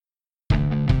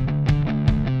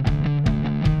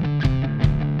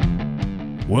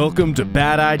Welcome to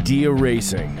Bad Idea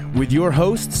Racing with your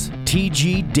hosts,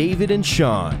 TG, David, and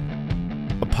Sean.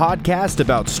 A podcast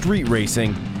about street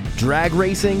racing, drag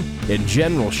racing, and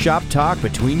general shop talk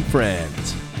between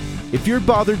friends. If you're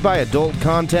bothered by adult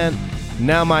content,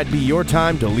 now might be your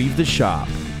time to leave the shop.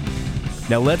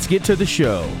 Now let's get to the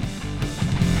show.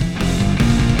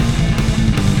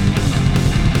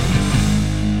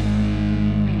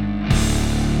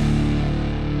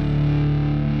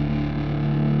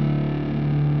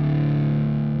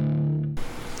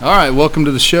 All right, welcome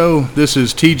to the show. This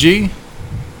is TG.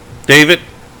 David.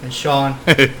 And Sean.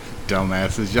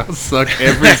 Dumbasses, y'all suck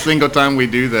every single time we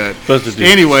do that. Supposed to do.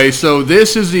 Anyway, so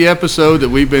this is the episode that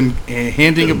we've been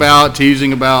hinting about,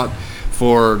 teasing about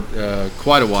for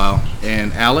quite a while.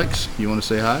 And Alex, you want to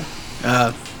say hi?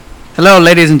 Hello,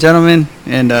 ladies and gentlemen,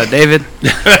 and David.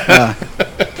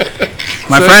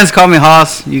 My friends call me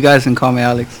Hoss. You guys can call me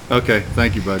Alex. Okay,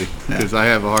 thank you, buddy, because I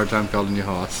have a hard time calling you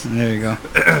Hoss. There you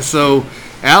go. So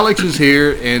Alex is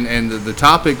here, and the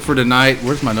topic for tonight,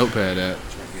 where's my notepad at?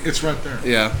 It's right there.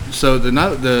 Yeah, so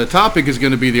the topic is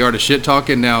going to be the art of shit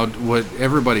talking. Now, what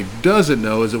everybody doesn't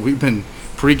know is that we've been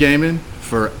pre-gaming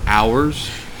for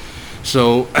hours,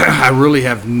 so I really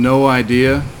have no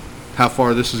idea how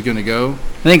far this is going to go.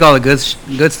 I think all the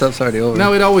good stuff's already over.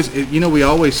 No, we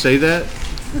always say that,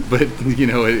 but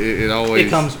it always It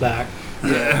comes back.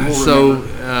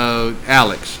 So,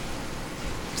 Alex,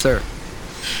 Sir.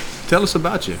 tell us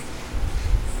about you.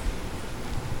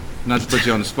 Not to put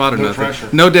you on the spot or No nothing. pressure.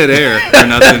 No dead air or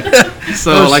nothing.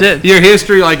 So, Oh, shit. your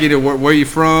history, where you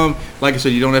from. Like I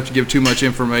said, you don't have to give too much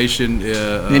information.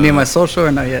 You need my social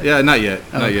or not yet? Yeah, not yet.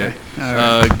 Not Okay. yet. All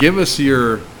right. Give us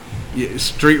your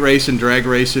street racing, drag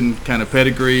racing kind of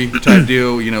pedigree type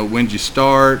deal. When'd you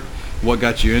start? What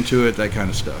got you into it? That kind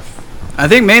of stuff. I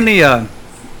think mainly,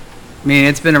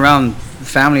 it's been around the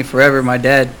family forever. My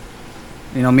dad,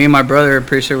 me and my brother, I'm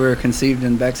pretty sure we were conceived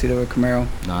in the backseat of a Camaro.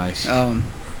 Nice.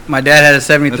 My dad had a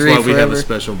 73 That's why we forever. have a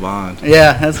special bond.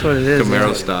 Yeah, that's what it is. Camaro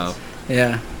yeah. style.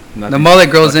 Yeah. Not The these mullet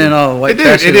grows fucking- in all white.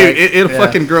 It'll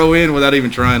fucking grow in without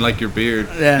even trying, like your beard.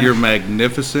 Yeah. Your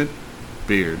magnificent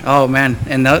beard. Oh man,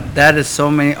 and that is so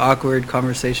many awkward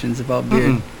conversations about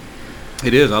beard.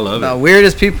 It is. I love it.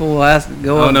 Weirdest people will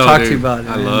go Oh, and no, talk dude. to you about it.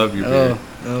 I man. love your beard.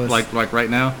 Oh, it's- Like right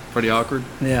now, pretty awkward.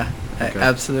 yeah, Okay.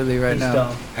 absolutely right He's now.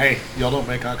 dumb. Hey, y'all don't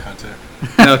make eye contact.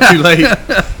 No, too late.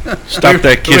 Stop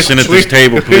that kissing at this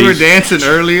table, We were please. dancing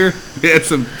earlier. We had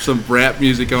some rap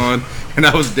music on, and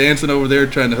I was dancing over there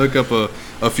trying to hook up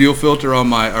a fuel filter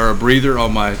on a breather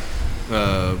on my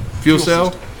fuel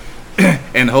cell.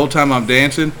 And the whole time I'm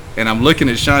dancing, and I'm looking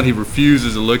at Sean, he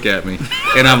refuses to look at me.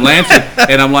 And I'm lancing,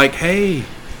 and I'm like, hey.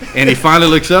 And he finally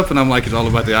looks up, and I'm like, it's all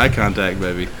about the eye contact,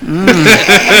 baby.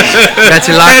 Got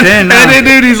you locked in. Now. And then,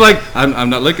 dude, he's like, I'm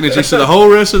not looking at you. So the whole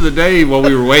rest of the day while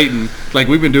we were waiting, like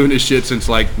we've been doing this shit since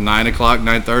like 9 o'clock,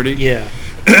 9:30. Yeah.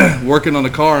 Working on the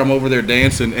car, I'm over there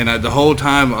dancing, and the whole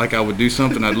time, like I would do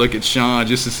something, I'd look at Sean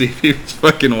just to see if he was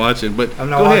fucking watching. But I'm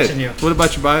not go watching ahead. you. What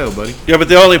about your bio, buddy? Yeah, but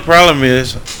the only problem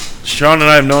is, Sean and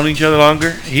I have known each other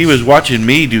longer. He was watching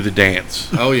me do the dance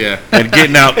Oh yeah, and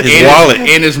getting out his wallet.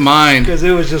 in his mind. Because it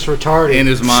was just retarded. In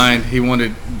his mind, he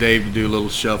wanted Dave to do a little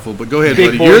shuffle. But go ahead, Big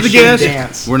buddy. boy You're the shouldn't guest.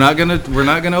 dance. We're not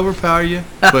gonna overpower you.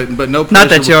 But no pressure. Not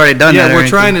that you already done yeah, that or we're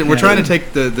trying to anything. trying Yeah. to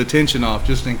take the tension off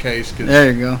just in case. Cause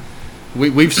There you go.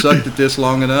 we've sucked at this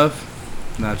long enough.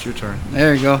 Now it's your turn.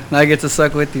 There you go. Now I get to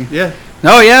suck with you. Yeah.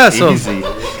 Oh yeah. So. Easy.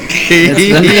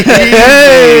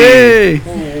 Hey.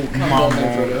 Come on,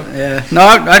 man. Yeah. No,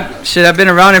 I've been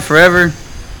around it forever.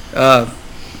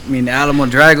 Alamo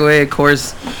Dragway, of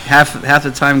course, half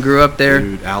the time grew up there.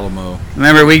 Dude, Alamo.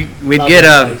 Remember, we'd Love get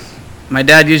that a. place. My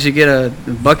dad usually get a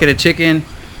bucket of chicken,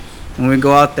 and we'd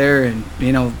go out there and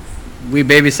we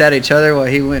babysat each other while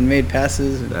he went and made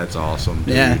passes. And, That's awesome.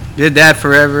 Dude. yeah, did that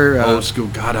forever. Old school.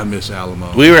 God, I miss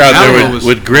Alamo. We were out Alamo there was-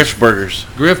 with Griff Burgers.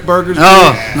 Griff Burgers.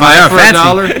 Oh, dude. no, yeah, for fancy.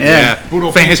 $1. Yeah.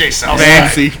 Boodle Fancy. PJ South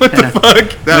Fancy. What the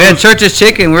fuck? We had Church's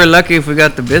chicken. We're lucky if we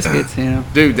got the biscuits.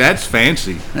 Dude, that's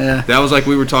fancy. Yeah. That was like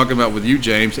we were talking about with you,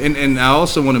 James. And I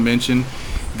also want to mention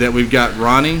that we've got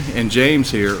Ronnie and James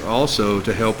here also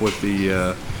to help with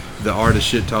the art of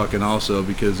shit talking also,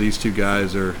 because these two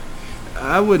guys are,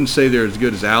 I wouldn't say they're as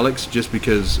good as Alex just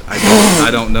because I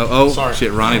don't know. Oh, Sorry.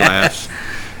 shit, Ronnie laughs.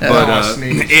 Oh, But I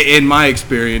sneezed. in my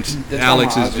experience, That's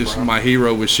Alex why my is eyes are just brown. my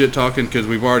hero with shit talking, because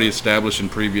we've already established in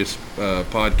previous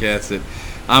podcasts that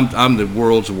I'm the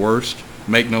world's worst.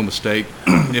 Make no mistake.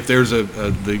 If there's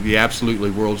the absolutely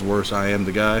world's worst, I am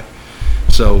the guy.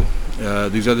 So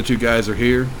these other two guys are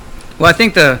here. Well, I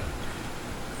think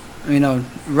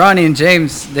Ronnie and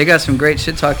James, they got some great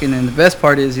shit talking, and the best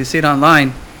part is you see it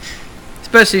online.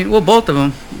 especially both of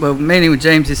them, but mainly with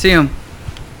James, you see him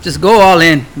just go all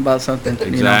in about something.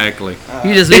 Exactly.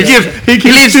 You just He leave,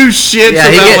 gives two shits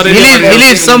about what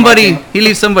he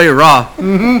leaves somebody raw,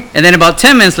 and then about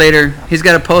 10 minutes later, he's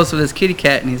got a post with his kitty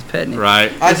cat and he's petting it.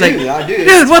 Right. I It's do. like, Dude,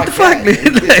 dude, what the fuck,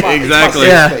 dude? Exactly.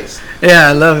 Yeah. Yeah,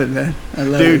 I love it, man. I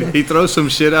love Dude, it. he throws some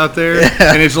shit out there,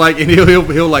 and it's like, and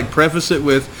he'll like preface it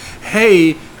with,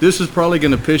 "Hey, this is probably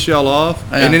gonna piss y'all off,"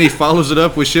 Yeah. and then he follows it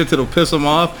up with shit that'll piss him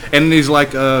off, and then he's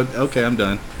like, "Okay, I'm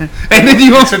done," and then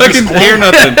you won't fucking hear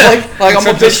nothing. Like I'm It's a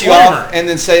gonna piss you disclaimer. off and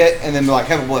then say it and then be like,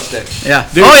 have a blessed day. Yeah.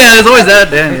 Dude. Oh yeah, there's always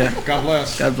that. Yeah. God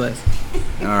bless. God bless.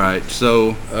 All right,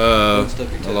 so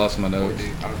I lost my notes.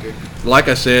 Okay. Like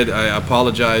I said, I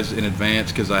apologize in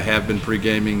advance because I have been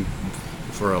pre-gaming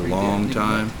for a long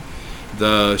time.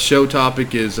 The show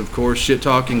topic is, of course, shit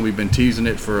talking. We've been teasing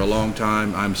it for a long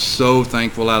time. I'm so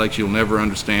thankful, Alex. You'll never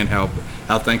understand how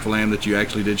thankful I am that you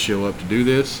actually did show up to do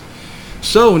this.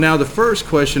 So now the first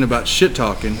question about shit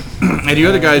talking, and you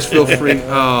other guys feel free.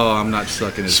 Oh, I'm not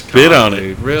sucking his Spit cock, on it.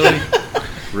 dude. Really?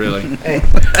 Really?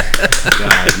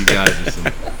 God, you guys are some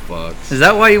fucks. Is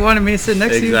that why you wanted me to sit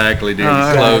next to you? Exactly, dude. Oh,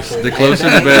 all right. Close. The closer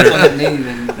the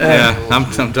better. Yeah,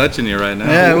 I'm touching you right now.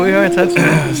 Yeah, we are touching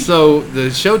it. So the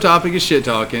show topic is shit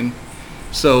talking.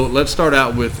 So let's start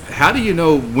out with, how do you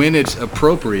know when it's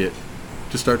appropriate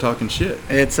to start talking shit?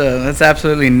 It's that's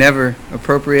absolutely never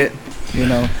appropriate. You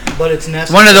know, But it's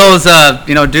necessary. one of those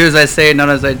do as I say, not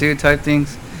as I do type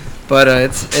things. But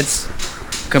it's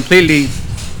completely.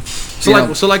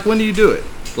 So like when do you do it?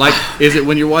 Like, is it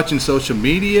when you're watching social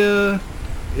media?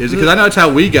 Is it, because I know that's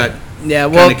how we got Yeah,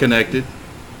 kind well, of connected.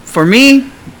 for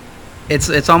me,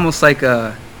 it's almost like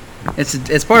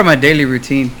it's part of my daily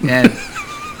routine, and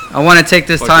I want to take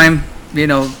this time. You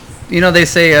know they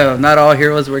say not all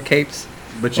heroes wear capes.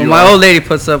 But Well, you my are- old lady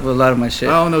puts up with a lot of my shit.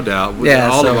 Oh, no doubt. Yeah,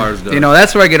 all so, of ours does. You know,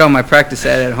 that's where I get all my practice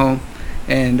at home.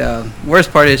 And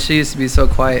worst part is she used to be so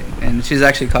quiet, and she's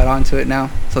actually caught on to it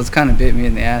now. So it's kind of bit me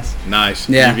in the ass. Nice.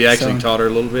 Yeah, Have you actually so- taught her a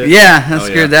little bit? Yeah, I Oh,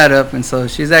 screwed that up, and so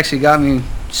she's actually got me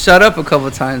shut up a couple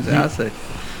of times. And I was like,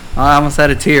 I almost had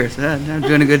a tear. So I'm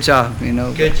doing a good job, you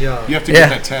know. Good job. You have to Yeah. get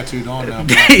that tattooed on now.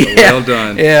 yeah, Well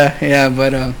done. yeah,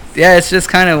 but yeah, it's just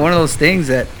kind of one of those things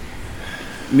that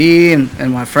me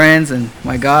and my friends and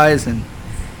my guys and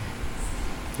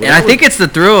I think it's the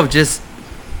thrill of just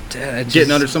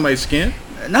Getting under somebody's skin?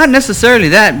 not necessarily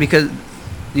that, because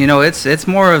you know it's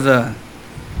more of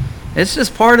it's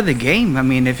just part of the game. I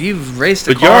mean, if you've raced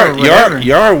a But car or whatever,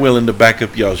 you are willing to back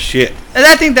up y'all's shit. and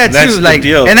I think that That's too, the like,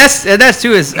 deal. and that's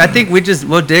too is I think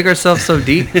we'll dig ourselves so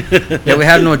deep that we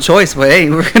have no choice. But hey,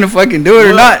 we're gonna fucking do it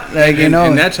or not, like, you know.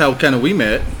 And that's how kind of we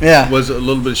met. Yeah. Was a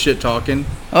little bit of shit talking.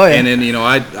 Oh, yeah. And then, you know,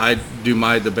 I do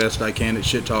the best I can at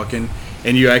shit talking,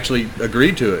 and you actually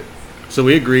agreed to it. So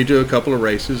we agreed to a couple of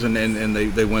races, and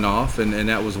they went off, and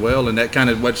that was well, and that kind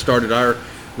of what started our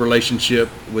relationship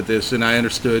with this. And I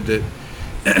understood that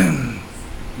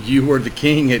you were the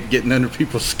king at getting under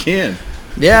people's skin.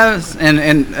 Yeah,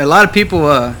 and a lot of people,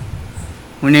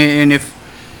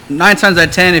 if 9 times out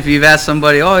of 10, if you've asked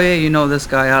somebody, oh yeah, you know this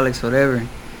guy Alex, whatever, and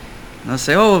they'll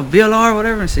say, oh, BLR,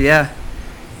 whatever, and say, yeah.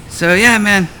 So yeah,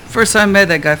 man, first time I met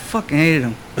that guy, fucking hated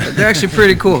him. But they're actually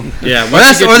pretty cool. Yeah. Or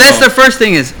that's the first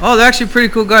thing is, oh, they're actually pretty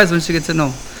cool guys once you get to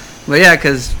know. But yeah,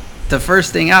 because the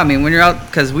first thing out, I mean, when you're out,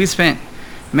 because we spent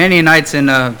many nights in,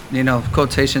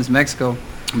 quotations, Mexico.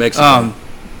 Mexico.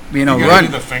 You Run. gotta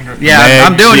do the finger thing. Yeah,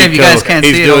 I'm doing it if you guys can't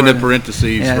He's see it. doing over the there. parentheses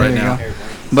Yeah, right there you now. go.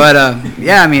 But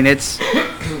yeah, I mean, it's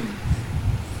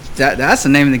that's the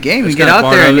name of the game. That's You get kinda out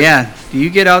part there, of and it. yeah, you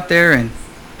get out there,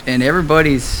 and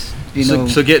everybody's,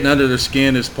 So getting under their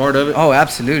skin is part of it. oh,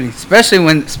 absolutely, especially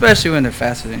when they're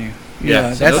faster than you. You Yeah,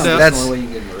 know, so no doubt.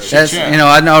 that's Yeah.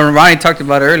 I know Ronnie talked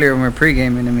about it earlier when we were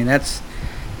pre-gaming. I mean, that's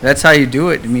how you do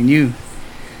it. I mean,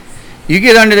 you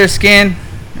get under their skin,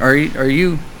 or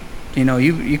you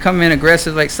come in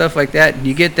aggressive, like stuff like that. And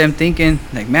you get them thinking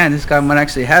like, man, this guy might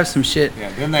actually have some shit. Yeah,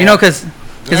 then they You know, have- because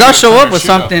they I'll have to show turn up their with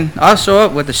shit up. something. I'll show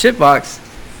up with a shit box,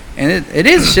 and it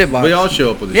is a shit box. We all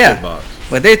show up with a Yeah. shit box.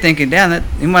 But they're thinking, damn, that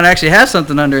you might actually have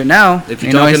something under it now. If you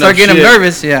you know, talk and start enough getting them shit.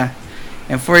 nervous, yeah.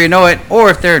 And before you know it, or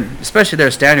if especially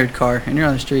their standard car, and you're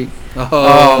on the street,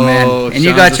 Oh, man. And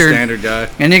you Sean's got the your- standard guy.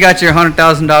 and you got your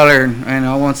 $100,000, and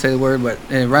I won't say the word, but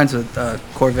it rhymes with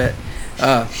Corvette.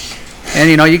 And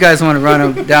you guys want to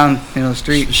run them down, the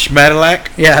street. Schmadelac?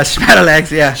 Yeah,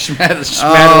 Schmadelacs, yeah. Schmadelac.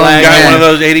 Got man. one of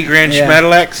those 80 grand Yeah.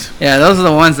 Schmadelacs? Yeah, those are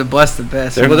the ones that bust the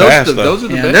best. They're Well, fast, though. those are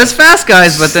the Yeah, best. there's fast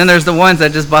guys, but then there's the ones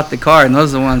that just bought the car, and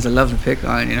those are the ones that love to pick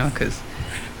on, because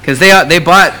because they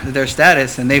bought their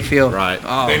status and they feel Right.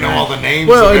 Oh, They know man. all the names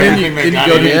Well, of and then everything you, they then you got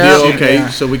go to in the it. Yeah. deal, okay, Yeah.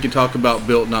 so we can talk about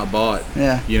built, not bought.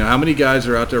 Yeah. You know, how many guys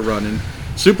are out there running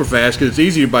super fast because it's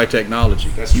easy to buy technology.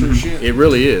 That's true shit. It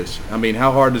really is. I mean,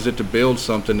 how hard is it to build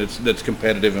something that's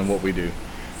competitive in what we do?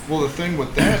 Well, the thing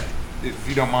with that, if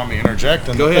you don't mind me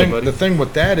interjecting, Go the ahead, thing, buddy. the thing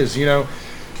with that is, you know,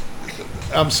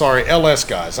 I'm sorry, LS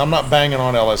guys. I'm not banging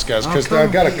on LS guys because come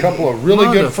I've got a couple of really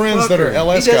good friends that are motherfucker.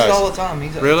 LS He does guys. it all the time.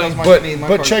 He's Really? tells my- But me and my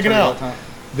but car's check it dirty all out.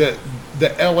 the time.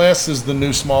 The LS is the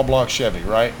new small block Chevy,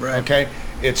 right? Right. Okay.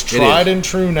 It's It tried is. and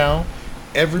true now.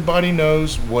 Everybody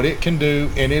knows what it can do,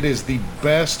 and it is the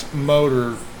best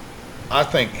motor, I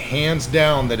think, hands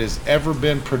down, that has ever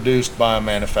been produced by a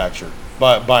manufacturer,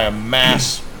 by a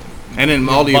mass. And then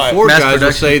all the By Ford mass guys will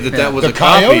production. say that Yeah. that was The a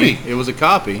copy. Coyote. It was a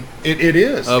copy. It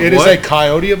is. Of It is what? a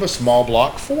Coyote of a small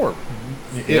block Ford.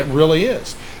 It Yeah. really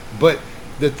is. But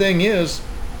the thing is,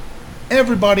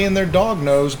 everybody and their dog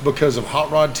knows, because of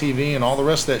Hot Rod TV and all the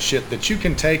rest of that shit, that you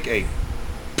can take a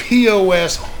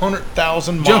POS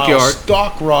 100,000 mile Junkyard.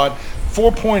 stock rod,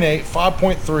 4.8,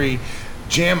 5.3,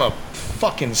 jam a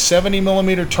fucking 70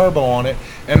 millimeter turbo on it,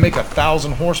 and make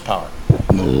 1,000 horsepower.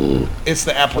 It's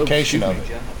the application of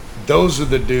it. Those are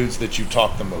the dudes that you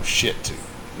talk the most shit to.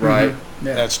 Right.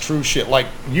 Yeah. That's true shit. Like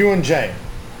you and Jay,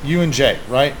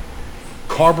 right?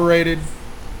 Carbureted,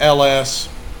 LS,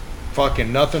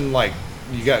 fucking nothing like,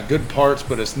 you got good parts,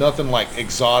 but it's nothing like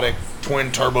exotic,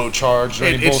 twin turbocharged or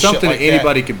any It's bullshit something like that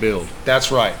anybody could build.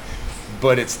 That's right.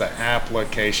 But it's the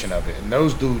application of it. And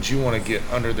those dudes you want to get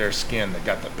under their skin that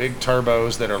got the big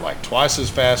turbos that are like twice as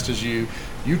fast as you.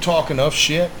 You talk enough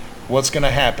shit, what's going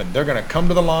to happen? They're going to come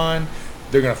to the line,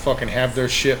 they're going to fucking have their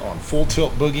shit on full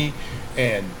tilt boogie,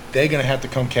 and they're going to have to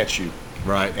come catch you.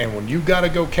 Right. And when you got to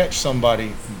go catch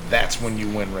somebody, that's when you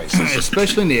win races.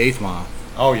 Especially in the 8th mile.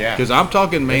 Oh, yeah. Because I'm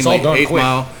talking It's all mainly done 8th quick.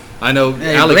 mile. I know,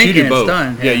 Yeah, you Alex, blink you do and it's both.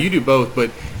 done, Yeah, yeah. you do both. But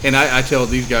and I tell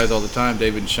these guys all the time,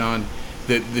 David and Sean,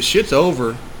 that the shit's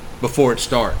over before it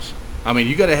starts. I mean,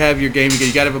 you got to have your game.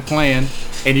 You got to have a plan.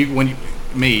 And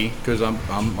because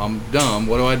I'm dumb.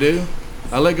 What do?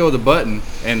 I let go of the button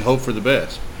and hope for the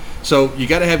best. So you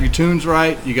got to have your tunes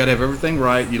right. You got to have everything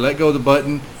right. You let go of the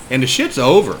button, and the shit's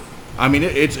over. I mean,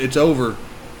 it's over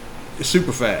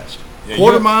super fast. Yeah,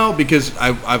 Quarter you- mile, because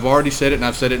I've already said it, and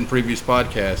I've said it in previous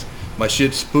podcasts. My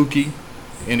shit's spooky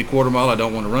in the quarter mile. I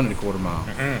don't want to run in the quarter mile.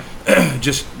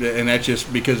 And that's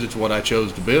just because it's what I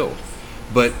chose to build.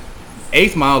 But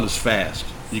 8th mile is fast.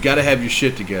 You got to have your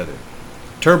shit together.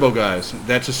 Turbo guys,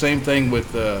 that's the same thing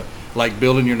with like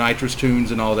building your nitrous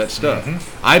tunes and all that stuff.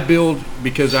 I build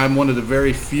because I'm one of the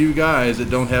very few guys that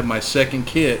don't have my second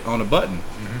kit on a button.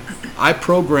 I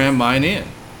program mine in.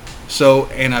 So,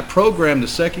 and I program the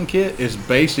second kit is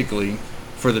basically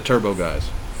for the turbo guys.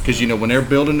 Because, when they're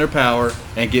building their power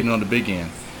and getting on the big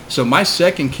end. So my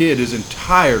second kit is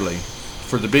entirely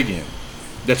for the big end.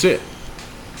 That's it.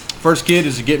 First kit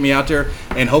is to get me out there,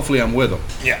 and hopefully I'm with them.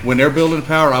 Yeah. When they're building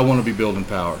power, I want to be building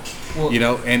power. Well-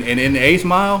 And in the 8th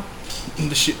mile,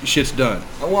 the shit's done.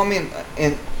 Well, I mean,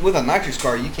 and with a nitrous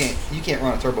car, you can't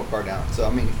run a turbo car down. So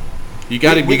I mean, You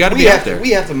got to we be have out there.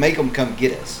 We have to make them come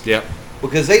get us Yep.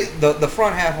 because the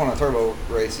front half on a turbo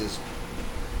race is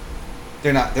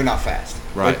they're not fast.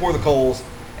 Right. They pour the coals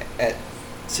at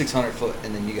 600 foot,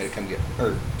 and then you got to come get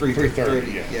or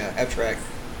 330. Yeah, F track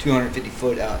 250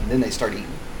 foot out, and then they start eating.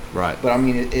 Right. But I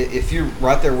mean, if you're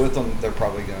right there with them, they're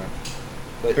probably gonna.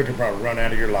 They could probably run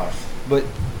out of your life. But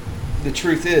the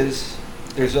truth is,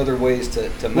 there's other ways to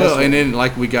mess Well, with and them. then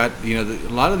like we got, a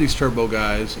lot of these turbo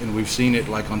guys, and we've seen it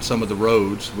like on some of the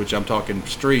roads, which I'm talking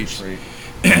streets,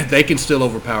 they can still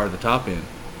overpower the top end.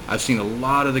 I've seen a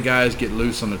lot of the guys get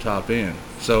loose on the top end.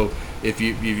 So if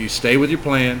you stay with your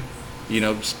plan,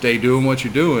 stay doing what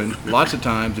you're doing, lots of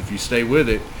times if you stay with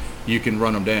it, you can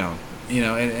run them down.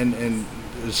 And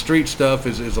the street stuff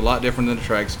is a lot different than the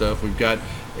track stuff. We've got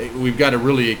a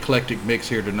really eclectic mix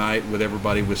here tonight with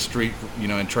everybody with street,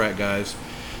 and track guys.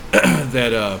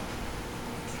 That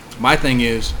my thing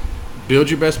is, build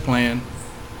your best plan,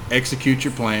 execute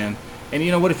your plan, and you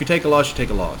know what? If you take a loss, you take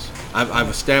a loss. I've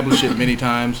established it many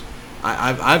times.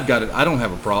 I've got it. I don't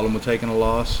have a problem with taking a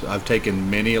loss. I've taken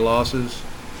many losses,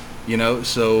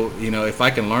 So if I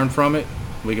can learn from it,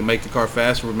 we can make the car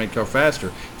faster. We make the car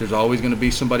faster. There's always going to be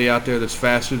somebody out there that's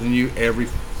faster than you every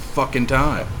fucking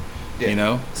time.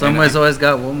 Yeah. Somebody's always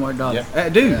got one more dollar.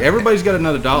 Dude, everybody's got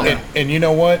another dollar. And you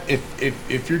know what?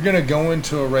 If you're gonna go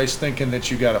into a race thinking that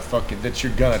that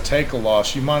you're gonna take a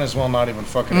loss, you might as well not even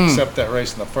fucking accept that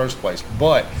race in the first place.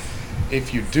 But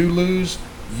if you do lose,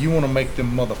 you want to make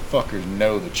them motherfuckers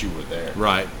know that you were there.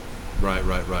 Right.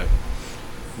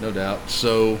 No doubt.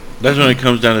 So That's when it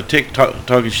comes down to TikTok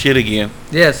talking shit again.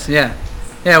 Yes, yeah.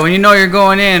 Yeah, when you know you're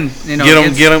going in, you know.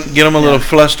 Get them a little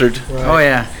flustered. Right. Oh,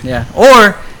 yeah, yeah.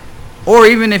 Or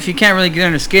even if you can't really get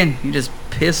under skin, you just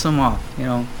piss them off, you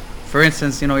know. For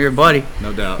instance, you know, your buddy.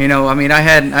 no doubt. You know, I mean, I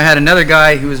had another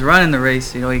guy who was running the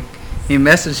race. You know, he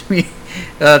messaged me,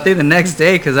 I think the next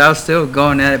day, because I was still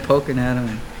going at it, poking at him,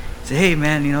 and he said, "Hey,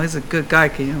 man, you know, he's a good guy.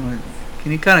 Can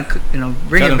you kind of, you know,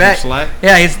 bring Cut it him back?" some slack?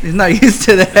 Yeah, he's not used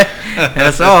to that. And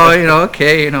I said, "Oh, you know,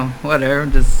 okay, you know, whatever.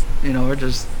 Just, you know, we're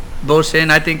just bullshitting."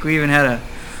 I think we even had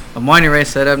a morning race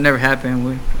set up. Never happened.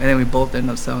 And then we both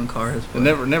ended up selling cars. It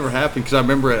never happened because I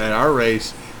remember at our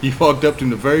race, you walked up to him.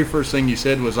 The very first thing you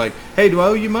said was like, "Hey, do I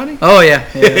owe you money?" Oh yeah.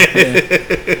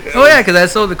 Oh yeah, because I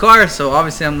sold the car, so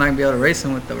obviously I'm not gonna be able to race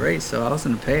him with the race. So I was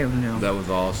gonna pay him, you know. That was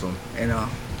awesome. You know.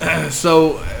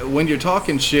 So when you're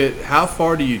talking shit, how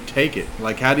far do you take it?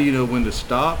 Like, how do you know when to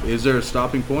stop? Is there a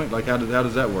stopping point? Like, how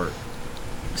does that work?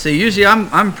 So usually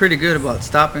I'm pretty good about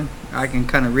stopping. I can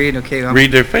kind of read. Okay,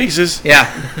 Read their faces. Yeah.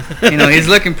 You know, he's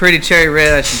looking pretty cherry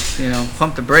red. I should, you know,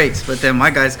 pump the brakes. But then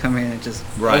my guys come in and just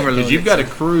overload Because you've it. got a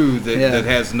crew that, Yeah. that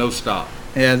has no stop.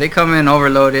 Yeah, they come in,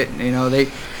 overload it. You know, they.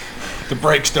 The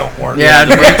brakes don't work. Yeah,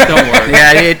 the brakes don't work.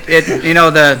 Yeah, it you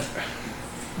know,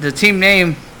 the team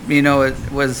name, you know, it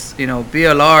was, you know,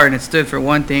 BLR, and it stood for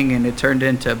one thing, and it turned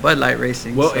into Bud Light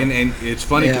Racing. Well, so. and it's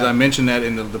funny because Yeah. I mentioned that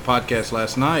in the podcast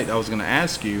last night. I was going to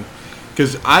ask you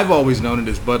because I've always known it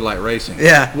as Bud Light Racing.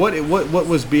 Yeah. What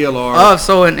was BLR? Oh,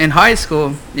 so in high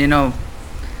school, you know,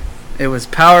 it was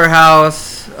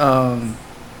Powerhouse,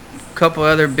 couple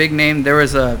other big names. There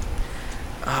was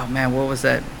what was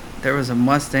that? There was a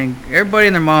Mustang. Everybody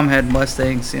and their mom had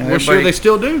Mustangs. You know, Well, sure everybody- they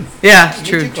still do. Yeah,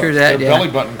 true that. They're Yeah, belly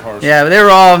button cars. yeah, but they were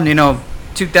all, you know,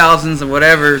 2000s or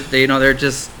whatever. They, you know, they're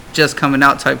just coming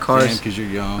out type cars. Because you're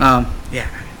young. Yeah,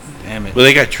 Damn it. But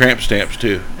they got tramp stamps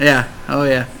too. yeah, oh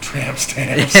yeah, Tramp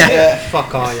stamps. yeah, Yeah.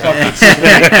 Fuck all y'all.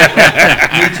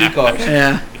 UT cars.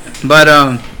 yeah. But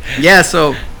yeah.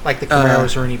 So Like the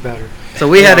Camaros are any better.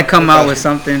 we had to come out with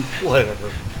something.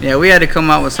 Whatever. Yeah, we had to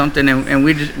come out with something, and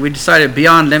we decided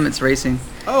Beyond Limits Racing.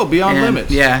 Oh, Beyond And,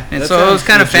 Limits. Yeah, and That so it was sounds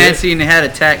kind of legit. fancy, and it had a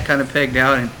tag kind of pegged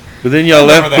out, and But then y'all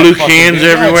Remember left that blue fucking cans big-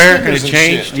 everywhere yeah, and it stickers and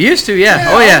changed. shit. it used to, yeah.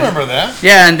 Oh I yeah, remember that.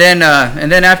 yeah, and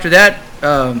then after that,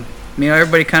 you know,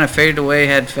 everybody kind of faded away,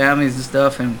 had families and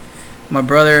stuff, and my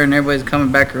brother and everybody's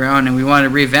coming back around, and we wanted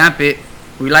to revamp it.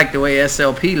 We liked the way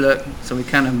SLP looked, so we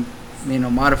kind of, you know,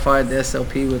 modified the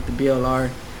SLP with the BLR.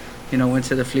 You know, went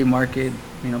to the flea market,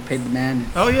 you know, paid the man.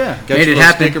 Oh, yeah. Got Made your it little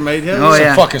happen. sticker made. Yeah, Oh, Some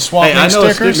yeah. fucking swapping Hey, I know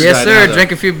a stickers. sticker- Yes, guy sir. now, though.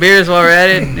 Drink a few beers while we're at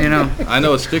it. You know, I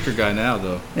know a sticker guy now,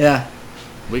 though. yeah.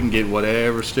 We can get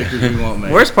whatever stickers we want,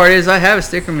 man. Worst part is I have a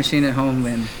sticker machine at home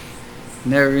and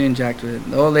never even jacked with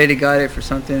it. The old lady got it for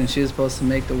something, and she was supposed to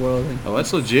make the world. And Oh,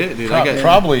 that's legit, dude. I got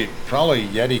Probably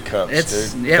Yeti cups,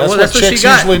 it's dude. yeah, that's well, that's what she chicks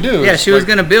got. usually do. Yeah, It's she was like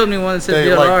gonna build me one that said they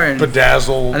BLR, like and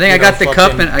bedazzle. I think I you got know, the fucking-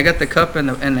 cup and I got the cup and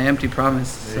the empty promise.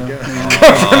 So, There you go. you know.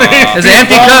 It's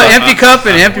an empty cup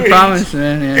and empty promise,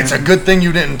 man. Yeah. It's a good thing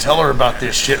you didn't tell her about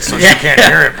this shit, so Yeah. she can't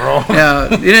hear it, bro. Yeah,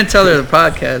 you didn't tell her the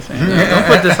podcast, man. Don't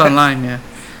put this online, yeah.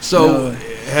 So, No.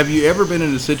 have you ever been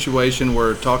in a situation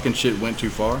where talking shit went too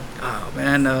far? Oh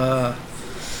man,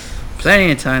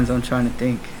 plenty of times I'm trying to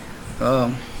think.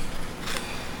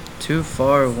 Too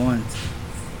far once.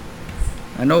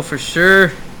 I know for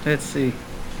sure. Let's see.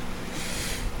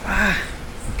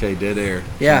 Okay, dead air.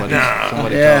 Yeah.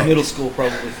 Somebody Yeah. talk. Middle school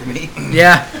probably for me.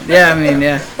 Yeah, I mean,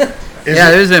 yeah. Is Yeah,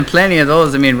 it- there's been plenty of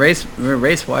those. I mean, race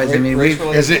wise. I mean, Race we.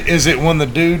 related. Is it when the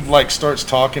dude like starts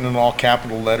talking in all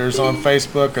capital letters on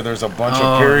Facebook, or there's a bunch Oh,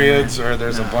 of periods, or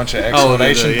there's a bunch of Oh,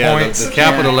 exclamation points? the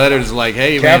capital letters like,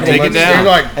 hey, man, Capital take it letters, you're down.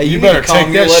 like, Hey, you you better need to calm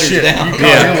take your that letters shit. down. You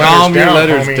Yeah, calm your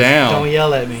letters homie. down. Don't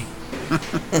yell at me.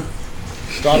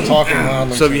 Stop talking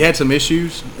loudly. So have you had some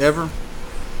issues ever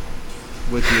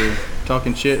with your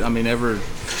talking shit? I mean, ever?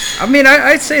 I mean,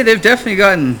 I'd say they've definitely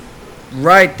gotten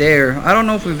right there. I don't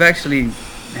know if we've actually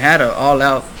had a all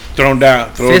out Throw it down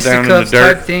in the fisticuffs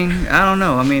dirt. type thing. I don't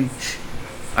know. I mean,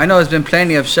 I know there's been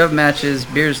plenty of shove matches,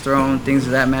 beers thrown, things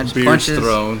of that match, Beers punches.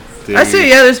 thrown. I say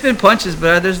yeah, there's been punches,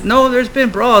 but there's been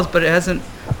brawls, but it hasn't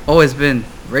always been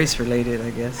race related, I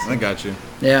guess. I got you.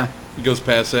 Yeah. It goes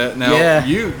past that. Now, Yeah.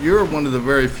 you're one of the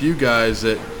very few guys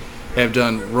that have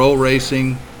done roll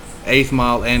racing, eighth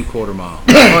mile, and quarter mile.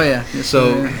 Oh yeah. Yes,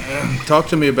 So, sir. talk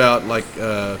to me about like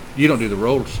you don't do the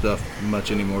roll stuff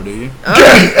much anymore, do you?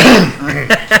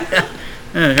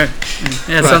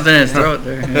 Yeah, something in his throat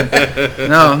there. Yeah.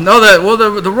 No.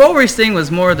 The roll race thing was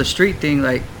more of the street thing,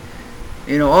 like,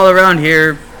 you know, all around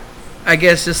here. I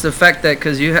guess just the fact that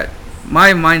because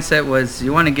my mindset was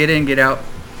you want to get in, get out,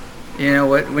 You know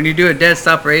what? When you do a dead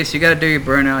stop race, you got to do your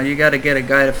burnout. You got to get a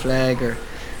guy to flag, or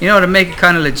to make it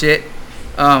kind of legit.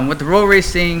 With the roll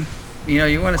racing,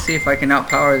 you want to see if I can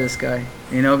outpower this guy.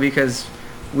 Because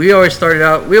we always started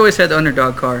out. We always had the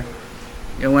underdog car.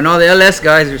 When all the LS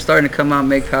guys were starting to come out and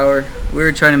make power, we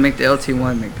were trying to make the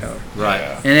LT1 make power. Right.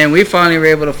 And then we finally were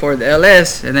able to afford the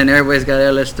LS, and then everybody's got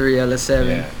LS3,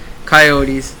 LS7,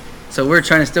 Coyotes. So we're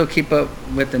trying to still keep up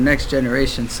with the next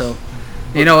generation. So,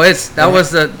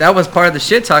 that was part of the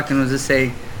shit talking, was to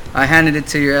say, I handed it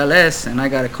to your LS and I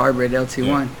got a carbureted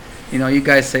LT1. You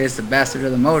guys say it's the bastard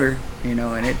of the motor, and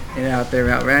it out there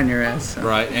outran your ass. So.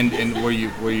 Right. And were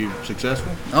you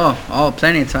successful? Oh,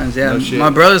 plenty of times. Yeah. No shit. My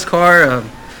brother's car,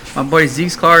 my buddy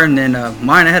Zeke's car, and then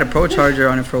mine. I had a Pro Charger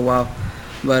on it for a while,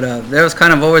 but that was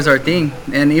kind of always our thing.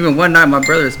 And even one night, my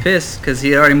brother was pissed because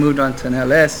he had already moved on to an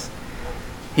LS.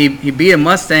 He beat a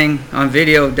Mustang on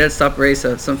video, dead stop race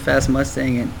of some fast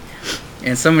Mustang,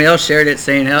 and somebody else shared it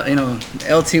saying,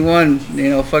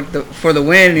 LT1, fuck for the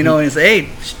win, and he said, hey,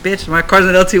 bitch, my car's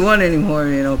not LT1 anymore,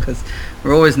 because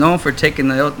we're always known for taking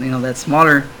that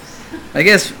smaller, I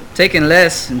guess, taking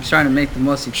less and trying to make the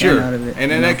most you can out of it.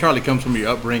 And then that probably comes from your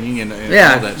upbringing and all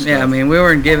that stuff. Yeah, I mean, we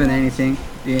weren't given anything,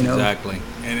 Exactly.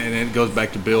 And it goes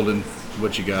back to building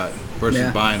what you got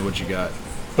versus buying what you got.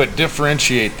 But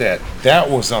differentiate that. That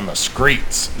was on the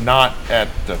streets, not at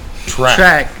the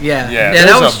track. Yeah, there's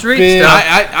that was a street big stuff.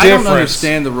 I don't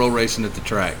understand the roll racing at the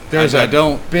track. I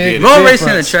don't get it. Roll racing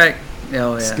at the track.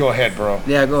 Oh, yeah. Go ahead, bro.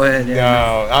 Yeah, go ahead.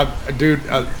 Yeah.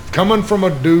 No, coming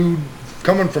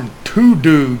from two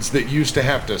dudes that used to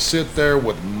have to sit there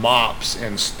with mops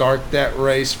and start that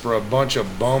race for a bunch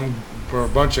of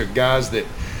guys that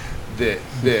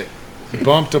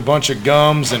bumped a bunch of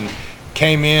gums and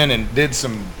came in and did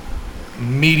some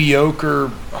mediocre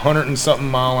 100 and something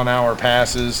mile an hour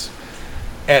passes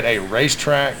at a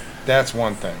racetrack. That's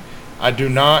one thing. I do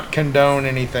not condone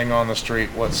anything on the street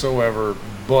whatsoever,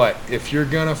 but if you're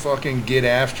gonna fucking get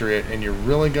after it and you're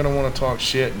really gonna want to talk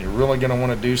shit and you're really gonna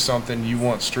want to do something, you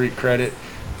want street credit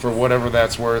for whatever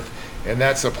that's worth, and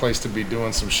that's a place to be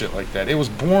doing some shit like that. It was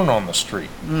born on the street,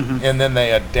 and then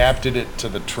they adapted it to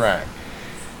the track.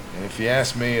 And if you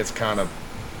ask me, it's kind of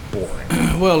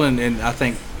boring. Well, and I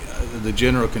think the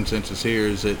general consensus here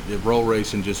is that roll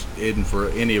racing just isn't for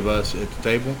any of us at the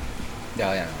table.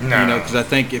 Yeah. No. Because I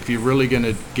think if you're really going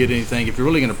to get anything, if you're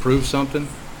really going to prove something,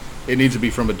 it needs to be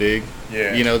from a dig.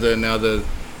 Yeah.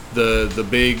 The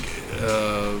big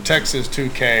Texas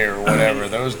 2K or whatever,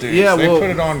 those dudes, Yeah, they well- put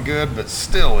it on good, but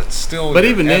still, it's still. But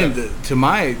your even then, edit. to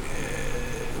my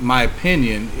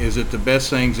opinion, is that the best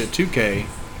things at 2K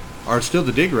are still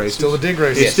the dig races. Still the dig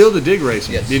races. It's still the dig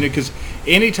racing. Yes. Because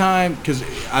because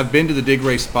I've been to the dig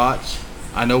race spots,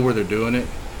 I know where they're doing it.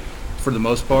 For the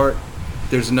most part,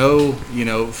 there's no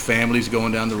families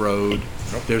going down the road.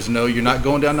 Nope. There's no, you're not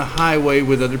going down the highway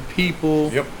with other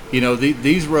people. Yep.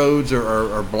 These roads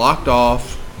are blocked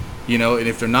off. And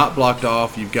if they're not blocked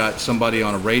off, you've got somebody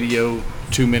on a radio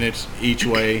 2 minutes each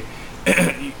way.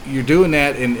 You're doing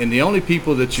that, and the only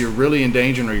people that you're really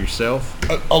endangering are yourself.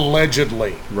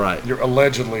 Allegedly. Right. You're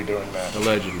allegedly doing that.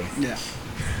 Allegedly. Yeah.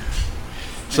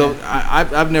 So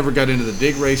I've never got into the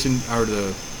dig racing or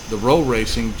the roll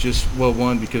racing.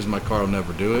 One, because my car will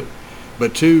never do it,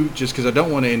 but two, just because I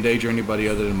don't want to endanger anybody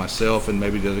other than myself and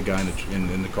maybe the other guy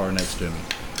in the car next to me.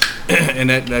 And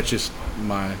that's just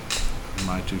my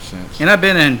 2 cents. And I've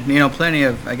been in plenty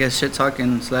of, I guess, shit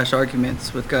talking /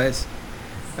 arguments with guys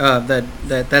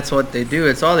that's what they do.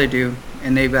 It's all they do,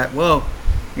 and they've got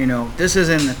this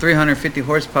isn't the 350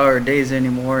 horsepower days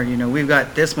anymore. We've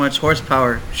got this much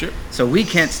horsepower. Sure. So we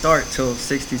can't start till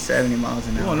 60, 70 miles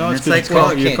an hour. Well, no, And it's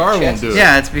because your car won't do it.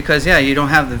 yeah, it's because you don't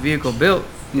have the vehicle built.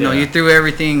 You threw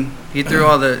everything,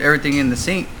 everything in the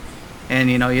sink, and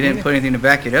you didn't put anything to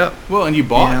back it up. Well, and you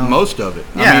bought most of it.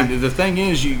 Yeah. I mean, the thing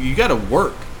is, you got to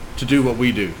work to do what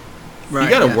we do. Right, you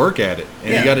got to yeah. work at it,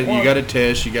 and you got to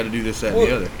test. You got to do this, that, and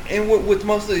the other. And with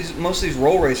most of these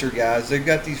roll racer guys, they've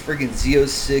got these freaking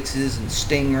Z06s and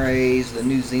Stingrays, the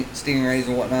new Stingrays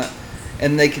and whatnot,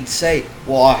 and they can say,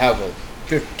 "Well, I have a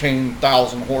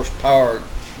 15,000 horsepower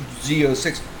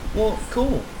Z06." Well,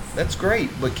 cool, that's great,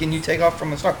 but can you take off from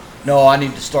the start? No, I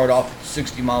need to start off at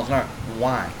 60 miles an hour.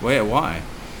 Why? Well, yeah, why?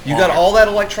 You got all that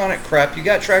electronic crap. You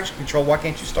got traction control. Why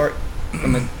can't you start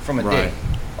from a Right. dig?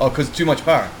 Oh, because too much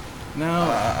power.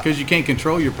 No, because you can't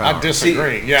control your power. I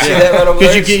disagree. Yeah. See that right over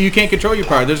Because there? you can't control your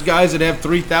power. There's guys that have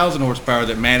 3,000 horsepower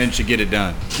that manage to get it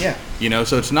done. Yeah.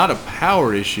 So it's not a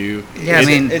power issue. Yeah,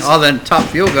 It's- all the top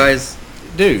fuel guys,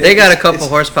 dude, they got a it's- couple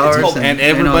it's horsepowers, called- and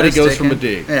everybody they're goes from a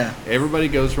sticking. dig. Yeah. Everybody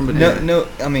goes from a dig.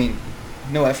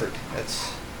 No effort. That's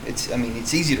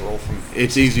It's easy to roll from.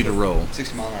 It's easy to roll.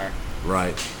 60 mile an hour.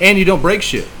 Right. And you don't break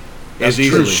shit. That's as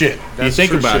true easily. shit. You That's think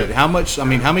true about shit. it. How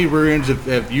many rear ends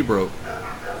have you broke?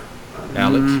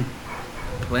 Alex?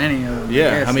 Plenty of them. Yeah.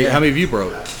 Yes, How many have you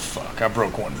broke? Fuck, I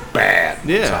broke one bad.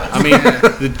 Yeah. I mean,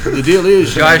 the deal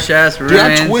is Drive shafts, rear Dude,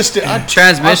 I ends, twisted.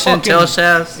 transmission, I fucking- tail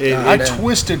shafts. I Yeah.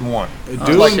 twisted one.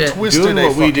 doing, shit. Twisted doing a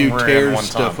what we fucking do rear end tears one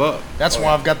stuff time. up. That's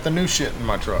why I've got the new shit in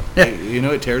my truck. You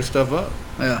know, it tears stuff up.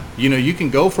 Yeah. You know, you can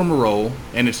go from a roll,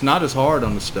 and it's not as hard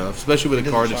on the stuff, especially with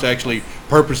a car that's actually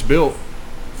purpose built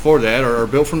for that or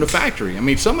built from the factory. I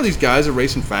mean, some of these guys are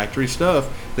racing factory stuff.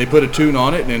 They put a tune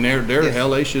on it, and they're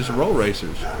hellacious roll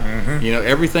racers. Mm-hmm. You know,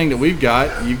 everything that we've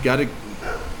got, you've got to.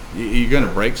 You're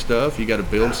gonna break stuff. You got to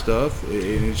build stuff.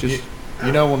 And it's just.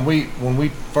 You know, when we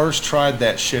first tried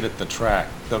that shit at the track,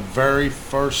 the very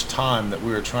first time that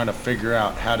we were trying to figure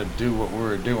out how to do what we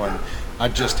were doing, I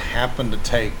just happened to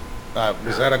take.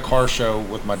 Was at a car show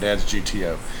with my dad's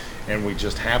GTO, and we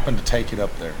just happened to take it up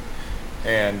there.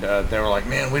 And they were like,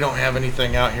 "Man, we don't have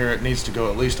anything out here. It needs to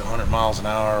go at least 100 miles an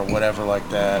hour or whatever like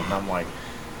that." And I'm like,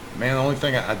 "Man, the only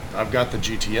thing I've got the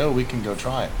GTO. We can go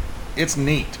try it. It's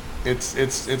neat.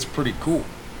 It's pretty cool,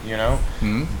 you know."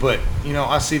 Mhm. But you know,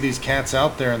 I see these cats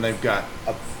out there, and they've got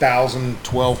 1,000,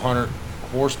 1,200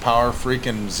 horsepower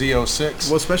freaking Z06.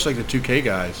 Well, especially like the 2K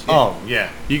guys. Oh yeah,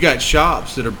 You got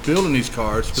shops that are building these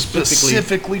cars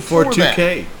Specifically for for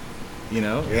 2K. You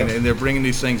know, Yeah. and they're bringing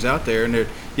these things out there, and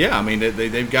I mean,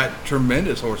 they've got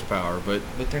tremendous horsepower, but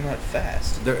But they're not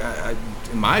fast.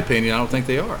 in my opinion, I don't think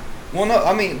they are. Well, no,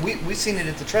 I mean, we seen it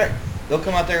at the track. They'll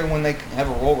come out there when they have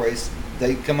a roll race.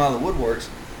 They come out of the woodworks,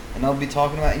 and they'll be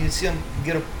talking about. And you see them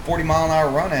get a 40 mile an hour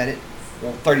run at it.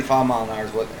 Well, 35 mile an hour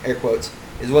is what air quotes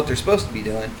is what they're supposed to be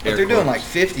doing. But Air they're doing quotes. like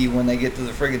 50 when they get to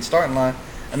the friggin' starting line,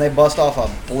 and they bust off a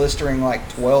blistering like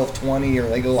 12:20, or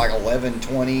they go like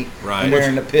 11:20. Right. And they're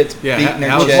in the pits Yeah, beating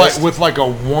their how- chest. with like a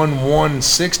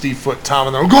 1,160 foot time,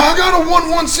 and they're like, "I got a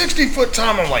 1,160 foot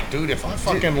time." I'm like, dude, if I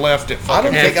fucking left at I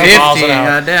don't fucking think 50 I- miles an 50, hour,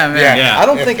 goddamn, man. Yeah. I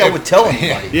don't think I would tell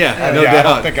anybody. Yeah, no I doubt.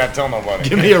 don't think I'd tell nobody.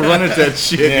 Give me a run at that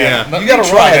shit. Yeah. Let You me got to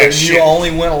try run that it, and you shit.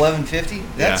 only went 11:50.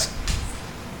 That's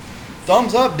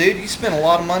thumbs up, dude. You spent a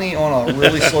lot of money on a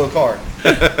really slow car.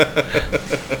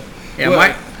 Yeah,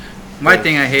 Well, my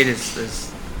thing I hate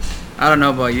is I don't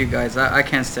know about you guys. I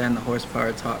can't stand the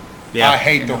horsepower talk. Yeah. I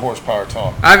hate the horsepower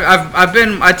talk.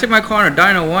 I took my car on a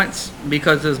dyno once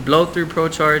because this blow through Pro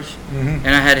Charge, and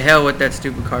I had hell with that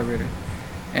stupid carburetor.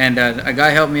 And a guy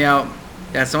helped me out.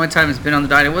 That's the only time it's been on the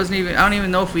dyno. It wasn't even. I don't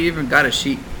even know if we even got a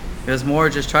sheet. It was more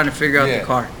just trying to figure out Yeah. the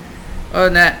car. Other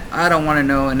than that, I don't want to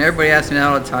know. And everybody asks me that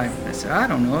all the time. I said, I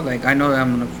don't know. Like I know that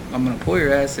I'm gonna pull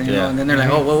your ass, and, you know. And then they're like,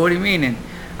 oh, well, what do you mean? And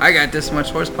I got this much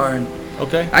horsepower. And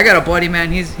Okay. I got a buddy,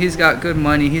 man. He's got good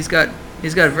money. He's got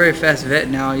a very fast vet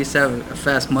now. He used to have a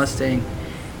fast Mustang,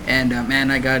 and man,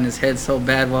 I got in his head so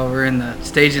bad while we were in the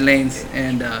staging lanes,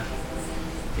 and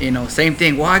you know, same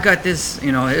thing. Well, I got this.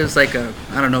 You know, it was like a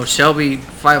Shelby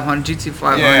 500 GT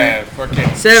 500. Yeah, fucking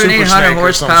 700-800 Super Snake or some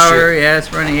horsepower. shit. Yeah,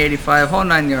 it's running 85, whole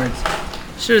 9 yards.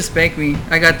 Should have spanked me.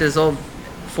 I got this old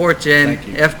 4th gen Thank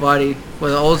you. F body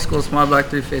with an old school small block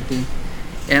 350,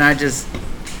 and I just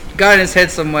got in his head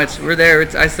so much. We're there.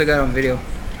 I still got it on video.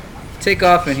 Take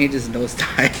off and he just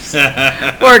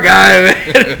nosedives. Poor guy,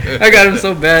 man. I got him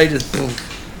so bad. He just boom,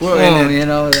 Well, boom, and you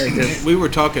know, like this. we were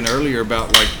talking earlier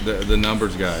about like the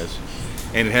numbers guys,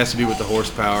 and it has to do with the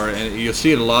horsepower, and you'll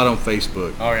see it a lot on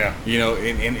Facebook. Oh yeah. You know,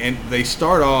 and they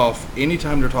start off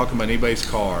anytime they're talking about anybody's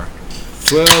car,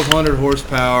 1,200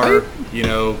 horsepower, you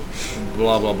know,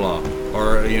 blah blah blah,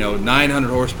 or you know, 900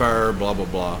 horsepower, blah blah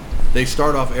blah. They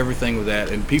start off everything with that,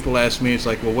 and people ask me, it's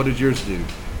like, well, what did yours do?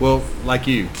 Well, like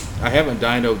you, I haven't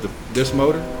dynoed this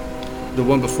motor. The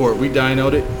one before it, we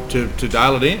dynoed it to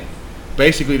dial it in,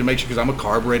 basically to make sure, because I'm a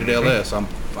carbureted LS. I'm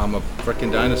a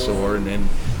freaking dinosaur, and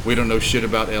we don't know shit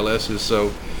about LSs,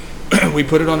 so we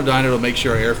put it on a dyno to make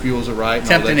sure our air fuels are right. And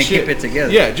all Attempting that to shit. keep it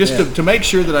together. Yeah, just Yeah. To make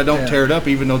sure that I don't Yeah. tear it up,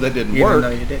 even though that didn't Even work. though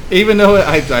you did. Even though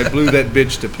I blew that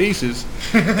bitch to pieces,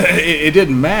 it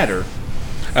didn't matter.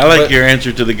 I like But- your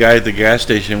answer to the guy at the gas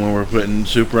station when we're putting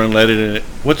super unleaded in it.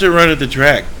 What's it run at the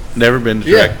track? Never been to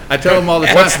track. Yeah, I tell them all the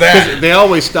time. What's that? 'cause they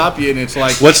always stop you, and it's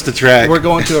like, What's the track? we're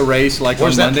going to a race like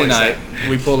Where's on that Monday place night.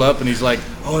 We pull up, and he's like,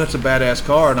 "Oh, that's a badass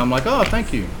car," and I'm like, "Oh,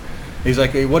 thank you." He's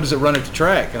like, "Hey, what does it run at the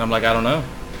track?" And I'm like, "I don't know."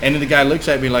 And then the guy looks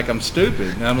at me like I'm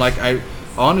stupid, and I'm like, "I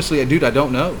honestly, dude, I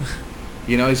don't know."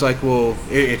 You know, he's like, "Well,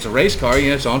 it's a race car. You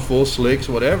know, it's on full slicks,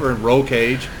 whatever, roll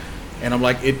cage," and I'm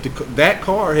like, that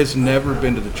car has never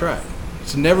been to the track.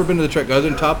 that's never been to the track other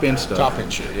than top end stuff. Top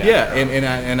end shit. Yeah. Yeah,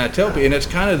 and I tell people, and it's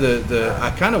kind of the I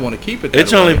kind of want to keep it. That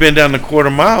It's only way. been down the quarter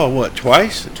mile, what,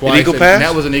 twice? Twice, At Eagle and Pass?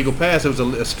 that was an Eagle Pass. It was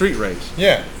a street race.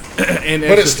 Yeah. And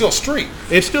But it's still street.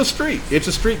 It's still street. It's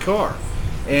a street car.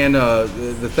 And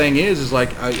the thing is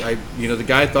like I the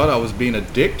guy thought I was being a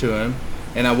dick to him,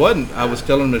 and I wasn't. I was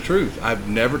telling him the truth. I've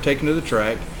never taken to the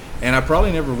track, and I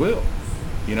probably never will.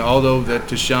 Although that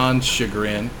to Sean's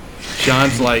chagrin,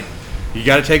 Sean's like, you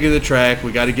got to take it to the track.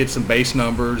 We got to get some base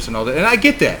numbers and all that. And I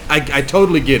get that. I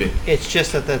totally get it. It's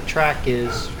just that the track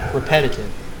is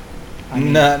repetitive. I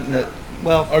mean, Not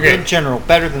well, Okay. in general,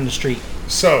 better than the street.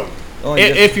 So, only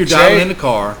If you're Jay, dialing in the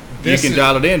car, you this can is-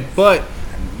 dial it in. But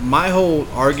my whole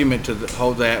argument to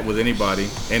hold that with anybody,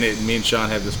 and me and Sean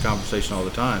have this conversation all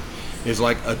the time, is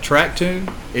like a track tune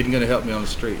isn't going to help me on the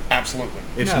street. absolutely.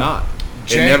 It's No. not.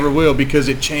 Jay- It never will, because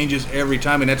it changes every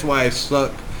time, and that's why I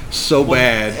suck so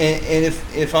bad. And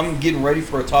if I'm getting ready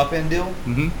for a top end deal,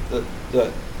 Hmm. the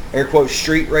air quote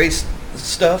street race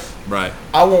stuff, Right.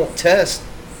 I won't test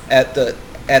at the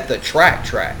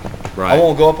track. Right. I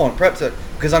won't go up on prep set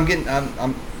because I'm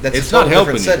that's It's a total not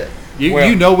helping different you. setup. Well-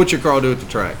 You know what your car will do at the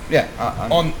track. Yeah.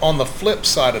 On the flip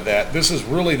side of that, this is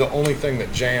really the only thing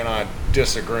that Jay and I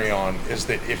disagree on is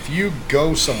that if you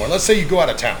go somewhere, let's say you go out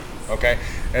of town, okay,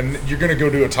 and you're going to go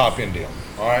do a top end deal,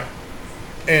 all right,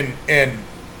 and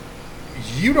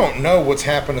you don't know what's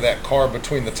happened to that car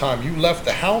between the time you left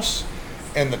the house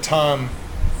and the time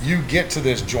you get to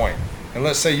this joint. And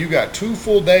let's say you got 2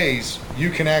 full days, you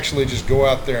can actually just go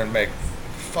out there and make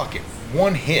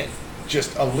one hit,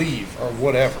 just a leave or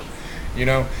whatever.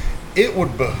 It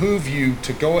would behoove you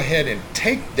to go ahead and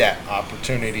take that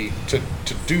opportunity to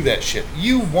do that shit.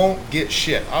 You won't get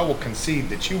shit. I will concede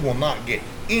that you will not get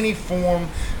any form,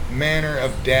 manner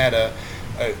of data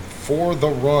for the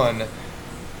run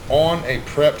on a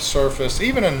prep surface,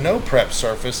 even a no prep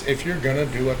surface, if you're going to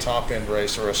do a top end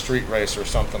race or a street race or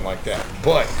something like that.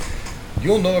 But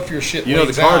you'll know if your shit You know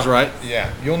leans the car's out. right. Yeah,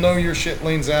 you'll know your shit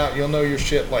leans out. You'll know your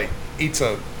shit like eats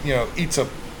a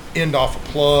end off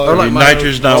a plug. Or like Your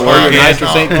nitrous not or your working.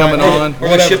 nitrous ain't coming on. Or the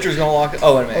whatever. shifter's gonna lock it.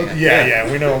 Oh, wait a minute.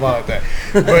 Yeah, we know about that.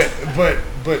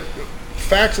 But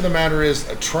fact of the matter is,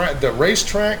 the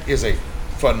racetrack is a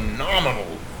phenomenal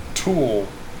tool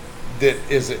that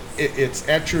it's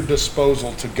at your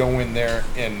disposal to go in there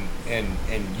and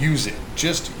use it.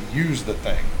 Just use the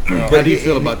thing. How do you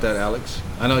feel about that, Alex?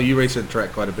 I know you race at the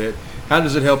track quite a bit. How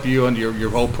does it help you on your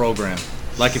whole program?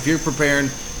 Like if you're preparing,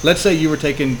 let's say you were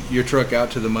taking your truck out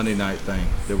to the Monday night thing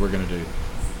that we're going to do.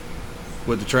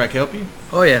 Would the track help you?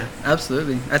 Oh yeah,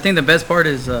 absolutely. I think the best part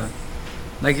is,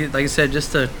 like you said,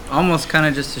 just to almost kind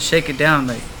of just to shake it down,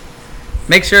 like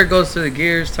make sure it goes through the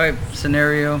gears type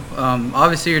scenario.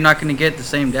 Obviously, you're not going to get the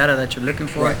same data that you're looking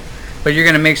for, Right. but you're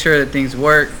going to make sure that things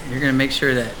work. You're going to make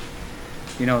sure that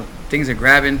things are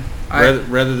grabbing.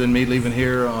 Rather than me leaving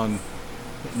here on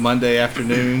Monday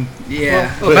afternoon,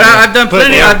 Yeah, Well, but I've done putting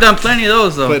plenty. air- I've done plenty of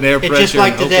those though. putting air It's pressure. just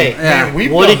like and today. hoping- Yeah.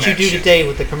 We've What done did you that do shit. today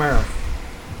with the Camaro?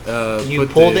 You put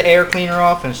pulled the air cleaner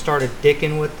off and started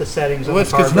dicking with the settings on Well, the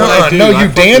it's 'cause carburetor. I do. No, I you fuck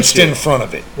with danced shit. in front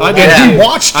of it. I And did. he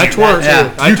watched you. I twerked. Yeah.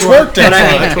 I You twerked in But I front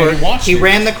of mean, it. And he watched he you.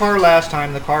 ran the car last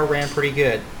time. The car ran pretty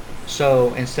good.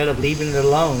 So instead of leaving it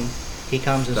alone, he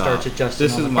comes and starts adjusting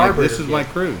This on is the my carburetor. this is my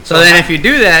crew. So then, if you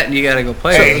do that, you got to go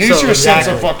play. So it. here's So- your sense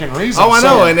of Exactly. fucking reason. Oh, I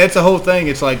know, So- and that's the whole thing.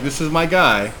 It's like, this is my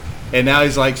guy, and now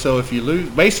he's like, so if you lose,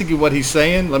 basically what he's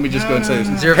saying, let me just go and say this.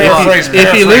 It's your Paraphrase, fault.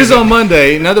 If you lose paraphrase. on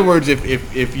Monday, in other words,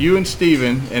 if you and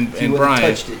Steven and wouldn't Brian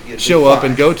touched it, you'd be show up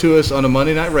fine. and go to us on a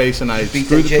Monday night race and I Beat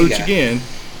screw that the J pooch guy. again,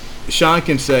 Sean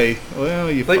can say,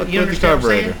 well, you But fucked you with the understand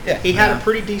what I'm carburetor. saying? Yeah. He had Yeah. a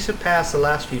pretty decent pass the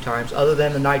last few times, other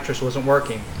than the nitrous wasn't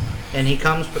working. And he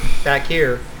comes back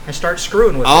here and starts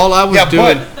screwing with it. All I was Yeah,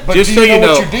 doing, but just do so you you know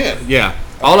know, what you did? yeah,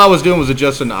 all I was doing was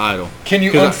adjusting the idle. Can you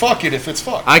 'Cause unfuck it if it's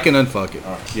fucked? I can unfuck it.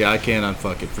 Yeah, I can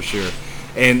unfuck it for sure.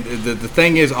 And the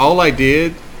thing is, all I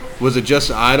did was adjust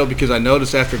the idle because I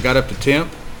noticed after it got up to temp,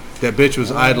 that bitch was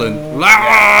idling.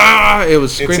 La! It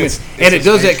was screaming. it's And it its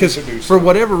does that nature because to do so. for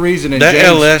whatever reason, and That James,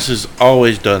 LS has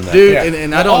always done that. dude, Yeah.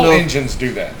 and I don't All know. engines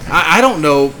do that. I don't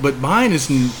know, but mine is.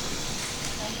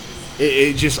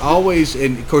 It just always,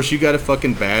 and of course, you got a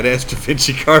fucking badass Da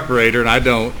Vinci carburetor, and I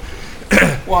don't.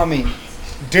 Well, I mean,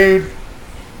 Dude,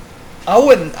 I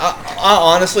wouldn't. I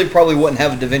honestly probably wouldn't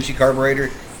have a Da Vinci carburetor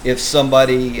if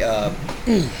somebody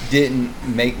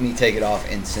didn't make me take it off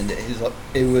and send it.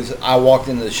 It was. I walked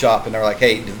into the shop and they're like,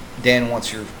 "Hey, Dan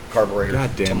wants your carburetor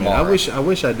God damn it! tomorrow." I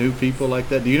wish I knew people like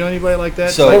that. Do you know anybody like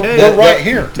that? So, Like, we're, hey, we're right that-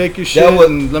 here. take your shit That was-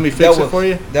 and let me fix that it was- for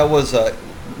you. That was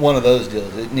one of those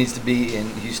deals. It needs to be in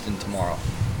Houston tomorrow.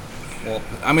 Well,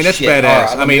 I mean, that's shit, badass. all right,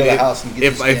 let I me mean, go to the house and get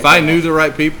if this if I damn knew thing the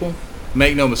right people,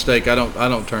 make no mistake, I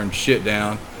don't turn shit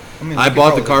down. I mean, I we could bought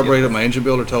the probably carburetor get my engine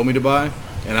builder told me to buy,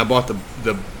 and I bought the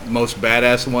most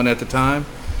badass one at the time.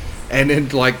 And then,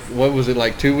 like, what was it,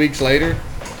 like 2 weeks later?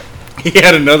 He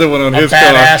had another one on A his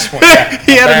badass car. one. Yeah,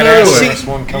 He had another badass one. See,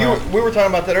 one coming out. we were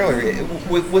talking about that earlier.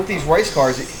 With these race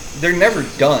cars, they're never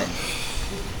done.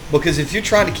 Because if you're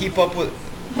trying to keep up with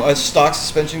us stock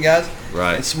suspension guys,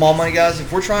 Right. and small money guys,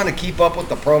 if we're trying to keep up with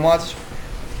the pro mods,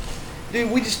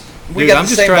 dude, we Dude, got I'm the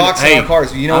just same trying box to, in hey, our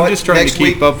cars. You know I'm what? just trying next to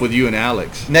keep week, up with you and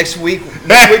Alex. Next week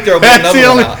there'll be That's another the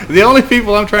one only out. the only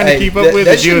people I'm trying to keep up with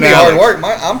that is you shouldn't and be hard Alex.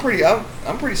 work.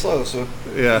 I'm pretty slow, so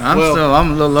Yeah, I'm well, a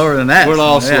little lower than that. we're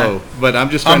all so, yeah. slow, but I'm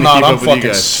just trying I'm to not. keep I'm up with you fucking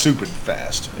guys. stupid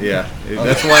fast. Yeah,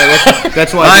 that's why.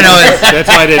 I know it. That's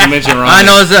why I didn't mention Ronnie. I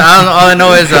know. All I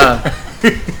know is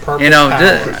Purple you know,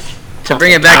 power. to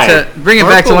bring it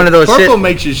back to one of those purple shit.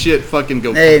 makes your shit fucking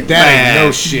go. Hey, That ain't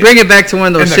no shit. Bring it back to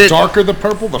one of And those the shit. darker the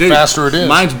purple, the Dude, faster it is.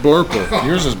 Mine's blurple.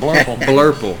 Yours is blurple.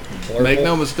 Blurple. Make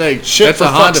no mistake. Shit, That's for a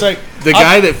Honda. fuck's sake. The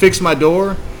guy that fixed my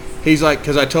door, he's like,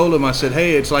 because I told him, I said,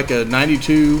 hey, it's like a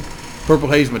 92 Purple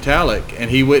Haze Metallic, and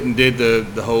he went and did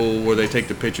the whole where they take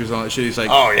the pictures on it. Shit, he's like,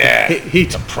 Oh, yeah. He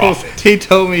The told, prophet. he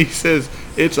told me, he says,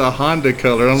 it's a Honda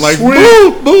color. I'm like,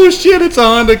 Sweet. bullshit, it's a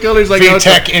Honda color. He's like,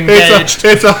 VTEC engaged.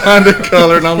 It's a Honda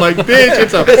color. And I'm like, bitch,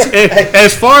 it's a,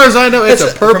 as far as I know, it's a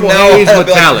from Purple now on, Haze I'll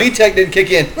be like, Metallic. VTEC didn't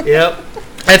kick in. Yep.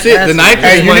 That's it. The nitrous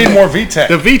Hey, you one- need more VTEC.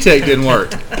 The VTEC didn't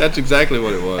work. That's exactly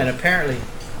what it was. And apparently,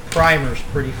 primer's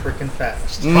pretty freaking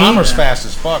fast. Primer's fast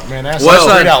as fuck, man. That's Well,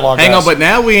 street outlaw hang guys. on, but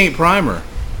now we ain't primer.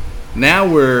 Now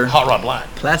we're Hot Rod Black.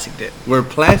 Plastic dip.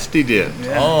 plasti dipped.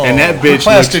 Oh, And that who bitch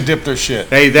plastic looks- dipped their shit.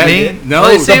 Hey, that Me? no,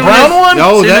 Oh, the same brown one?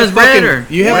 No, Same that as red, fucking. or-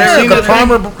 You Where? haven't seen the that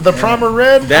primer, the primer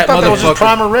red. That I thought that was just motherfucker-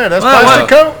 primer red. That's Well,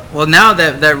 plastic well- coat. Well, now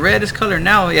that red is color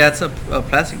now, yeah, it's a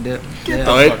plastic dip. Yeah.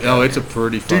 Oh, it's a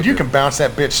pretty. Dude, you fucker. can bounce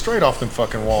that bitch straight off them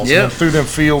fucking walls. Yep. And then through them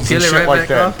fields Peel and it shit right like back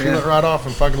that. off, Peel yeah. it right off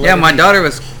and fucking. Yeah, let my it daughter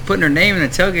was putting her name in the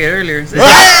tailgate earlier.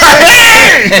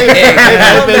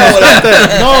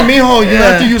 No, mijo, you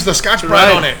have to use the Scotch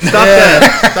Brite on it. Stop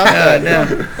that. Stop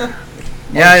that.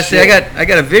 Yeah, I see. I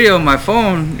got a video on my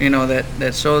phone, you know,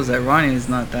 that shows that Ronnie is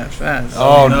not that fast.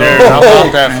 Oh, dude, I'm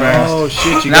not that fast. Oh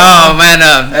shit! You No, got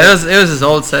man, it was his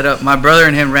old setup. My brother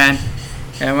and him ran,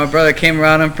 and my brother came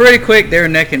around him pretty quick. They were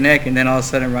neck and neck, and then all of a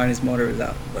sudden Ronnie's motor was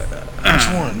out. But Which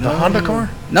one? The Honda car?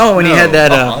 no, when he No, had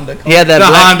that, Honda he had that The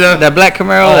black, Honda. that black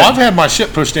Camaro. Oh, that- I've had my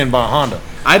shit pushed in by a Honda.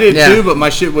 I did Yeah. too, but my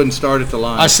shit wouldn't start at the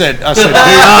line. I said, dude,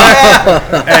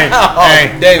 hey,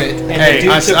 Damn it. And Hey, the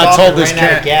dude I took I off told and this ran out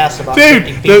cat- of gas about Dude,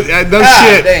 50 feet. no Ah,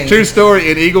 shit. dang. True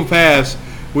story. In Eagle Pass,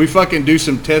 we fucking do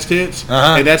some test hits,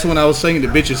 Uh-huh. and that's when I was saying the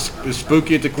bitch is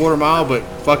spooky at the quarter mile, but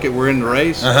fuck it, we're in the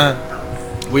race. Uh-huh.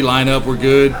 We line up, we're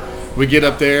good. We get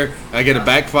up there, I get a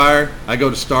backfire, I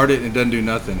go to start it, and it doesn't do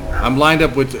nothing. I'm lined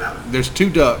up with, there's two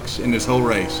ducks in this whole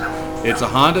race. It's a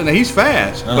Honda, and he's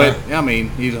fast, but, I mean,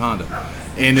 he's a Honda.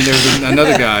 And then there's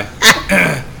another guy.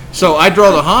 So I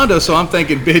draw the Honda, so I'm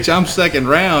thinking, bitch, I'm second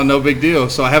round, no big deal.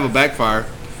 So I have a backfire.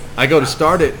 I go to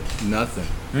start it, nothing.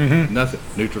 Nothing.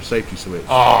 Neutral safety switch.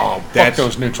 Oh, fuck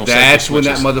those neutral That's safety when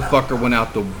that switches. motherfucker went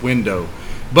out the window.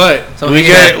 But So We he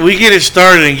get had- we get it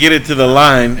started and get it to the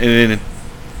line, and then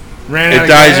Ran out it of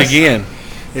dies gas. again.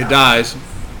 it dies.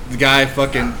 The guy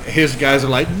fucking, his guys are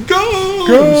like, go!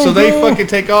 Go, so they go. fucking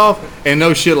take off, and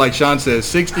no shit, like Sean says,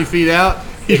 60 feet out,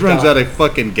 he runs out of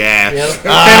fucking gas. Yep.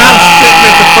 And I'm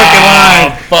sitting at the fucking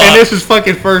line, fuck. and this is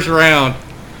fucking first round.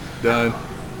 Done.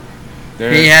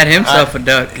 There. he had himself a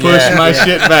duck. Push Yeah. my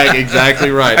shit back.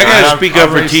 Exactly right. I gotta I- speak I up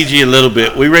for raced- TG a little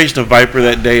bit. We raced a Viper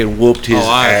that day and whooped his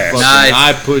ass. Nice.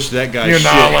 I pushed that guy's You shit.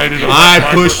 annihilated him. I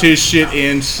pushed his shit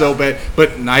in so bad.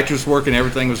 But nitrous working,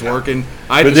 everything was working.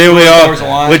 I But just, then we all, Doors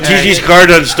line. when TG's car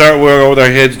doesn't start, we're all with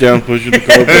our heads down pushing the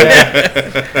car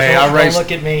back. Hey, I Don't raced.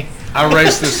 look at me. I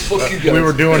raced this. Fuck you guys. we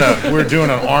were doing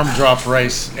an arm drop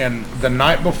race, and the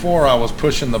night before I was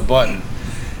pushing the button,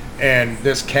 and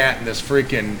this cat and this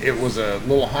freaking, it was a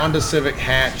little Honda Civic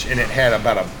hatch, and it had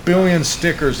about 1 billion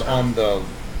stickers on the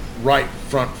right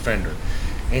front fender.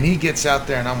 And he gets out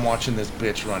there, and I'm watching this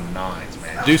bitch run nines,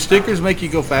 man. do stickers make you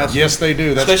go faster? Yes, they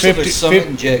do. That's Especially if 50, there's Summit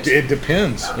and jigs. It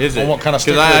depends Is it? on what kind of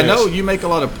sticker Because I it know is. you make a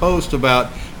lot of posts about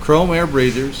chrome air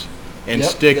breathers and Yep,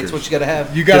 stickers. That's what you got to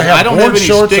have. You gotta 'Cause have I don't board have any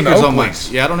shorts and stickers on my.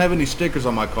 Oakleys. Yeah, I don't have any stickers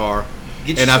on my car.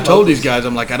 Get you And I've some told these Oakleys. guys,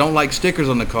 I'm like, I don't like stickers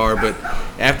on the car, but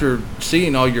after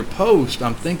seeing all your posts,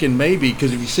 I'm thinking maybe,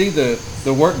 because if you see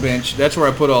the workbench. That's where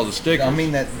I put all the stickers. I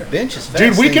mean, that bench is fast.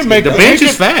 Dude, we can make the bench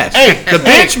is fast. Hey, The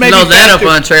bench may be Load that up faster.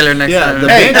 on a trailer next Yeah, time. the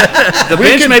Hey, bench, the we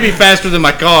bench can- may be faster than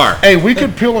my car. Hey, we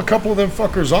could peel a couple of them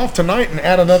fuckers off tonight and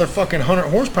add another fucking 100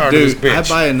 horsepower to Dude, this I bitch.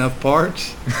 buy enough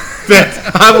parts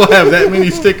that I will have that many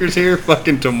stickers here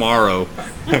fucking tomorrow.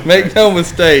 Make no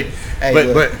mistake. Hey, but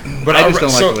look. but I just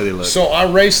don't like the way they look. So I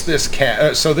race this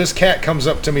cat. So this cat comes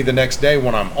up to me the next day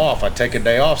when I'm off. I take a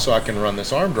day off so I can run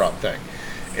this arm drop thing.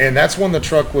 And that's when the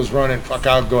truck was running, fuck,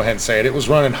 I'll go ahead and say it. It was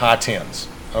running high tens,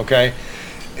 okay?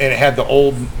 And it had the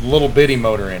old little bitty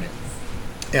motor in it.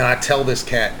 And I tell this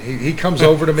cat, he comes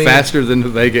over to me. Faster than the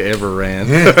Vega ever ran.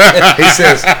 He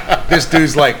says, this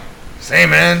dude's like, say,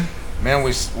 man,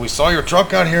 we saw your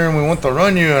truck out here and we want to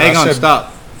run you. And Hang I on, said,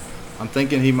 stop. I'm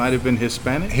thinking he might have been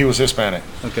Hispanic. He was Hispanic.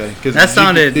 Okay. 'Cause That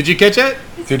sounded- Did you catch that?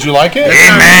 Did you like it?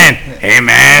 Hey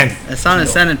man. That sounded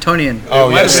San Antonian. Oh,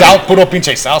 yeah, South, puro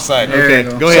pinche South Side. There Okay,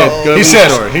 you go. go ahead. So Go he with the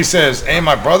story. says, hey,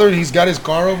 my brother, he's got his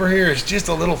car over here. It's just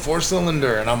a little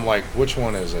 4-cylinder. And I'm like, which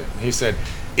one is it? He said,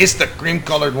 it's the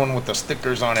cream-colored one with the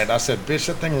stickers on it. I said, bitch,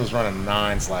 that thing was running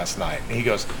 9s last night. And he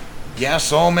goes, yeah,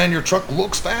 so, man, your truck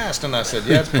looks fast. And I said,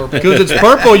 yeah, it's purple. Because it's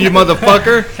purple, you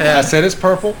motherfucker. I said, it's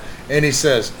purple. And he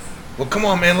says, well, come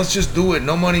on, man, let's just do it.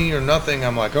 No money or nothing.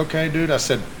 I'm like, okay, dude. I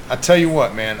said, I tell you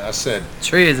what, man. I said,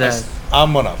 Tree his ass.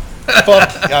 I'm going to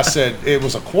fuck. I said, it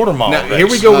was a quarter-mile Now, race. here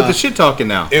we go with the shit talking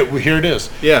now. Here it is.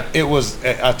 Yeah. It was.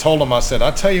 I told him. I said,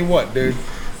 I tell you what, dude.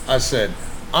 I said,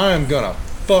 I am gonna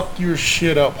fuck your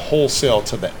shit up wholesale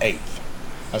to the 8th.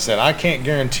 I said, I can't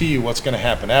guarantee you what's gonna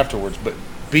happen afterwards, but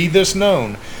be this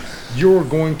known, you're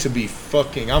going to be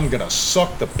fucking. I'm gonna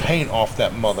suck the paint off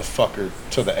that motherfucker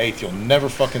to the 8th. You'll never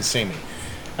fucking see me.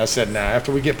 I said, nah.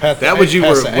 After we get past the That was 8th, you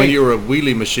past were the when 8th, you were a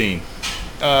wheelie machine.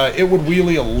 It would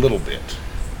wheelie a little bit.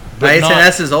 I said not-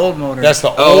 that's his old motor. That's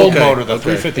the Oh, old okay, motor, the okay.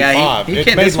 355. yeah. He It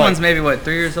can't. made This like- one's maybe what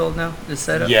 3 years old now. This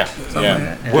setup. Yeah, Something yeah. like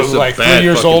that, yeah. Well, This is a like 3 bad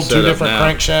years fucking old, 2 setup different now.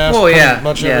 crankshafts. Well, pretty yeah,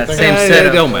 much yeah, everything. same It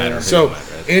setup. don't matter. So,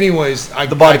 anyways,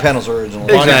 The body panels are original.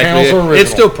 Body Exactly. panels are original. It's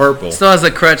still purple. Still has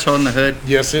a crutch holding the hood.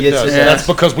 Yes, it Yes, does. it And does. that's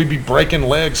because we be breaking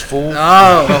legs, fool.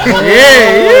 Oh,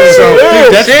 yeah. So,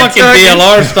 Dude, that's shit fucking talking.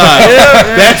 BLR style.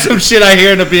 That's some shit I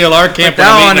hear in the BLR camp when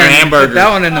I'm eating their Put hamburgers. that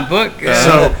one in the book.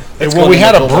 so It's well, going we in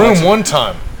had the a toolbox. broom one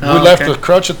time. We Oh, left okay. the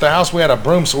crutch at the house. We had a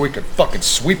broom so we could fucking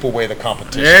sweep away the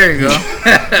competition. There you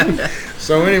go.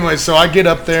 So anyway, so I get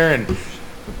up there and the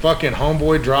fucking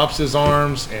homeboy drops his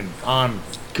arms and I'm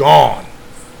gone.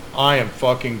 I am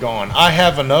fucking gone. I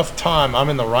have enough time. I'm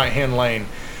in the right-hand lane.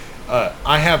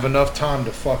 I have enough time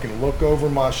to fucking look over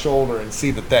my shoulder and see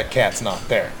that cat's not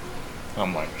there.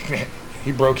 I'm like, man,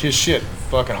 he broke his shit.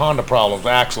 Fucking Honda problems,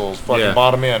 axles, fucking Yeah.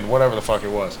 bottom end, whatever the fuck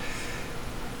it was.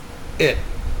 It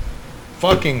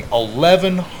fucking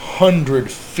 1,100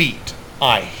 feet.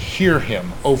 I hear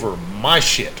him over my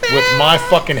shit with my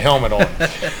fucking helmet on. Over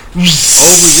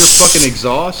your fucking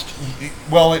exhaust?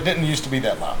 Well, it didn't used to be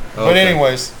that loud. But Okay.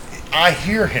 anyways, I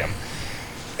hear him.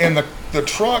 And the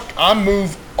truck, I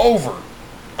move over.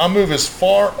 I move as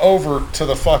far over to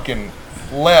the fucking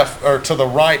left or to the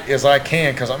right as I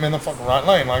can because I'm in the fucking right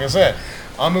lane, like I said.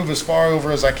 I move as far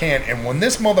over as I can. And when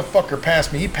this motherfucker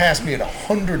passed me, he passed me at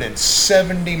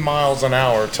 170 miles an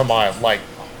hour to my, like,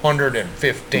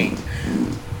 115.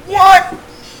 What?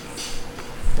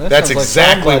 That's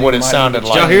exactly what it sounded Did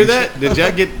like. y'all hear that? Did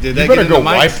y'all get? Did You that better get in go the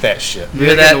mic? wipe that shit. Did Hear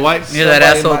that get that? in the wipe? Hear that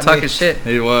Somebody asshole might talking be- shit.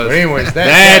 It was. But anyways,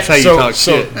 That's how you talk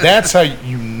shit. That's how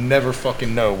you never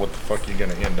fucking know what the fuck you're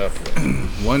gonna end up with.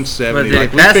 170. But did Like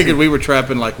it we pass figured you? we were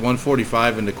trapping like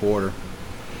 145 in the quarter.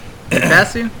 Did it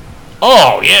pass you?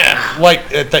 Oh yeah,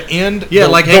 like at the end. Yeah,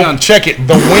 like, hang on. Check it.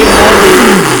 The wind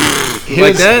on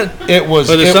Like that? It was.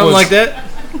 Was there it something was, like that?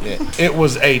 It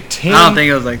was a 10. I don't think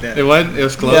it was like that. It wasn't. It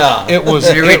was close. Yeah. it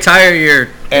was. You it- retire your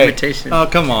Hey. invitation. Oh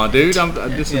come on, dude!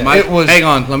 This Yeah. is my. It was- hang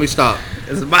on, let me stop.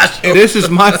 This is my show. This is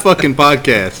my fucking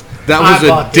podcast. That I was a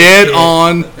bought this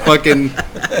dead-on fucking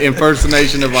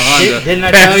impersonation of a Honda. Didn't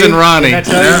I tell Pass you? and Ronnie. Didn't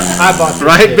I tell you? I bought this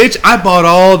Right, shit. bitch? I bought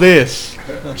all this.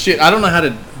 Shit, I don't know how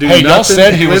to do Hey, nothing y'all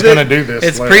said he was with it. gonna do this.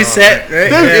 It's later on. preset, right?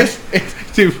 Dude, Yeah.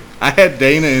 dude, I had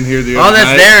Dana in here the All other that's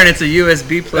night. there, and it's a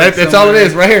USB plug. That's all it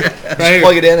is, right here. Right here.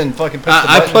 Plug it in and fucking push the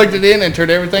I button. plugged it in and turned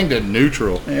everything to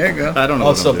neutral. There you go. I don't know. Oh,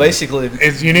 what so I'm doing. basically,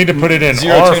 You need to put it in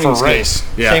Zero R tuning for skills. race.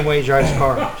 Yeah. Same way he drives his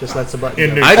car. Just lets the button In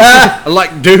go. new- I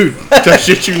like, dude, to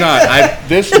shit you not.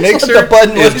 This mixer the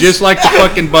button is was. just like the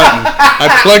fucking button.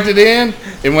 I plugged it in,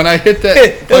 and when I hit that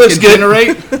It looks fucking good.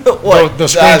 generate, The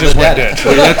screen just went dead.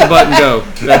 we let the button go.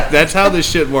 That's how this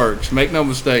shit works. Make no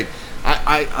mistake.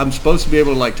 I'm supposed to be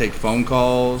able to like take phone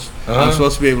calls. I'm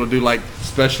supposed to be able to do like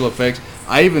special effects.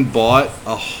 I even bought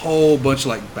a whole bunch of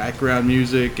like background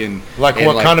music and Like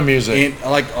what kind of music?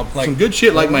 And like some good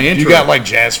shit like my intro. You got like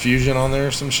jazz fusion on there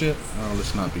or some shit? Oh,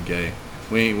 let's not be gay.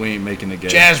 We ain't making it gay.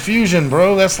 Jazz fusion,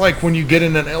 bro. That's like when you get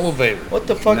in an elevator. What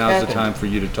the fuck Now's happened? the time for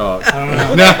you to talk.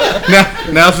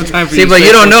 Now's the time for See, you to but say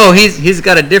you don't something. know. He's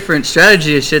got a different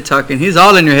strategy of shit talking. He's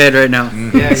all in your head right now.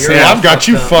 Yeah, See, you're I've got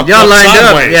you fucked Y'all up lined up.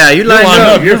 sideways. Yeah, you lined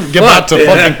up. You're You're about to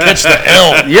fucked. fucking pitch the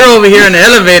L. You're over here in the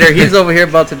elevator. He's over here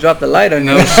about to drop the light on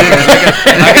you. No shit.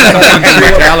 I got fucking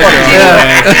Metallica on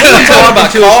the We're talking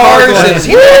about cars and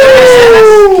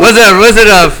Was it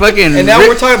a fucking? and now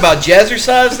we're talking about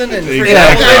jazzercising and freaking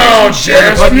Exactly. elevators. Oh,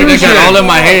 jazz Fucking they fusion. got all in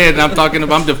my head, and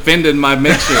I'm defending my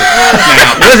mixer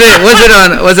now.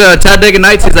 Was it on Talladega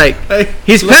Nights? He's like,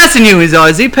 he's passing you. He's all,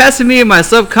 is he passing me in my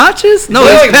subconscious? No,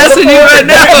 Yeah, he's passing you right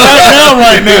now.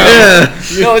 Right now.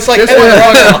 Yeah. No, it's like This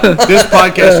Edward Rock. This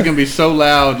podcast is gonna be so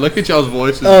loud. Look at y'all's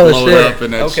voices Oh, blowing shit. up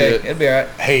and that Okay, shit. it'll be alright.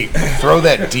 Hey, throw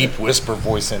that deep whisper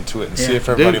voice into it and see if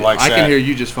everybody Dude, likes I that. can hear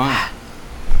you just fine.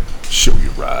 Show you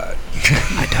right.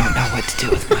 I don't know what to do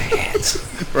with my hands.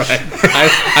 Right.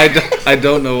 I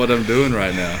don't know what I'm doing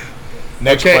right now.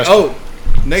 Next Okay. question. Oh,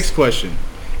 next question.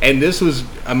 And this was,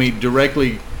 I mean,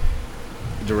 directly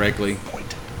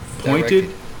pointed.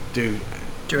 Dude,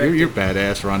 you're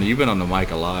badass, Ronnie. You've been on the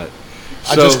mic a lot.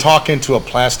 I So, just talk into a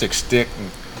plastic stick and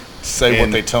say what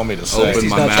And they tell me to say. open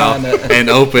He's my not mouth trying to- and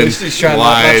open He's trying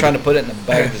wide. not trying to put it in the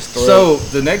back of his throat. So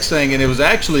the next thing, and it was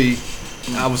actually,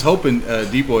 I was hoping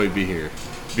D-Boy would be here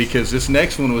because this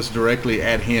next one was directly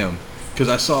at him because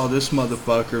I saw this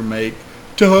motherfucker make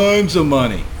tons of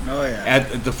money. Oh yeah.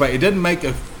 At the fact, it doesn't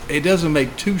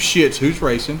make two shits who's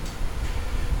racing.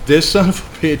 This son of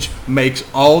a bitch makes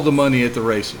all the money at the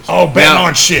races. Oh, betting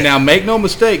on shit. Now make no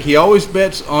mistake, he always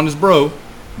bets on his bro.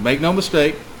 Make no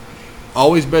mistake,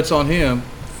 always bets on him.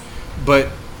 But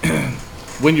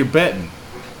when you're betting,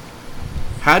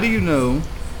 how do you know,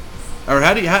 or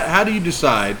how do you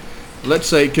decide? Let's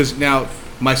say, because now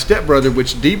my stepbrother,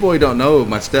 which D-Boy don't know of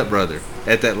my stepbrother,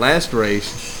 at that last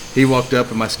race, he walked up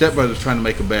and my stepbrother was trying to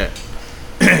make a bet.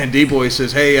 And D-Boy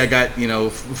says, hey, I got,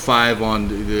 5 on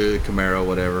the Camaro,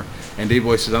 whatever. And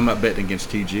D-Boy says, I'm not betting against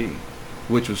TG,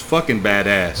 which was fucking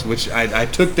badass, which I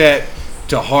took that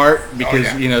to heart because,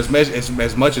 as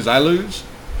much as I lose,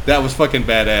 that was fucking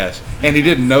badass. And he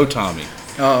didn't know Tommy.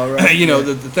 Oh right.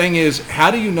 The thing is,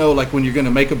 how do you know, like, when you're going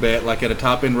to make a bet, like at a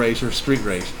top-end race or a street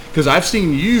race? Because I've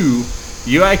seen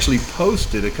you actually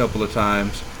posted a couple of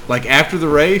times, like, after the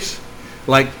race,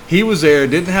 like, he was there,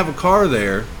 didn't have a car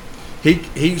there.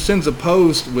 He sends a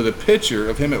post with a picture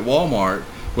of him at Walmart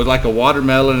with, like, a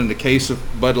watermelon and a case of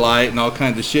Bud Light and all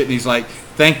kinds of shit. And he's like,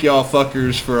 thank y'all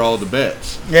fuckers for all the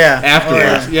bets. Yeah.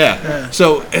 Afterwards,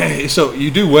 Oh, yeah. So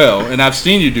you do well, and I've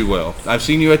seen you do well. I've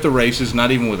seen you at the races, not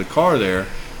even with a car there,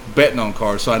 betting on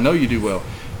cars. So I know you do well.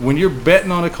 When you're betting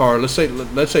on a car, let's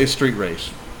say a street race,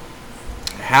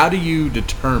 how do you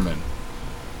determine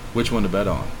which one to bet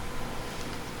on?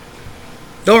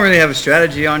 Don't really have a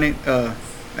strategy on it.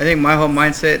 I think my whole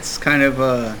mindset's kind of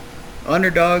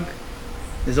underdog.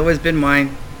 Has always been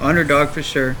mine. Underdog for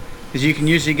sure, because you can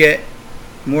usually get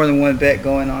more than one bet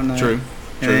going on that. True.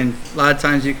 And a lot of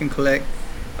times you can collect.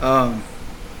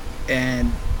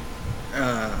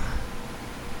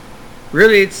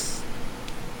 Really, it's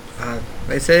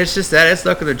they say it's just that it's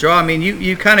luck of the draw. I mean,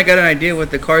 you kind of got an idea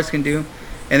what the cars can do,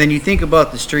 and then you think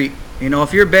about the street.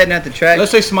 If you're betting at the track,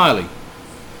 Let's say Smiley,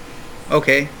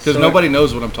 okay, because so- nobody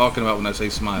knows what I'm talking about when I say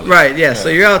Smiley. Right, yeah. So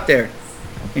you're out there,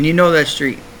 and you know that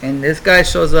street, and this guy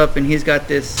shows up, and he's got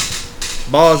this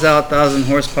balls out 1,000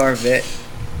 horsepower vet,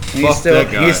 and Fuck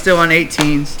that guy. he's still on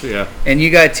 18s, Yeah. and you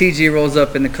got TG rolls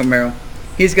up in the Camaro.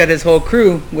 He's got his whole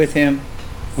crew with him,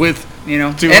 With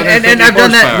and 250 I've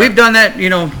done that. horsepower. We've done that,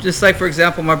 just like for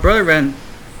example, my brother ran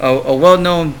a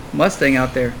well-known Mustang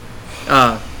out there.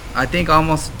 I think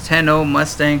almost 10-0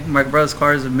 Mustang. My brother's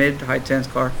car is a mid to high tens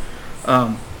car.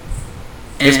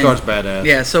 His And- car's badass.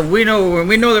 Yeah, so we know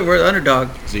that we're the underdog,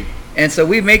 Zeke. and so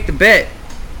we make the bet.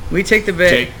 We take the bet.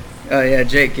 Jake. Oh yeah,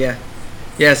 Jake.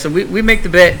 Yeah. So we make the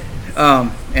bet,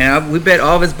 we bet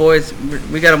all of his boys.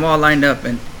 We got them all lined up,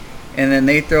 and then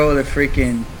they throw the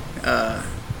freaking.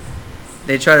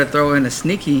 They try to throw in a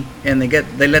sneaky, and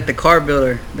they let the car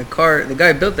builder, the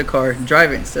guy who built the car,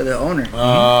 drive it instead of the owner. Say,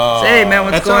 hey man,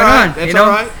 what's That's going all right. on? That's all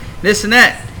right. This and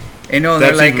that. And they're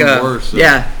That's like, even worse, though.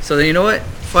 yeah. So then you know what?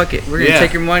 Fuck it. We're gonna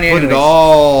take your money Put anyways. it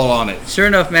all on it. Sure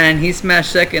enough, man, he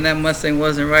smashed second. That Mustang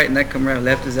wasn't right, and that Camaro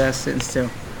left his ass sitting still.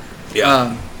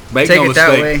 Make Take no it that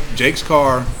mistake, way. Jake's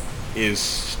car is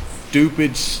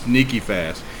stupid, sneaky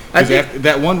fast. Because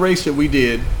that one race that we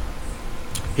did,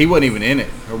 he wasn't even in it,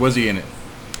 or was he in it?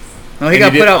 No, he And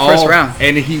got did put out first all- round.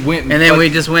 and he went. And then we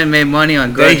just went and made money on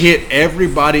They grudge. hit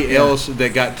everybody else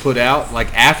that got put out,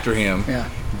 like after him. Yeah.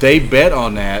 They bet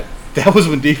on that. That was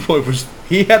when D-Boy was.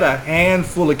 He had a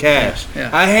handful of cash. Yeah.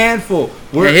 A handful.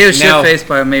 Yeah, he was now- shit-faced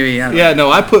by maybe, I don't know. Yeah,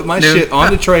 no, I put my Dude. shit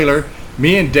on the trailer.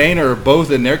 Me and Dana are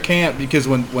both in their camp because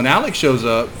when Alex shows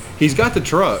up, he's got the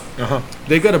truck. Uh-huh.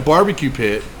 They've got a barbecue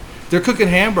pit. They're cooking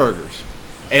hamburgers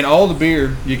and all the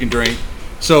beer you can drink.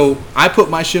 So I put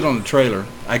my shit on the trailer.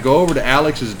 I go over to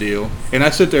Alex's deal, and I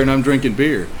sit there and I'm drinking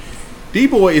beer.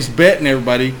 D-Boy is betting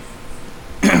everybody.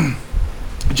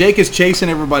 Jake is chasing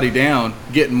everybody down,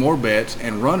 getting more bets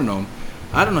and running them.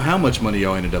 I don't know how much money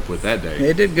y'all ended up with that day.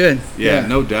 They did good. Yeah,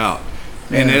 no doubt.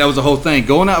 And Yeah. that was the whole thing.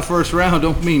 Going out first round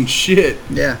don't mean shit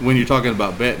Yeah. when you're talking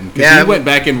about betting. Because Yeah, he went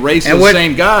back and raced and those what-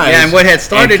 same guys. yeah, and what had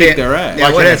started kicked it- their ass. Yeah,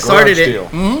 Like what in a had started grudge it. deal.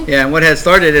 Mhm. Yeah, and what had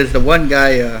started is the one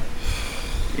guy,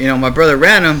 my brother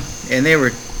ran him, and they were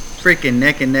freaking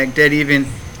neck and neck, dead even.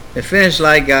 The finish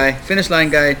line guy,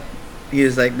 he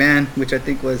was like, man, which I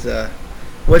think was,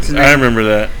 what's his name? I remember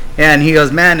that. Yeah, and he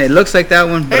goes, man, it looks like that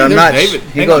one, but Hey, I'm there's not. David.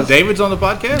 He Hang goes, on, David's on the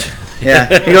podcast? yeah,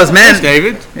 he goes, man. Thanks,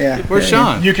 David. Yeah. Where's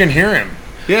yeah, Sean? You can hear him.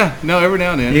 Yeah, no, every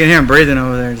now and You then. can hear him breathing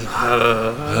over there.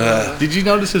 Just, Did you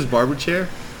notice his barber chair?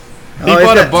 He Oh, he's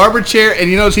bought a got- barber chair, and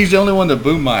you notice he's the only one to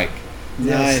boom mic.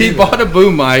 Nice. He bought a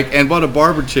boom mic and bought a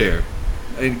barber chair.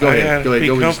 And go Oh, ahead, yeah, go ahead, be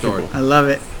go with your comfortable. story. I love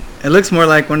it. It looks more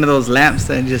like one of those lamps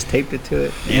that just taped it to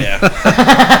it. Yeah.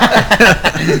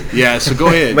 Yeah, so go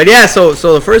ahead. But yeah, so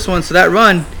the first one, so that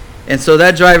run, and so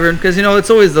that driver, because it's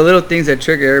always the little things that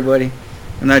trigger everybody.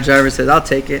 And that driver says, "I'll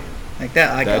take it," like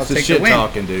that. I'll That's the take shit the win.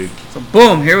 talking, dude. So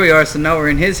boom, here we are. So now we're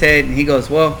in his head, and he goes,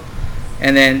 "Well,"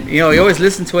 and then you always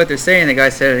listen to what they're saying. The guy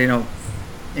said,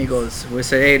 he goes, "We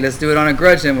say, hey, let's do it on a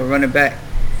grudge, then we're running back."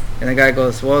 And the guy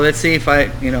goes, "Well, let's see if I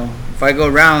go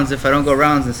rounds. If I don't go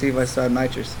rounds, and see if I still have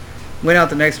nitrous." Went out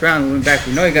the next round. We went back.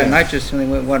 We know he got nitrous when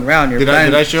he went one round. Did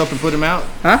I show up and put him out?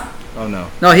 Huh? Oh, no.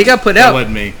 No, he got put That out.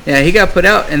 wasn't me. Yeah, he got put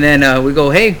out, and then we go,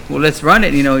 hey, well, let's run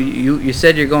it. You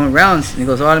said you're going rounds, and he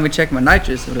goes, oh, let me check my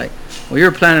nitrous. We're like, well,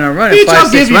 you're planning on running Bitch, 5, I'll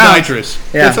 6 give you rounds.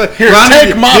 nitrous. Yeah. It's like, Here,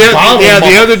 take my bottle, Yeah,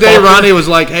 the other day motherfucker. Ronnie was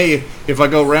like, hey, if I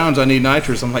go rounds, I need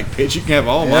nitrous. I'm like, bitch, you can have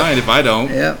all mine if I don't.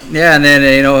 Yeah, yeah, and then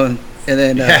and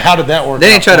then Yeah, how did that work? then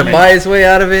he out tried for to me? buy his way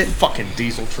out of it. Fucking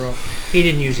diesel truck. He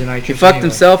didn't use the nitrous. He fucked anyway.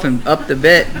 himself and upped the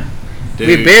bet. Dude,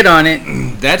 We bid on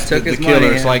it. that's took the his killer. money,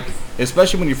 It's yeah. like,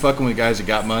 especially when you're fucking with guys that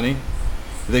got money,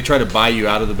 they try to buy you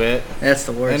out of the bet. That's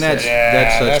the worst. And that's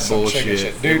Yeah, such that's some bullshit. chicken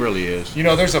shit. It Dude, really is. You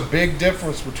know, there's a big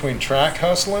difference between track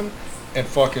hustling and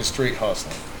fucking street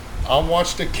hustling. I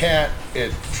watched a cat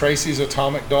at Tracy's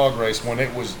Atomic Dog Race when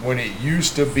it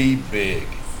used to be big.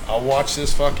 I watched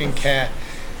this fucking cat.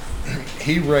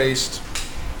 He raced.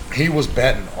 He was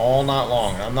betting all night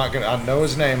long. I know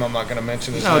his name. I'm not gonna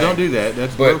mention his No, name. don't do that.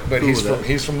 That's But we're cool he's with from that.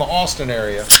 he's from the Austin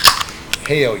area.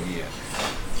 Hell yeah.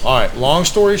 All right. Long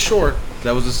story short,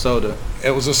 That was a soda.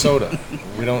 it was a soda.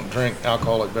 We don't drink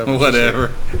alcoholic beverages.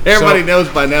 Whatever. Everybody knows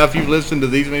by now if you've listened to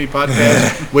these many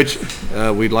podcasts, which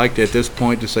we'd like to, at this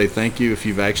point, to say thank you if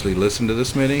you've actually listened to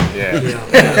this many. Yeah.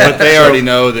 Yeah. But they already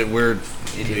know that we're,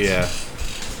 yeah.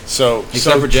 So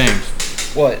Except for James.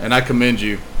 What? And I commend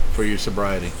you for your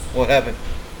sobriety. What happened?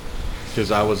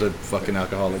 Because I was a fucking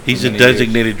alcoholic. for He's a many years.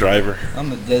 designated driver.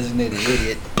 I'm a designated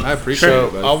idiot. I appreciate So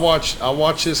it, I buddy.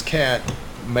 watched this cat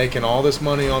making all this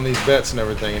money on these bets and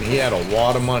everything, and he had a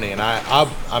lot of money. And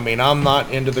I mean, I'm not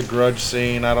into the grudge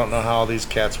scene. I don't know how these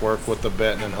cats work with the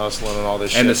betting and hustling and all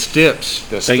this And the shit.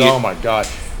 stips. Oh my god,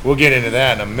 we'll get into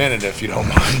that in a minute if you don't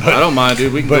mind. But, I don't mind,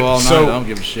 dude. We can but go all night. so- I don't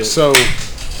give a shit. So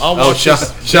I Oh, watched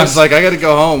Sean's like, I got to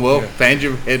go home. Well, band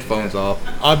your headphones off.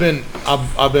 I've been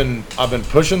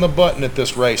pushing the button at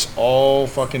this race all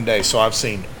fucking day. So I've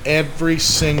seen every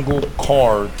single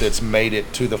car that's made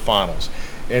it to the finals.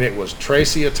 And it was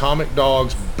Tracy Atomic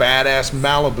Dog's badass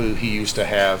Malibu he used to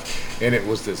have, and it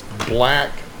was this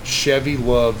black Chevy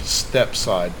Love step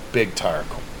side big tire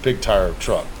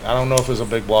truck. I don't know if it was a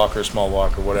big block or a small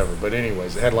block or whatever, but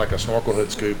anyways, it had like a snorkel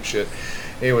hood scoop and shit.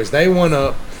 Anyways, they went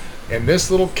up, and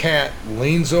this little cat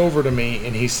leans over to me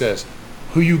and he says,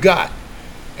 "Who you got?"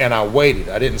 And I waited.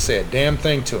 I didn't say a damn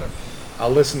thing to him. I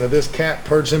listened to this cat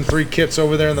purge them 3 kits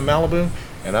over there in the Malibu,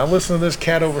 and I listened to this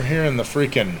cat over here in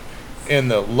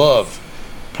the Love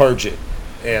purge it.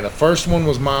 And the first one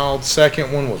was mild,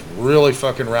 second one was really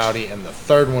fucking rowdy, and the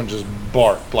third one just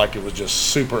barked like it was just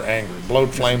super angry. Blowed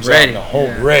flames out ready, in the whole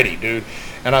yeah. ready, dude.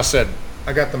 And I said,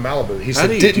 "I got the Malibu." He How said,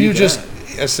 do you "Didn't do you that? just?"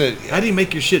 I said, How do you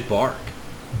make your shit bark?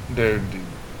 dude,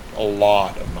 a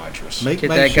lot of nitrous. Make Get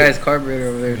my that shit, guy's carburetor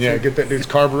over there. Yeah, too. get that dude's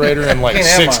carburetor and like Can't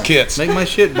have 6 mine. kits. make my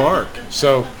shit bark.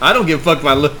 So I don't give a fuck if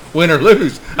I win or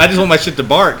lose. I just want my shit to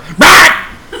bark.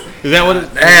 Is that what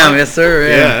it? Damn, yes sir.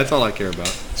 Yeah, Yeah. that's all I care about.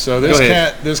 So Go this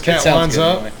ahead. cat sounds lines good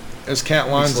up. anyway. This cat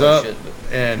lines slow up, shit,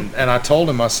 and I told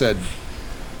him, I said,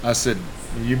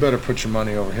 you better put your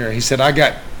money over here. He said,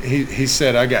 he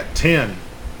said I got 10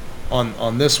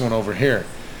 on this one over here.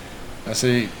 I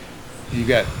said, you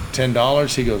got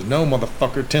 $10? He goes, no,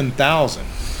 motherfucker, 10,000.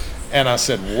 And I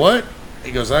said, what?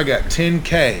 He goes, I got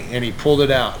 10K, and he pulled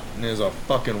it out, and it was a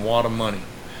fucking wad of money.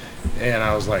 And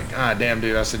I was like, ah, damn,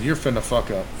 dude. I said, you're finna fuck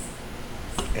up.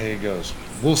 And he goes,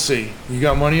 we'll see. You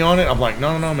got money on it? I'm like,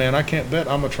 no, man. I can't bet.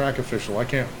 I'm a track official. I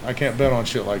can't bet on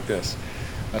shit like this.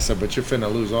 I said, but you're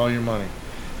finna lose all your money.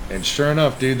 And sure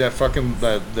enough, dude, that fucking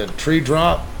the tree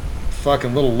drop,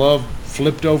 fucking little love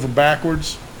flipped over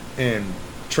backwards, and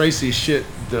Tracy's shit.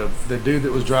 The dude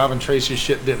that was driving Tracy's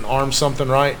shit didn't arm something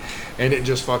right, and it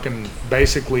just fucking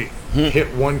basically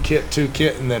hit one kit, 2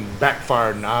 kit, and then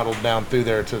backfired and idled down through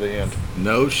there to the end.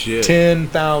 No shit.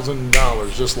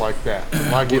 $10,000 just like that.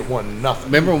 Like it wasn't nothing.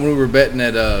 Remember when we were betting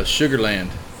at Sugarland?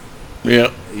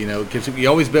 Yeah. You know, because you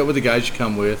always bet with the guys you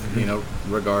come with, you know,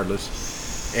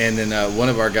 regardless. And then one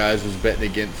of our guys was betting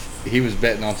against. He was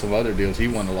betting on some other deals. He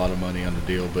won a lot of money on the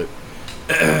deal, but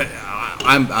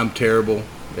I'm terrible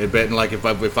at betting. Like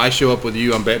if I show up with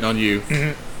you, I'm betting on you.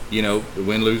 You know,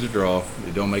 win, lose, or draw.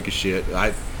 It don't make a shit.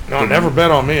 No, never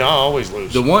bet on me. I always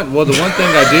lose. The one thing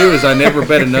I do is I never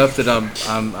bet enough that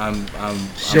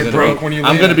I'm broke when you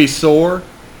I'm win. going to be sore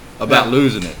about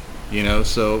losing it. You know,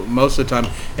 so most of the time,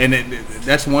 and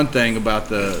that's one thing about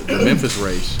the Memphis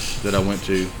race that I went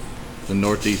to, the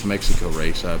Northeast Mexico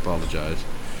race. I apologize.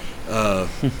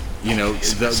 You know,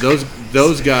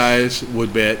 those guys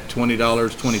would bet $20,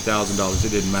 $20,000. It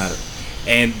didn't matter,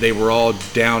 and they were all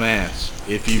down ass.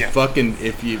 If you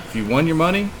if you won your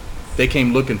money, they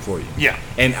came looking for you. Yeah.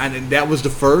 And that was the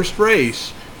first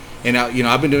race, and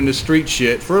I've been doing this street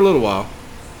shit for a little while,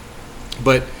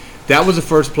 but that was the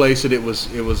first place that it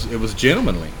was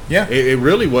gentlemanly. Yeah. It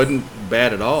really wasn't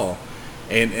bad at all,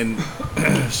 and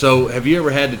so have you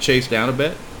ever had to chase down a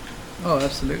bet? Oh,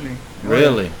 absolutely.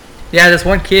 Really? Yeah, this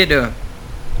one kid,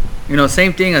 you know,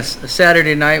 same thing. A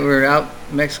Saturday night, we were out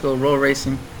in Mexico roll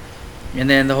racing, and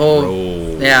then the whole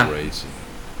Racing.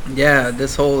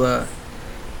 this whole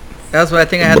that's what I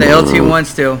think I had the LT1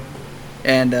 still,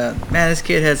 and man, this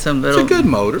kid had some It's little. a good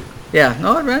motor. Yeah,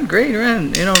 no, it ran great. It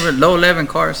ran, you know, a low 11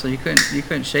 car, so you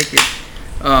couldn't shake it.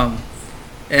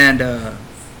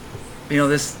 You know,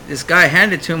 this guy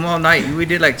handed to him all night. We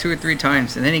did like 2 or 3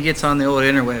 times, and then he gets on the old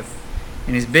interweb,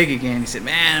 and he's big again. He said,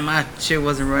 "Man, my shit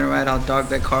wasn't running right. I'll dog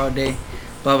that car all day,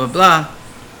 blah blah blah."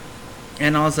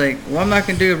 And I was like, "Well, I'm not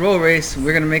gonna do a roll race.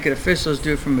 We're gonna make it official. Let's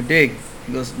do it from a dig."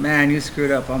 He goes, "Man, you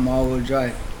screwed up. I'm all-wheel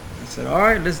drive." I said, "All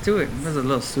right, let's do it." It was a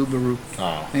little Subaru.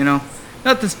 Oh. You know,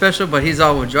 nothing special, but he's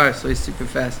all-wheel drive, so he's super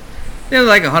fast. It was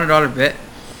like $100 bet.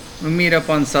 We meet up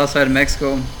on the south side of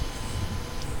Mexico.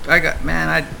 I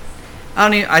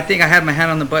think I had my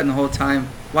hand on the button the whole time,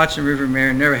 watching River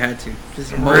Mirror. Never had to.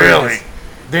 Just mowed Really? his-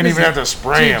 Didn't even have to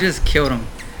spray Dude, him. just killed him.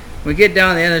 We get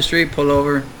down the end of the street, pull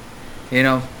over, you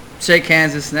know, shake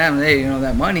hands and snap, and hey, you know,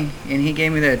 that money. And he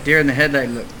gave me that deer in the headlight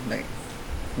look. Like,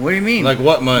 what do you mean? Like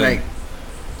what money? Like,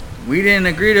 we didn't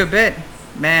agree to a bet.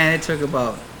 Man, it took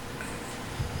about.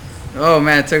 Oh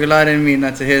man, it took a lot in me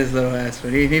not to hit his little ass,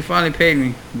 but he finally paid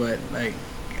me. But like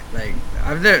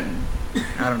I've never,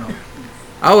 I don't know.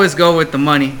 I always go with the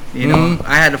money, you know.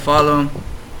 I had to follow him,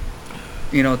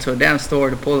 you know, to a damn store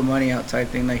to pull the money out type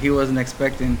thing. Like he wasn't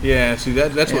expecting. Yeah, see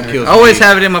that's what Yeah. kills I always me.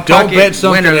 have it in my Don't pocket. bet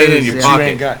something win or that ain't in lose, your yeah. pocket. You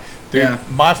ain't got, dude. Yeah.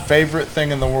 My favorite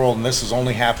thing in the world, and this has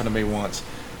only happened to me once.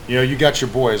 You know, you got your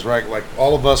boys, right? Like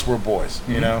all of us were boys.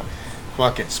 You know,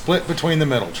 fucking split between the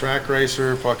middle, track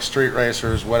racer, fuck street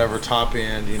racers, whatever, top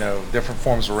end. You know, different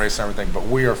forms of race, and everything. But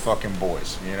we are fucking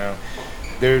boys. You know,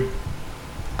 dude.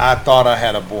 I thought I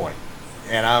had a boy,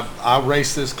 and I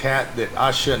raced this cat that I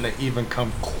shouldn't have even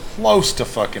come close to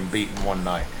fucking beating one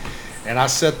night. And I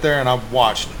sat there and I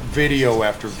watched video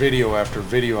after video after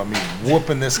video of me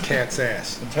whooping this cat's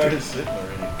ass.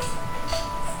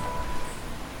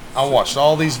 I watched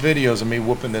all these videos of me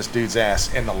whooping this dude's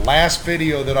ass, and the last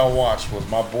video that I watched was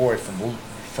my boy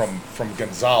from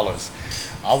Gonzales.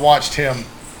 I watched him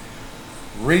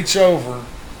reach over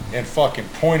and fucking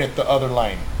point at the other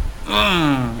lane,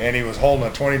 and he was holding a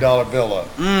 $20 bill up.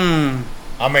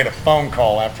 I made a phone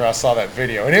call after I saw that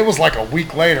video, and it was like a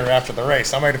week later after the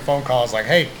race. I made a phone call. I was like,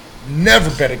 "Hey, never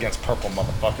bet against purple,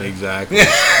 motherfucker." Exactly.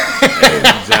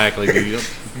 Exactly, dude.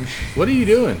 What are you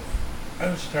doing? I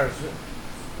just started.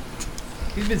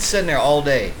 He's been sitting there all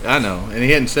day. I know, and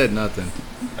he hadn't said nothing.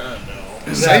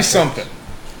 Say something.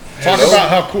 Talk about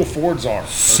how cool Fords are. or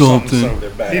Something. So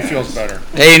he feels better.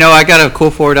 Hey, I got a cool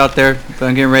Ford out there, but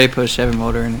I'm getting ready to put a Chevy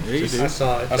motor in it. I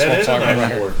saw it. That's what I'm talking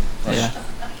about here. Yeah.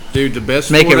 Dude, the best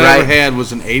Make Ford it I ever right. had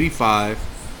was an 85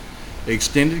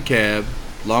 extended cab,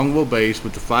 long wheelbase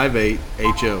with the 5.8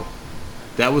 HO.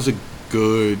 That was a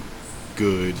good.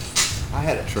 I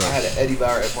had Truck. an Eddie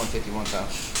Bauer F-150 one time,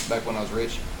 back when I was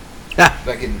rich. Ah.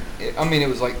 Back in, it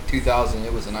was like 2000.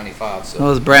 It was a 95. It So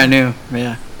was brand new.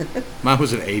 Yeah. Mine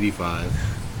was an 85.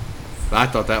 I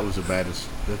thought that was the baddest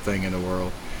thing in the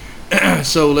world.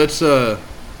 So let's hit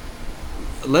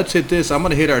this. I'm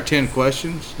going to hit our 10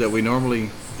 questions that we normally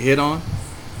hit on.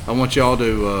 I want y'all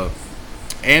to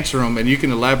answer them, and you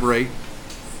can elaborate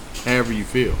however you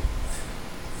feel.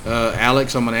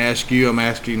 Alex, I'm going to ask you. I'm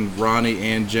asking Ronnie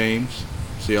and James.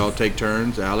 So y'all take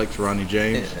turns. Alex, Ronnie,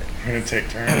 James. We're going to take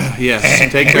turns. Yes,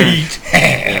 take turns.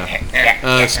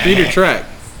 Yeah. Speed or track?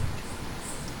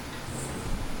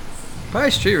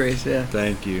 Probably street race. Yeah.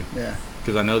 Thank you. Yeah.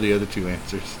 Because I know the other two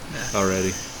answers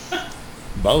already.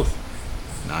 Both.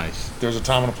 Nice. There's a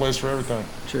time and a place for everything.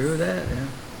 True that. Yeah.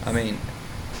 I mean,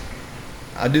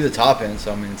 I do the top end,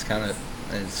 so I mean it's kind of.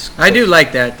 I do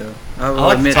like that though. I will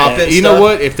like admit top that. end. You know stuff.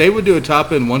 what? If they would do a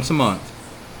top end once a month,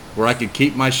 where I could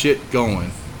keep my shit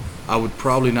going, I would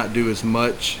probably not do as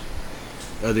much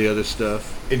of the other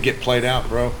stuff. It'd get played out,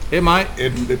 bro. It might.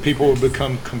 The people would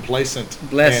become complacent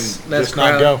Less and just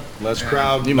crowd. not go. Less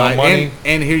crowd, You no might. money.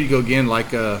 And here you go again,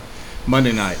 like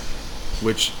Monday night,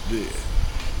 which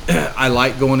I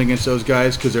like going against those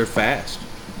guys because they're fast.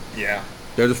 Yeah.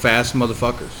 They're the fast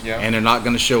motherfuckers. Yeah. And they're not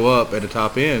going to show up at the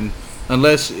top end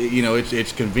unless,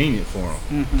 it's convenient for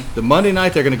them. Mm-hmm. The Monday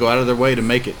night, they're going to go out of their way to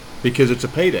make it because it's a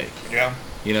payday. Yeah.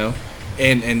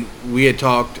 And we had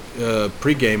talked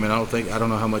pre-game, and I don't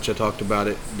know how much I talked about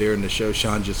it during the show.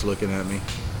 Sean just looking at me.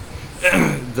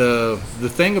 The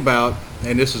thing about,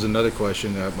 and this is another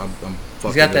question. I'm fucking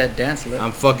He's got that dance lip.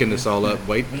 I'm fucking this all up.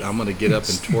 Wait, I'm gonna get up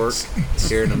and twerk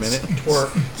here in a minute.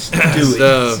 Twerk.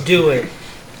 Do Do it.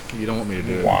 You don't want me to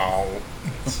do it. Wow.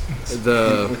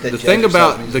 The With that thing Jagger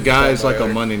about South the music guys playing like by on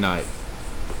ear. Monday night,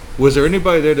 was there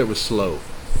anybody there that was slow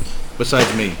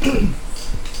besides me?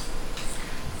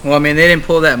 Well, I mean, they didn't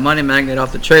pull that money magnet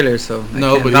off the trailer, so I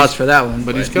No, can't but vouch he's- for that one.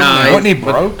 but he's no, coming out. he- Wasn't he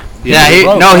broke? Yeah,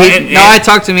 broke, right? I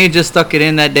talked to him. He just stuck it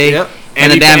in that day. Yep. And,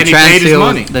 And the he- damn and he trans paid his seal,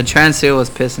 money. the trans seal was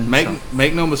pissing. so.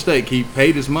 Make no mistake, he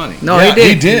paid his money. No, Yeah, he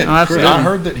did. He did. No, absolutely. I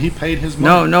heard that he paid his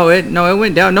money. No, it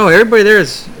went down. No, everybody there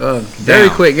is very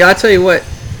Down. quick. Yeah, I tell you what,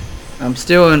 I'm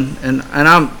still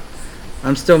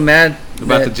I'm still mad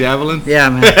About that- the javelin. Yeah,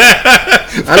 man.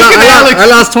 I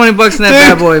lost $20 in that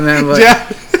bad boy, man. But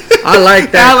I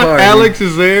like that car. man. Alex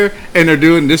is there, and they're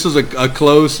doing. This was a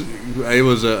close. It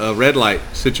was a red light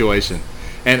situation,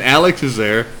 and Alex is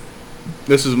there.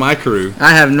 This is my crew,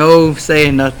 I have no say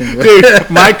in nothing. bro. dude.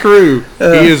 My crew.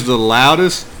 He is the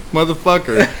loudest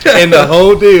motherfucker, and the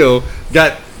whole deal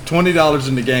got $20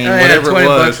 in the game, I had whatever it 20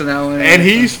 was. bucks in that one. And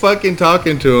he's fucking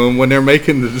talking to him when they're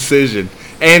making the decision,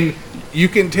 and you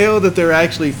can tell that they're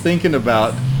actually thinking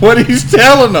about what he's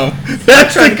telling them.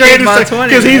 That's trying the to keep my greatest 20,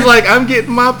 because he's man. like, I'm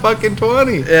getting my fucking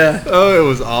 20. Yeah. Oh, it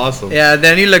was awesome. Yeah,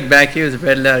 then you look back, he was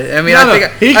red lighted. I mean, No, I no,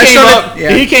 think he I came showed up. it.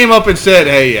 Yeah. He came up and said,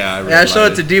 "Hey, yeah, I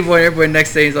showed it to D-Boy and everybody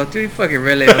next day. He's like, dude, you fucking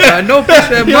red lighted. I know for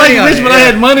sure You're money like, on bitch, it. but I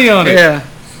had money on it. Yeah.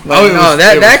 But Oh, it no, was-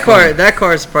 that it that was car fun. that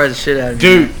car surprised the shit out of me.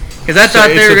 Dude. Because I thought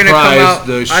it they were gonna come surprised out.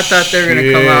 the I thought they were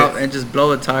gonna come shit. out and just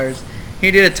blow the tires.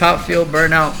 He did a top fuel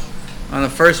burnout on the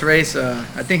first race. I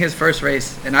think his first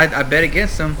race, and I bet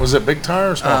against him. Was it big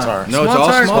tire or small tire? No, it's Small all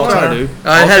tire, small small tire, tire. dude. It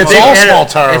had a It's big, all it had a- small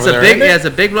tire It's over a there, big. isn't it? It has a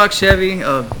big block Chevy,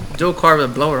 dual carb with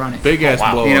a blower on it. Big ass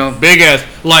wow. blower. You know. Big ass,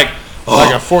 like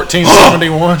Like a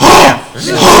 1471.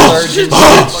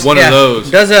 one Yeah. of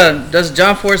those. Does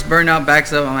John Force burnout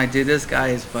backs up? I'm like, dude, this guy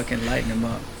is fucking lighting him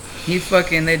up. They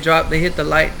hit the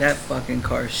light. That fucking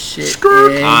car shit.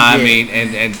 I mean,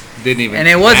 and didn't even. and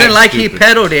it wasn't act like he stupid.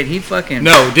 pedaled it. He fucking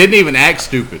No, didn't even act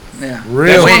stupid. Yeah.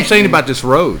 Really? That's what I'm Went- saying about this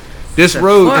road. This The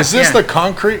road. fuck? Is this Yeah. the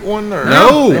concrete one? Or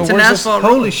No. It's an where's this- asphalt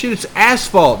Holy road. shit, it's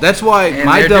asphalt. That's why And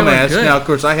my they're doing dumbass. good. Now, of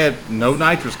course, I had no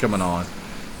nitrous coming on,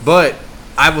 but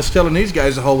I was telling these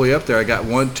guys the whole way up there. I got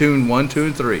 1, 2,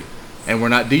 and 3, and we're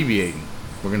not deviating.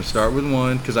 We're gonna start with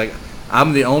 1 because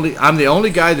I'm the only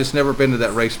guy that's never been to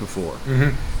that race before.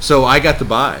 So I got to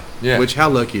buy. Yeah. Which how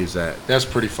lucky is that? That's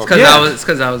pretty fucking.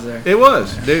 Because I was there. It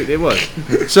was, dude. It was.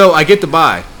 So I get to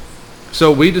buy.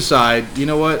 So we decide, you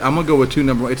know what? I'm gonna go with 2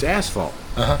 number 1. It's asphalt.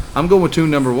 Uh-huh. I'm going with 2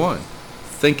 number 1,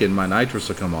 thinking my nitrous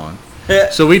will come on.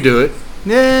 So we do it,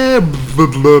 Yeah, blah,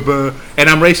 blah, blah. And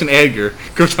I'm racing Edgar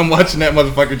because I'm watching that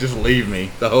motherfucker just leave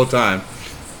me the whole time.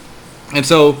 And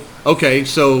so, okay,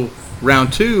 so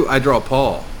round 2, I draw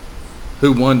Paul,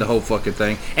 who won the whole fucking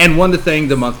thing and won the thing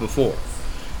the month before.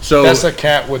 So That's a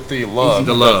cat with the love.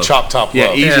 The love. Chop top Yeah,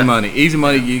 love. easy money. Easy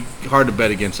money. You hard to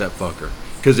bet against that fucker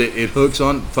because it hooks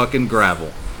on fucking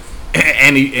gravel,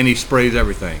 and he sprays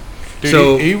everything. Dude,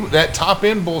 so he that top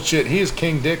end bullshit, he is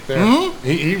King Dick there. Mhm.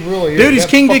 He really is. dude, he's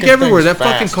That King Dick fucking everywhere. thing's That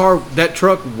fucking fast. car, that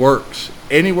truck works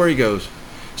anywhere he goes.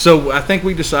 So I think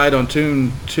we decide on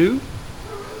tune 2.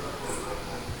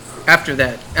 After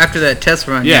that test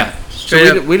run. Yeah. Straight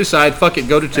So up. we decide, fuck it,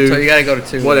 go to 2. So you gotta go to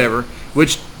 2. Whatever.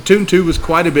 Which tune 2 was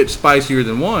quite a bit spicier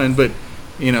than 1, but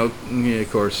you know, yeah,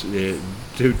 of course,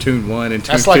 tune 1 and tune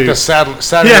 2. That's like the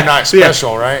Saturday Yeah, night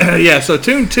special, right? Yeah, so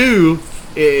tune 2,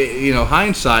 you know,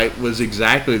 hindsight was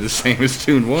exactly the same as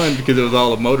tune 1 because it was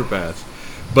all a motor pass.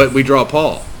 But we draw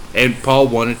Paul, and Paul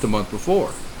won it the month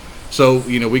before. So,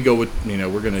 you know, we go with, you know,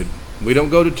 we don't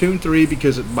go to tune 3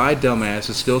 because my dumbass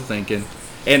is still thinking,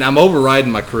 and I'm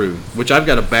overriding my crew, which I've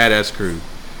got a badass crew.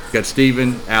 Got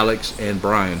Steven, Alex, and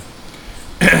Brian.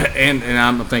 and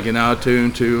I'm thinking, now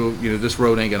tune 2, you know, this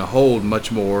road ain't going to hold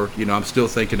much more. You know, I'm still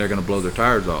thinking they're going to blow their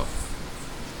tires off.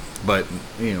 But,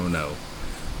 you know, no.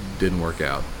 Didn't work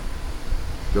out.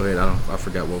 Go ahead. I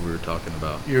forgot what we were talking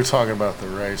about. You were talking about the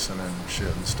racing and shit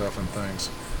and stuff and things.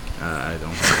 I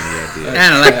don't have any idea.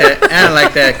 And I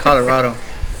like that Colorado.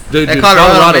 Dude, That dude,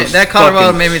 Colorado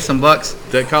fucking- made me some bucks.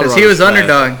 That Because Colorado's he was fast.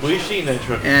 underdog. We've seen that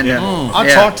truck. And I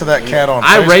yeah. talked to that cat on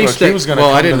I Facebook. raced He it- was going to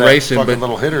well, come I didn't to that race him, fucking but-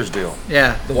 little hitters deal.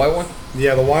 Yeah. The white one?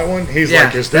 Yeah, the white one. He's Yeah,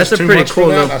 like, is that's this a too pretty much cool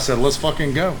for that? little- I said, let's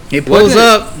fucking go. He pulls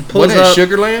up. Wasn't it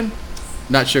Sugarland?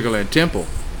 Not Sugarland. Temple.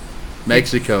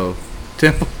 Mexico.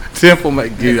 Temple.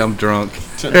 Dude, I'm drunk.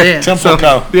 Yeah. Temple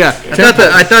Co. Yeah.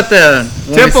 I thought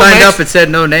when Temple we signed Mex- up it said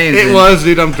no names. It and was,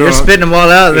 dude. I'm You're drunk. spitting them all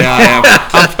out. Yeah, I am.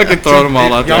 I'm fucking throwing them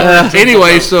all out there.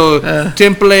 Anyway, so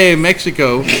Temple,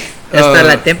 Mexico. Hasta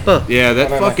la Tempo. Yeah,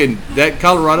 that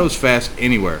Colorado's fast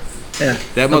anywhere. Yeah.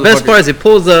 That The best motherfucker- part is he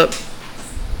pulls up.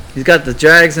 He's got the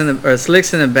drags or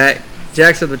slicks in the back.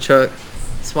 Jacks up the truck,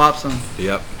 swaps them.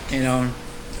 Yep. You know,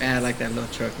 man, I like that little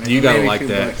truck. Man. You gotta Maybe like $2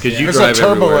 that, bucks, 'cause yeah. you It's a drive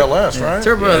Turbo everywhere. LS, right?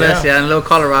 Turbo LS, yeah, and a little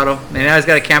Colorado. And now he's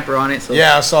got a camper on it, so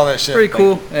Yeah, I saw that shit. pretty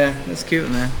cool. Yeah, that's cute,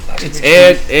 man.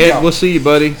 Ed, we'll see you,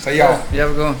 buddy. So y'all, You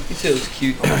ever go? he said it was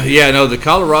cute. Yeah, no, the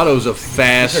Colorado's a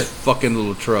fast fucking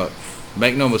little truck.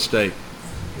 Make no mistake,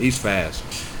 he's fast,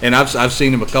 and I've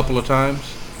seen him a couple of times.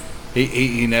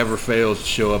 He never fails to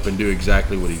show up and do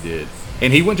exactly what he did.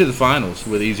 And he went to the finals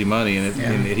with Easy Money,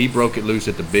 and he broke it loose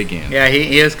at the big end. Yeah,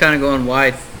 he was kind of going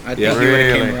wide. I think Yeah. he would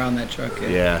have Really? came around that truck. Yeah.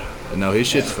 Yeah, no, his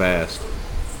shit's fast.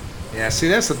 Yeah, see,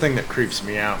 that's the thing that creeps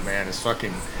me out, man. It's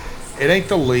fucking, it ain't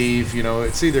the leave, you know.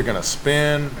 It's either gonna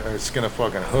spin or it's gonna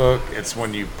fucking hook. It's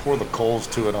when you pour the coals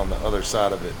to it on the other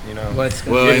side of it, you know. What's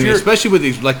Well, If and you're- especially with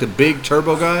these like the big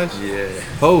turbo guys. Yeah.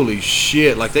 Holy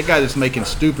shit! Like that guy that's making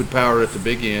stupid power at the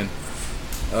big end.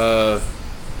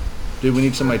 Dude, we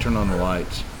need somebody to turn on the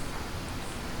lights.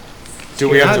 Do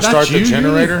we have to Not start the you,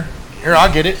 generator? Here,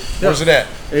 I'll get it. Where's it at?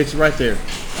 It's right there.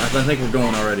 I think we're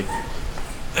going already.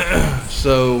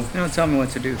 So, You don't tell me what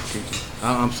to do, TG.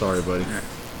 I'm sorry, buddy.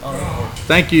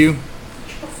 Thank you.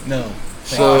 No.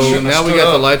 So shouldn't have now we stood got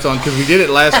the up. lights on because we did it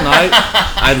last night.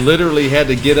 I literally had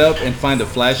to get up and find a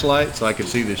flashlight so I could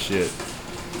see this shit.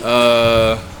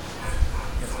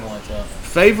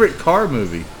 Favorite car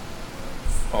movie?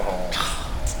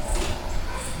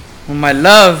 Well, my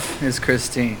love is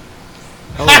Christine.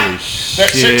 Holy shit! That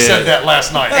chick said that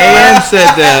last night. And said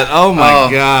that. Oh my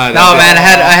Oh. god. No, man,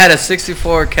 I had a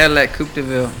 '64 Cadillac Coupe de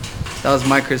Ville. That was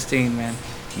my Christine, man.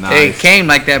 Nice. It came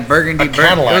like that burgundy. It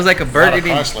Cadillac, was like a not a burgundy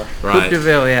Chrysler. Right. Coupe de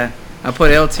Ville, yeah. I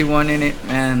put LT1 in it,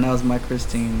 man. That was my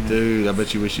Christine, man. Dude, I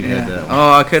bet you wish you had Yeah. that one.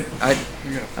 Oh,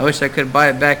 I wish I could buy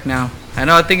it back now. I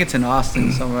know. I think it's in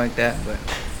Austin, something like that. But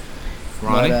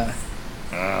Ronnie?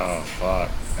 Oh, fuck.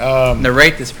 the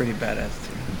Wraith is pretty badass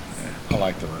too. I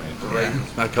like the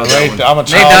Wraith. I called that one. I'm a Nate,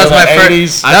 child that of was my the first.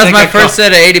 80s. I That was think my I first caught-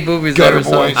 set of 80 boobies Gutter ever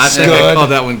saw. boys. I think I Good. called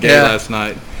that one gay Yeah. last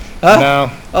night. No.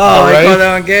 Oh, All I right. call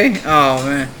that one gay. Oh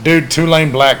man. Dude,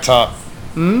 2-lane blacktop.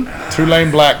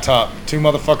 2-lane blacktop. Two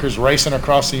motherfuckers racing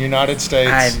across the United States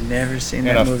I've never seen in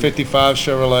that a movie. 55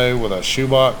 Chevrolet with a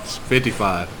shoebox.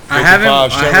 55. I haven't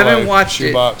 55 haven't Chevrolet, watched it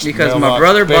shoebox, because my mailbox,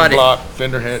 brother big bought it. block,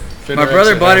 fender head. My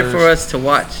brother bought it for us to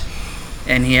watch,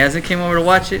 and he hasn't came over to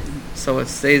watch it, so it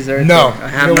stays there. No, I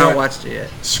have you know not what? watched it yet.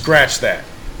 Scratch that.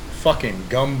 Fucking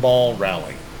Gumball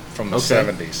Rally from the Okay.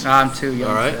 70s. I'm too young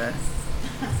All right. for that.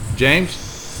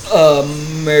 James?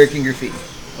 American Graffiti.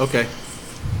 Okay.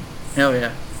 Hell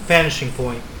yeah. Vanishing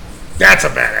Point. That's a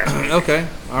badass. Okay.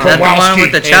 All Is that the one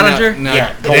with the And, Challenger? no,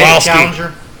 Yeah, The Kowalski.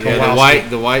 Challenger. Yeah,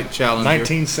 the white Challenger.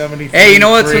 1973. Hey, you know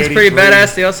what's pretty 383.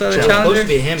 badass? They also have the It's supposed to Challenger.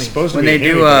 be a Hemi. Supposed to When be they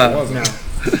Hemi, do, but it wasn't.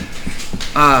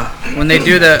 No. When they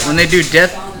do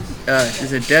death,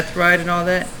 is it Death Ride and all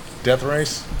that? Death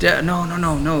Race.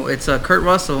 No. It's Kurt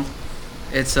Russell.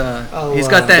 It's Oh, he's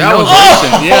got that That was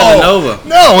Nova. recent. Yeah, the Nova.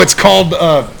 No, it's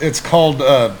called.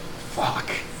 Fuck.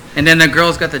 And then the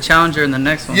girl's got the Challenger in the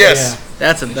next one. Yes.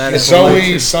 That's a badass.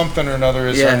 Zoe something or another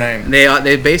is her Yeah, name.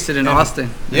 they based it in Austin.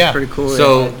 It's Yeah. pretty cool.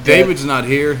 So David's not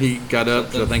here. He got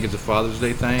up. So I think it's a Father's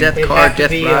Day thing. Death It'd Car, have to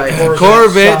Death be Ride. a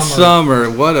Corvette Summer.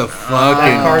 What a That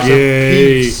fucking car's a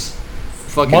gay. piece.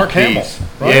 Fucking Mark piece. Hamill.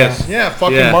 Right? Yes. Yeah,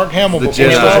 fucking Yeah. Mark Hamill The before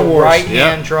Jedi. It was Star a Wars.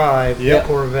 right-hand drive Yep.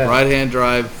 Corvette. Right hand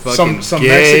drive. Fucking Some gay.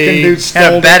 Mexican dude stole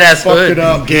Had a it, badass fucked hood. it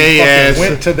up. Gay He fucking ass-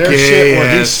 went to their gay shit where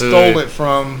he ass stole hood. it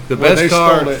from. The where best they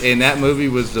car stole it. in that movie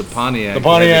was the Pontiac. The It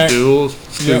Pontiac. had the dual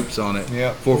scoops on it.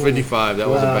 Yep. 455. That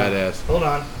was a badass. Hold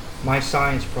on. My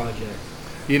science project.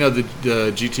 You know the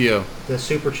GTO. The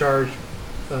supercharged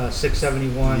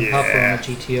 671 Yeah. Huffer on a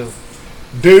GTO.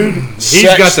 Dude, He's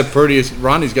got the prettiest.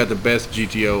 Ronnie's got the best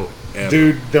GTO ever.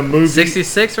 Dude, the movie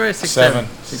 66, right? 7.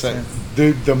 67.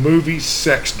 Dude, the movie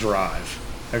Sex Drive.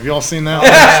 Have y'all seen that?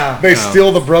 yeah. They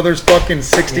steal the brothers' fucking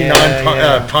 69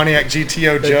 Yeah. Pontiac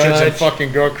GTO The judge and judge.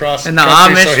 fucking go across And the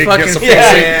country Amish so he fucking gets a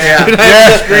Yeah, pussy. yeah.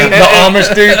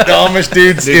 The Amish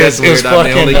dudes Dude, is that's weird. I'm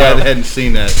fucking. the only guy that hadn't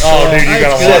seen that. Oh, dude, you That's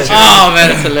gotta good. watch it. Oh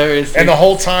man, it's hilarious. And the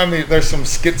whole time there's some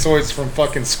schizoids from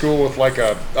fucking school with like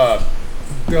a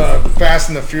Fast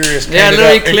and the Furious Yeah,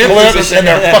 painted little up eclipse or and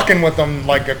they're something. fucking with them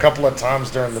like a couple of times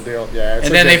during the deal. Yeah, it's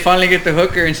and a then they good- finally get the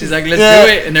hooker, and she's like, "Let's Yeah.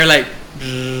 do it," and they're like,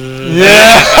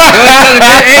 yeah.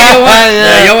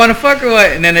 "Hey, y'all want to fuck or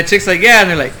what?" And then the chick's like, "Yeah," and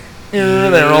they're like, They're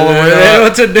all the "I way don't know up.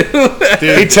 what to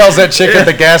do." He tells that chick at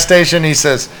the gas station, he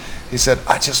said,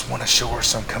 I just want to show her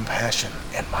some compassion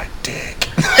and my dick.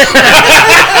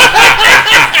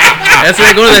 That's when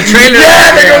they go to the trailer.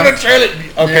 Yeah, they go to the trailer.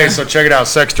 Okay, so check it out.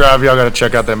 Sex Drive. Y'all got to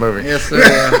check out that movie. Yes, sir.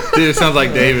 Dude, it sounds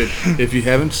like David. If you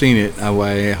haven't seen it,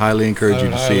 I highly encourage you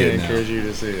to see it. encourage you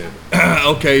to see it.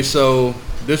 Okay, so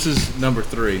this is number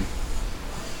 3.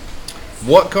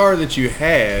 What car that you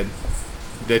had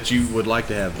that you would like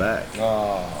to have back?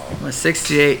 My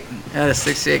 68. I had a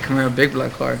 68 Camaro big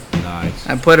block car. Nice.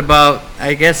 I put about,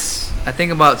 I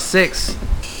think about 6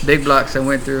 big blocks I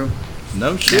went through.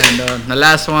 No shit. And the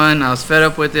last one, I was fed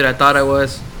up with it. I thought I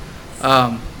was.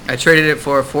 I traded it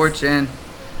for a 4th-gen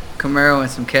Camaro and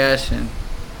some cash, and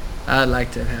I'd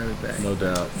like to have it back. No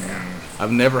doubt.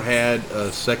 I've never had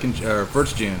a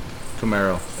first gen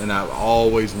Camaro, and I've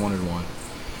always wanted one.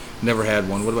 Never had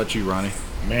one. What about you, Ronnie?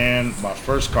 Man, my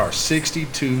first car,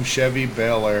 62 Chevy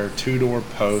Bel Air 2-door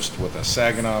post with a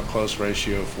Saginaw close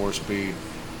ratio 4-speed,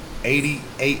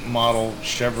 88 model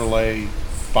Chevrolet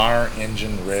fire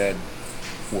engine red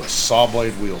with saw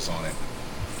blade wheels on it.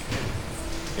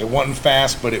 It wasn't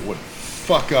fast, but it would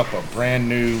fuck up a brand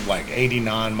new like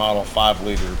 89 model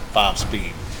 5-liter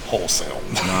 5-speed wholesale.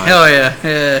 Nice. Hell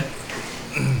yeah.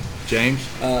 James?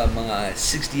 My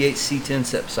 68 C10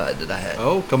 Sep side that I had.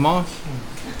 Oh, come on.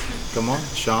 Come on.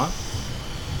 Sean?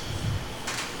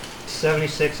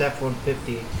 76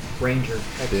 F-150 Ranger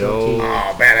The old-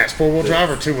 XLT. Oh man, that's 4-wheel drive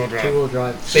or 2-wheel drive? Two-wheel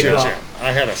drive. Shit, Big block. shit.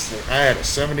 I had a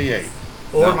 78.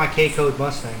 Or No. my K-Code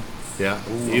Mustang. Yeah.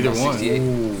 Either my one. 68.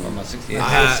 Ooh. On my 68. I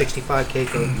had a 65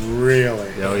 K-Code.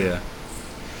 Really? Oh, yeah.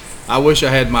 I wish I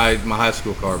had my high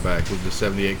school car back with the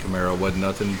 78 Camaro. Wasn't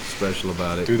nothing special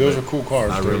about it. Dude, those but are cool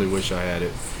cars. I dude. really wish I had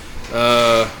it.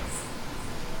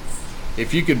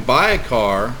 If you could buy a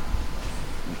car,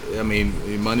 I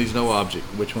mean, money's no object.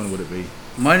 Which one would it be?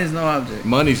 Money's no object.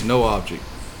 Money's no object.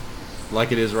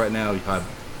 Like it is right now, you high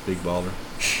big baller.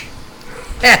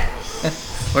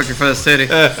 Working for the city.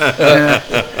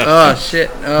 Oh, shit.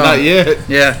 Oh, Not yet.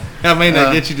 Yeah. I may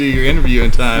not get you to your interview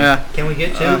in time. Yeah. Can we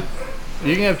get two?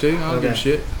 You can have 2. I don't give a Okay.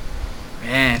 shit.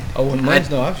 Man. Oh, when mine's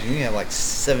no option, you can have like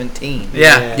 17.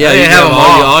 Yeah. Yeah. Yeah, I you didn't can have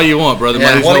them all you want, brother. Yeah.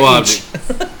 Money's One no each.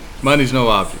 object. Money's no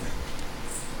object.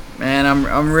 Man,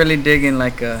 I'm really digging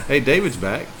like a. Hey, David's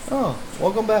back. Oh,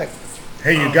 welcome back.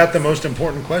 Hey, you got the most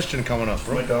important question coming up,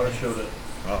 bro. My daughter showed it.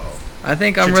 Uh-oh. I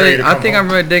think Should tell you to come I'm home.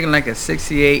 really digging like a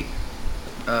 68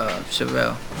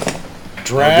 Chevelle.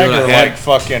 Drag Oh, dude, I or had- like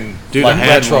fucking dude, I like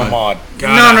had retro one. mod?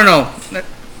 No.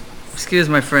 Excuse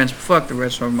my French. Fuck the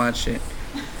retro mod shit.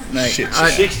 Like, Shit, I,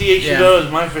 68 yeah. Chevelle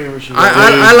is my favorite Chevelle.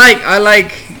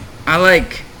 I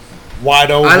like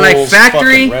Wide ovals. I like factory.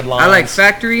 fucking red lines. I like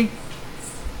factory,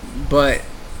 but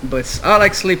I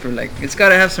like sleeper. Like it's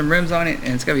gotta have some rims on it,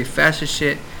 and it's gotta be fast as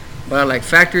shit. But I like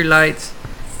factory lights.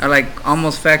 I like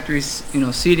almost factory,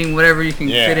 seating, whatever you can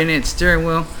Yeah. fit in it, steering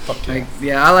wheel. Fuck yeah. Like,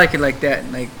 yeah, I like it like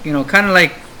that. Like, kind of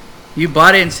like you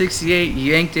bought it in '68,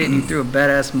 you yanked it, and you threw a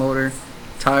badass motor,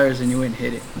 tires, and you went and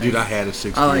hit it. Like, Dude, I had a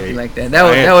 68. I like it like that.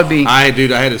 That would be. I had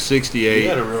a You 68.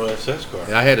 had a real SS car.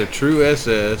 I had a true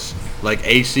SS, like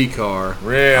AC car.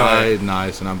 Really?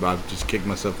 Nice, and I've just kicked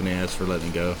myself in the ass for letting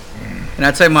it go. And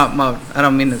I tell you, my I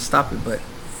don't mean to stop it, but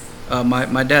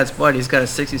my dad's buddy, he's got a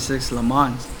 '66 Le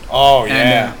Mans. Oh And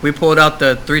yeah. we pulled out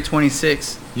the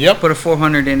 326, Yep. put a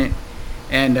 400 in it,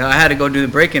 and I had to go do the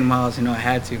break-in miles. I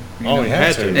had to. Oh, you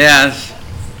had to. Yeah, it's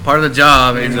part of the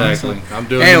job. you know, Exactly. so- I'm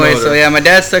doing Anyway, the motor. so yeah, my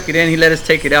dad stuck it in. He let us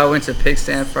take it out. Went to pig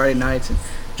stand Friday nights and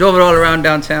drove it all around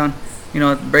downtown.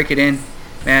 Break it in.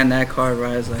 Man, that car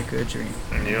rides like a dream.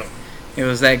 Yep. It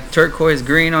was like turquoise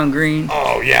green on green.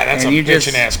 Oh yeah, that's And a you just-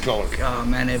 bitchin' ass color. Oh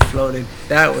man, it floated.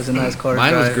 That was a nice car. to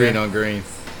Mine was drive, green yeah. on green.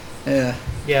 Yeah.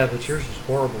 Yeah, but yours is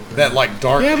horrible. That like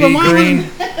dark Yeah, pea but mine green.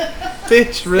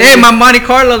 Bitch, really? Hey, my Monte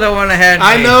Carlo, the one I had.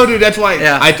 I know, dude. That's why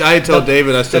Yeah. I told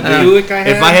David. I said, the dude, Buick I had?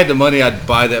 if I had the money, I'd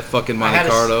buy that fucking I Monte had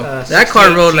Carlo. That car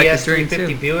 68 rode like a GS dream,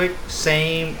 350 too. Buick,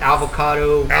 same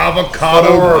avocado. Avocado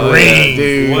Oh, green.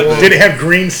 dude. What? Did it have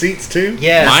green seats too?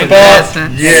 Yes. Mine Yes,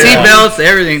 Yeah. Seatbelts,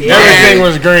 everything. Yeah. Everything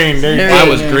was green, dude. Yeah. I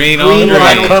was green on Green the You're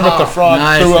like vinyl Kermit the top. Frog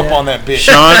Nice, threw up yeah. on that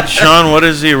bitch. Sean, what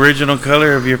is the original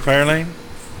color of your Power Lane?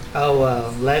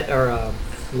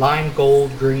 Lime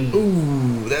gold green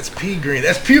Ooh, that's pea green.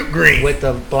 That's puke green. with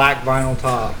the black vinyl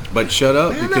top. But shut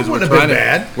up, Man, that because we're wouldn't have trying been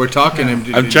to. bad. We're talking him.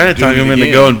 I'm trying to do talk it him into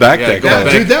again. going back Yeah, that go color.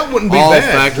 back. Dude, that wouldn't be All bad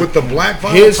factory. with the black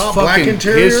vinyl His top, black fucking-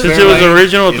 interior. his Since Fair it was Lane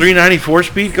original is- 394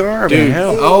 speed car, I mean, Dude,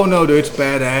 hell. oh no, dude, it's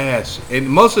badass. And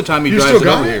most of the time he You drives still it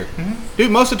got over it? here.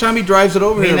 Dude, most of the time he drives it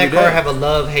over Me here and every that car day. have a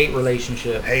love-hate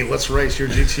relationship. Hey, let's race your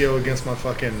GTO against my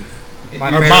fucking My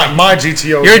or parents- my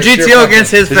GTO. Your against GTO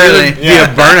against his It's gonna Fairlane. be a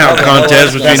burnout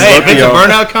contest between Hey, if both of it's a y'all.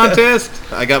 burnout contest,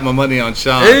 I got my money on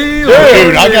Sean. Dude,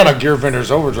 I got a Gear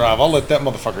Vendors overdrive. I'll let that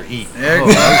motherfucker eat. There you Oh,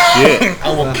 go. no shit. I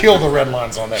will kill the red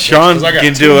lines on that. bitch, Sean 'cause I got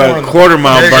can two do more a in the-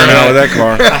 quarter-mile There you go. burnout with that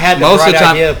car. I had the Most of bright the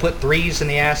time- idea to put threes in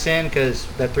the ass end because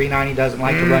the 390 doesn't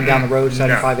like to run down the road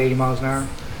 75, 80 miles an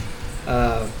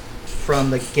hour. From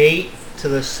the gate to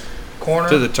the corner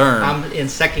To the turn. I'm in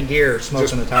second gear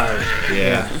smoking the tires.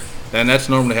 Yeah. And that's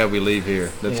normally how we leave here.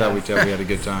 That's how Yeah. we tell we had a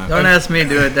good time. Don't ask me to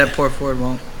do it. That poor Ford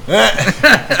won't.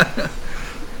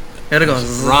 It'll go.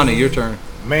 Ronnie, your turn.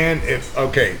 Man, if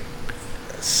okay,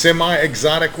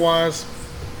 semi-exotic wise,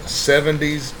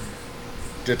 70s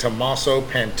De Tomaso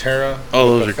Pantera.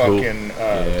 Oh, with those the are cool. fucking,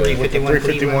 Yeah. with the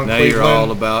 351 Now you're Cleveland.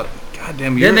 all about.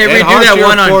 Goddamn, you're Didn't they Ed redo Hart's that your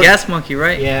one on Ford- Gas Monkey,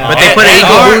 right? Yeah. But they put an Ed Eagle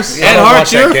Hart- Boost. Ed I don't Hart's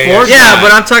watch that your gay Ford ass. Yeah, guy.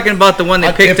 but I'm talking about the one they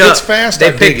If picked it's up. fast, I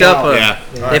they dig picked it up. out.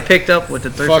 Yeah. They picked up with the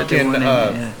 351.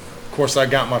 Fucking, yeah. Of course, I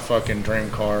got my fucking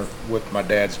dream car with my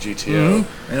dad's GTO.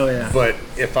 Oh yeah. But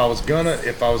if I was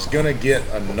gonna get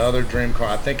another dream car,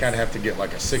 I think I'd have to get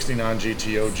like a '69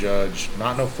 GTO Judge,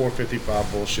 not no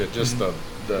 455 bullshit, just the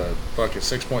fucking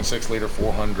 6.6 liter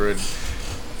 400,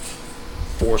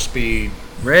 4-speed,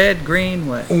 Red, green,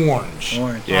 what? orange.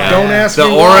 Orange. Yeah. Don't ask The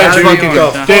me orange why. fucking The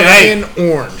goes. Dude, hey. fucking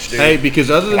orange, dude. Hey, because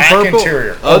other than Black purple,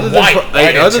 interior. other Or than white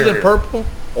other than interior. purple,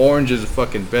 orange is the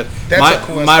fucking best. That's a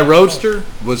cool my ass Roadster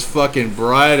was fucking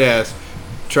bright ass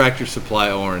Tractor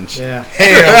Supply orange. Yeah. Hell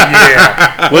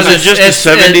yeah. Was it just a it's-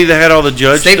 70 that had all the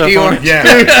judge Safety stuff on orange. it?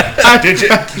 Yeah. Did you?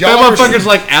 That Y'all ever motherfucker's see-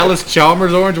 like Alice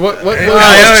Chalmers orange. What? Alice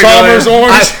yeah, Chalmers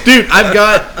orange. Dude, I've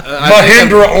got I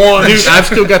think Mahindra I've- orange. Dude, I've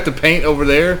still got the paint over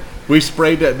there. We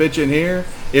sprayed that bitch in here.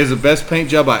 It is the best paint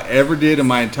job I ever did in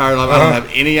my entire life. I don't have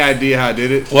any idea how I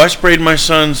did it. Well, I sprayed my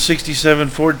son's 67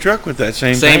 Ford truck with that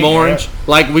same Same paint. orange.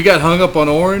 Like we got hung up on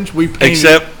orange. We painted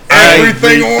Except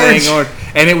everything orange.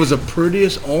 and it was the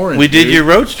prettiest orange. We did dude. your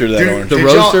Roadster that Dude, orange. the Did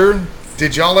y'all- Roadster.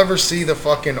 Did y'all ever see the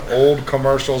fucking old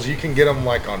commercials? You can get them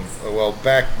like on, well,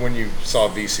 back when you saw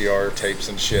VCR tapes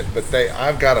and shit. But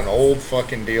I've got an old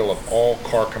fucking deal of all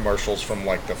car commercials from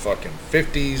like the fucking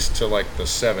 50s to like the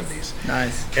 70s.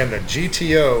 Nice. And the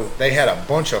GTO, they had a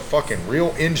bunch of fucking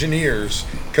real engineers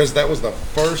because that was the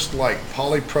first like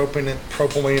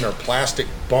polypropylene or plastic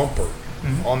bumper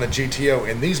on the GTO.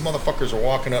 And these motherfuckers are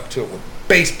walking up to it with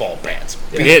baseball bats,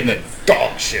 Hitting it.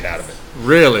 dog shit out of it.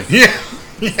 Really? Yeah,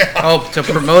 yeah, Oh, to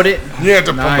promote it. yeah,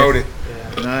 to Nice. promote it.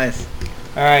 Nice.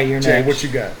 All right, you're Jay, next. what you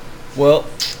got? Well,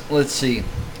 let's see.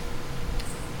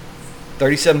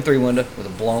 37 three window with a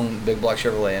blown big block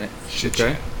Chevrolet in it.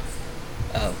 Okay.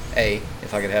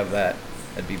 If I could have that,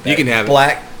 that'd be better. You can have it.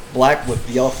 Black with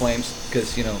yellow flames,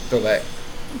 because throwback.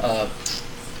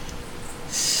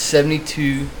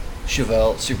 72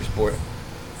 Chevelle Super Sport.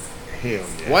 Hell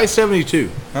yeah. Why 72?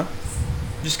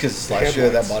 Just because it's last year,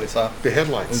 that body style. The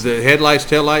headlights. Is it headlights,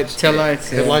 taillights? Taillights.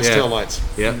 Headlights, Yeah. taillights.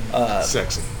 Yeah.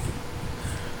 Sexy.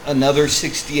 Another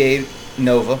 68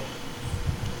 Nova.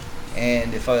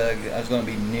 And if I was going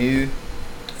to be new,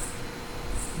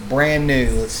 brand new,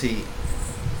 let's see,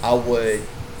 I would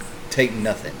take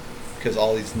nothing. Because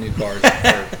all these new cars are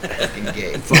fucking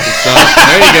gay.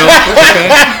 There you go. Okay.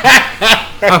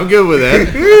 I'm good with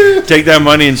that. Take that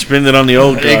money and spend it on the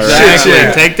old car. Exactly.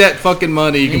 Right? Take that fucking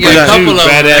money. You can You buy get a two couple of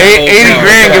them. badass old 80 cars.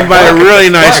 grand can buy a really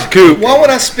nice coupe. Why would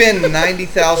I spend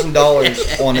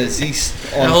 $90,000 on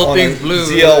a whole on a thing's blue.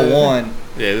 ZL1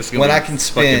 Yeah, this is gonna when be I can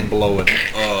spend fucking blowing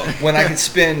up. when I can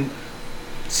spend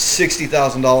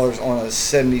 $60,000 on a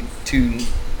 '72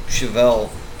 Chevelle,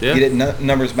 Yeah. get it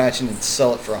numbers matching, and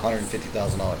sell it for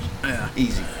 $150,000? Yeah.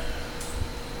 Easy.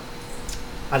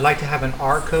 I'd like to have an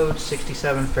R code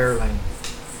 67 Fairlane,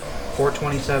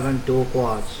 427 dual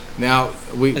quads. Now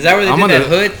we. Is that where they I'm did gonna,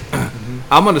 that hood?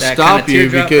 I'm going to That stop kinda you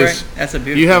teardrop, because right? That's a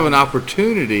beautiful. you have an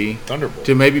opportunity Thunderbolt.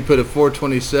 to maybe put a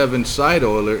 427 side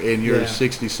oiler in your Yeah.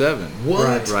 67.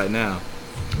 What? Right now?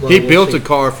 Well, He we'll built see. a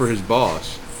car for his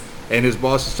boss, and his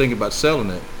boss is thinking about selling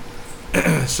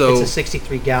it. So, It's a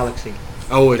 63 Galaxy.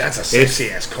 That's a sexy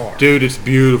ass car. dude. It's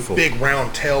beautiful. Big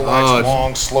round tail Oh, lights, it's-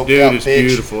 long sloped Dude, out it's bitch.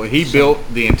 beautiful. He built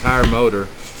the entire motor,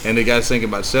 and the guy's thinking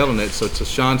about selling it. So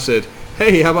Sean said,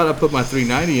 "Hey, how about I put my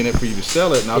 390 in it for you to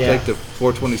sell it, and I'll Yeah. take the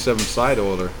 427 side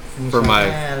oiler And he's for like, my."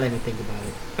 let me think about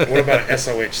it. What about an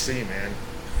SOHC, man?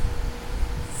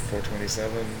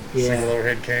 427, Yeah. single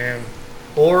overhead cam.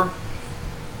 Or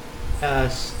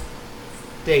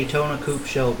Daytona Coupe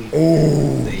Shelby.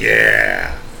 Ooh,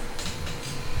 yeah.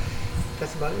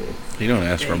 That's about it. You don't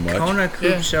ask for much. Kona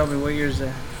Coupe Shelby. What year is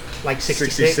that? Like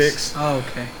 66. Oh,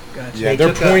 okay. Gotcha. Yeah, They they're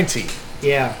took a- pointy.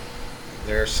 Yeah.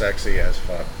 They're sexy as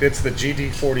fuck. It's the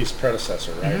GD40's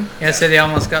predecessor, right? Mm-hmm. Yeah, so they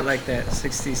almost got like that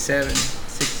 67,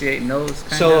 68 nose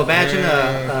kind So of. imagine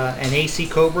an AC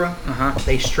Cobra. Uh-huh.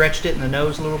 They stretched it in the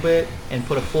nose a little bit and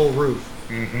put a full roof.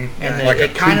 Mm-hmm. And Like a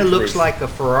it kind of coupe looks roof. like a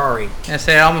Ferrari. Yeah,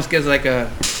 so it almost gives like a,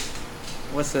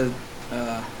 what's the,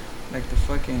 like the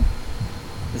fucking,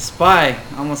 the Spy,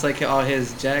 almost like all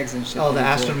his Jags and shit. Oh, the that he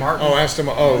Aston built. Martin. Oh, Aston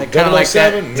Martin. Like, kinda like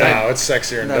that. 007? Like, No, it's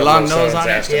sexier than the long 007's nose on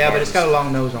it? Aston Yeah, but it's got a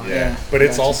Martins. long nose on it. Yeah, Yeah, but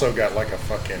it's gotcha. also got like a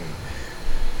fucking.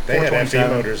 They had FE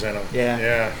 427. motors in them. Yeah.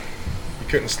 Yeah. You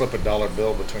couldn't slip a dollar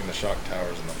bill between the shock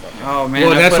towers and the fucking. Oh man,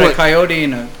 Well, I that's put a what- Coyote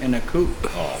in a coupe,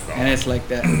 Oh god. and it's like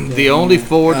that. The only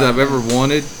Ford that I've ever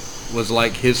wanted was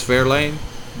like his Fairlane.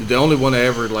 The only one I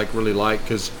ever like really liked,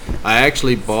 because I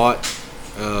actually bought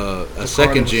a that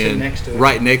second was sitting gen next to it.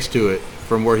 right next to it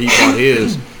from where he bought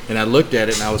his, and I looked at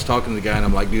it and I was talking to the guy and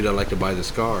I'm like, dude, I'd like to buy this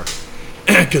car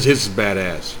because his is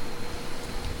badass.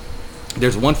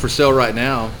 There's one for sale right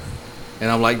now, and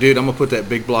I'm like, dude, I'm gonna put that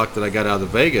big block that I got out of the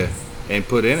Vega and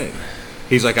put in it.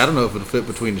 He's like, I don't know if it'll fit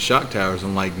between the shock towers.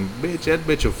 I'm like, bitch, that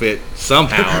bitch will fit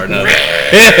somehow or another.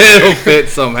 It'll fit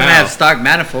somehow. Gonna have stock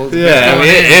manifolds. Yeah, I mean,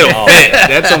 it'll fit.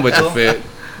 That's how much it'll fit.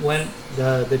 When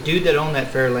the dude that owned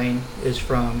that Fairlane is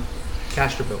from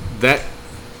Castroville. That,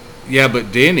 yeah,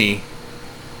 but Denny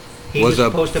He Was was a-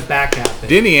 supposed to back half it.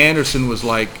 Denny Anderson was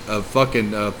like a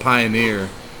fucking pioneer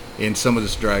in some of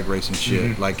this drag racing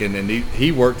shit. Like, and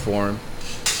he worked for him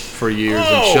for years,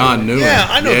 and Sean knew him. Yeah,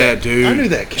 I know yeah, that. dude. I knew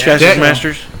that cat. Chassis That-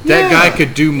 Masters. That guy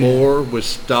could do more with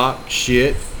stock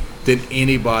shit than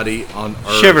anybody on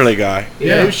earth. Chevrolet guy.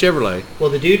 Yeah, he was Chevrolet. Well,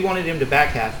 the dude wanted him to back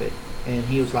half it, and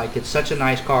he was like, "It's such a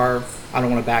nice car, I don't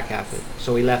want to back half it."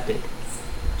 So he left it.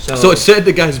 So it said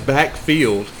the guy's back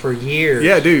field. for years.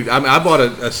 Yeah, dude. I mean, I bought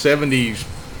a 78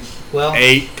 Well,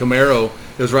 Camaro.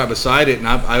 It was right beside it, and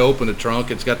I opened the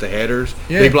trunk. It's got the headers,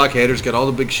 Yeah. big block headers, got all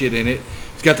the big shit in it.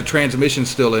 It's got the transmission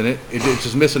still in it. It's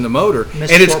just missing the motor,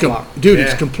 Missed and it's door block. dude, Yeah.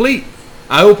 it's complete.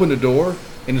 I opened the door,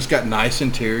 and it's got nice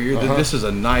interior. Uh-huh. This is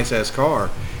a nice ass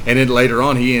car. And then later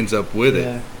on, he ends up with it.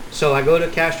 yeah. So I go to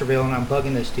Castroville and I'm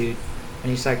bugging this dude, and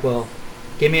he's like, "Well,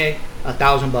 give me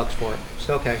 $1,000 for it."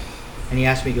 So okay. And he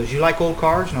asked me, he goes, "You like old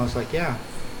cars?" And I was like, "Yeah."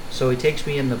 So he takes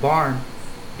me in the barn.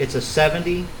 It's a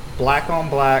 '70 black on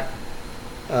black,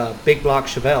 big block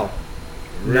Chevelle.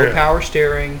 No Really? power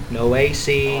steering, no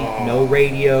AC, no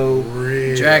radio,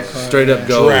 Really? Drag car. Straight up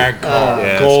gold. Drag car.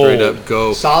 Yeah, Gold. straight up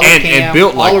gold. solid and, cam, and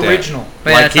built like all that. original.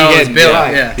 But Like that's he how it was had- built.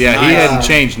 yeah. Yeah, Yeah, he Nice. hadn't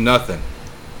changed nothing.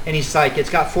 And he's like, "It's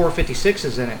got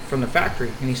 456s in it from the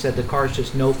factory." And he said, "The car's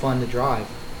just no fun to drive."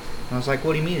 And I was like,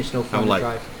 "What do you mean it's no fun I'm to like,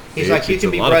 drive?" He's "It's- like, "You it's can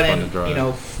a be lot of fun running, to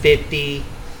drive." 50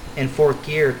 in fourth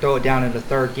gear, throw it down into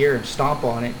third gear and stomp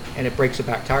on it, and it breaks the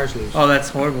back tires loose." Oh, that's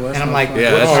horrible. That's And I'm no like, fun.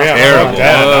 Yeah, What that's Oh yeah, terrible. fuck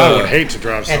that. I Uh, would hate to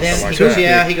drive And something then like he goes, that.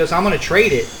 "Yeah." He goes, "I'm going to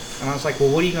trade it." And I was like, "Well,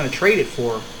 what are you going to trade it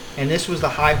for?" and this was the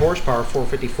high horsepower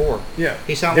 454. Yeah.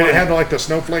 He said, Did it have like the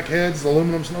snowflake heads, the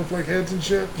aluminum snowflake heads and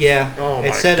shit? Yeah. Oh it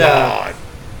my said, God.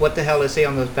 what the hell did it say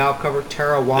on the valve cover?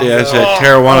 Tarawanda. Yeah, it said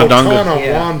Tarawanda Donga.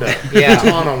 Tonawanda. Yeah.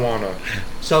 Tonawanda.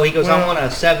 So he goes, I want a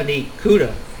 70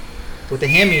 CUDA with a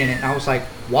Hemi in it. And I was like,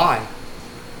 why?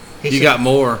 He You said- got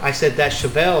more. I said, that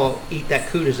Chevelle eat that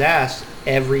CUDA's ass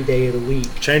every day of the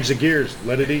week. Change the gears.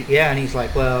 Let it eat. Yeah, and he's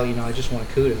like, well, I just want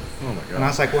a CUDA. Oh my And I God.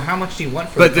 was like, well, how much do you want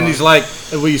for But the then car? he's like,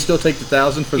 will you still take the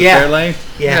 1,000 for the Yeah. Fairlane?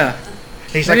 Yeah.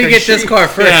 He's Let like, me "Are get this sure?" car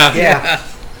first. Yeah.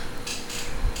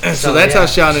 Yeah. So that's yeah. how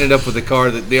Sean ended up with the car,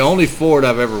 the only Ford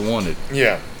I've ever wanted,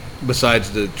 Yeah.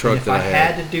 besides the And truck if that I I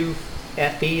had. had to do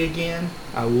FE again,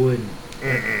 I wouldn't.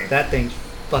 That thing's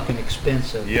fucking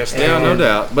expensive. Yes, Yeah, no And-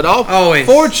 doubt. But all Always.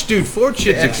 Ford shit's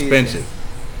Yeah. expensive.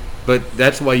 But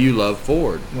that's why you love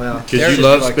Ford. Well, Because you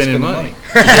love spending money.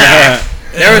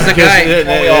 There was a guy.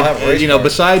 Well, we all have race cars.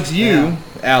 Besides you, Yeah.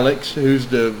 Alex, who's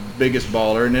the biggest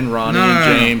baller, and then Ronnie No, and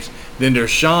no, no. James, then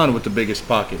there's Sean with the biggest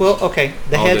pockets. well, okay.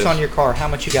 The All heads this. on your car, how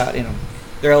much you got in them?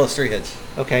 They're LS3 heads.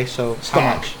 Okay, so Stock.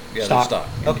 how much? Yeah, they're stock.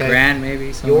 Okay. Grand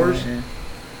maybe. something Yours? like that.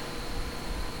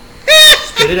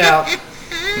 Spit it out.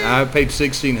 I paid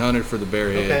 $1,600 for the bare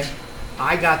Okay. heads.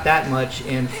 I got that much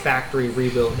in factory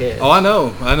rebuilt heads. Oh, I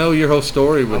know your whole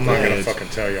story with I'm the not gonna heads. fucking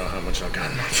tell y'all how much I got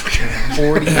in my fucking.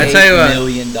 $48 tell you what.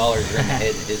 million are in the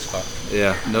head of his car.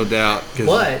 Yeah, no doubt. 'Cause-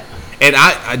 But and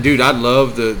I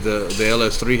love the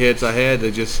LS3 heads I had.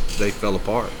 They fell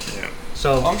apart.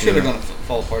 so I'm sure they're gonna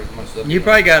fall apart as much as You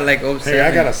probably got like 07. Hey,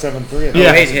 I got a 7.3.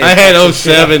 Yeah, wait, heads. I had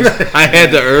 07s. I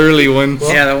had the early ones.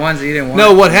 Yeah, the ones that you didn't want.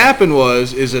 No, what happened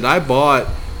is that I bought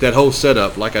that whole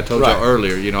setup, like I told Right. y'all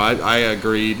earlier. I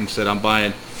agreed and said I'm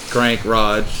buying crank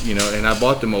rods, and I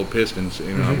bought them old pistons. I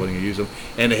wasn't gonna use them,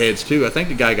 and the heads too. I think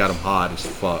the guy got them hot as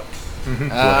fuck.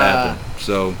 What happened?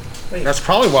 So That's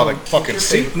probably why the fucking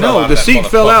seat. fell no, out the of that seat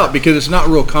fell motherfucker. out because it's not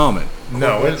real common.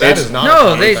 No, that It's- is not. No, a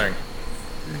common they- thing.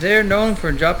 They're known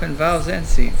for dropping valves and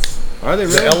seats. Are they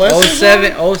The really? LS is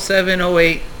 07, 07,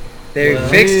 08. They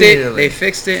fixed it. Really? They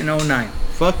fixed it in 09.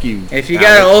 Fuck you. If you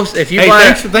Alex. got if you Hey,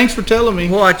 buy, thanks for telling me.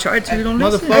 well, I tried to. You don't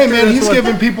listen. Motherfucker. Hey man, That's he's what-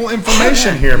 giving people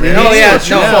information here, man. No, It's yeah, not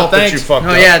your no, fault that you thanks. fucked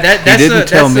No, up. yeah, that's didn't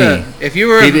tell me. if you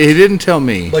were He didn't tell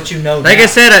me. but you know like now. I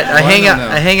said, I I hang don't out.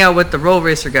 know. I hang out with the road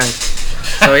racer guys.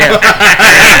 So yeah,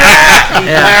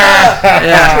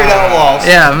 Straight outlaws.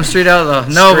 yeah, I'm street outlaw.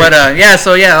 No, but yeah,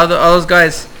 so yeah, all those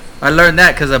guys. I learned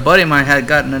that because a buddy of mine had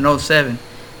gotten an 07,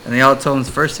 and they all told him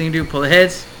the first thing you do, pull the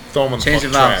heads, Throw them in the change the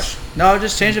fucking valves. trash. No,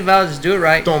 just change the valves, just do it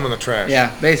right. Throw them in the trash.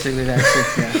 Yeah, basically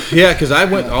that's it. Yeah, Yeah, because I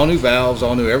went all new valves,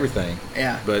 all new everything,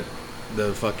 yeah. but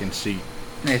the fucking seat.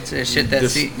 It's shit that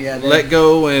Just seat. Yeah, let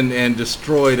go and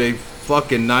destroyed a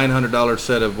fucking $900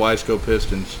 set of Wiseco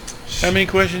pistons. How many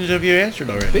questions have you answered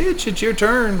already? Bitch, it's your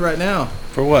turn right now.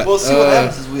 For what? We'll see what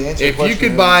happens as we answer. If the you question.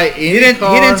 could buy any He didn't.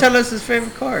 car, He didn't tell us his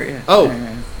favorite car. Yeah. Oh.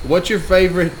 Yeah. what's your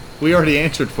favorite? We already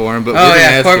answered for him, but Oh we're gonna yeah,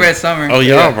 ask Corvette him. Summer. Oh,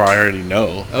 y'all Yeah. probably already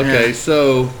know. Okay, Yeah.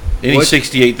 so Any what-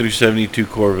 68 through 72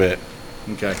 Corvette.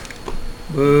 okay,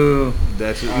 Boo.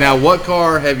 that's it. Now, what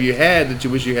car have you had that you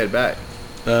wish you had back?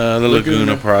 The Laguna.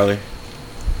 Laguna, probably.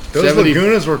 Those 70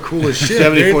 Lagunas were cool as shit.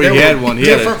 74, They he had were one. He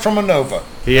had different a- from a Nova.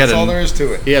 He had That's a- all there is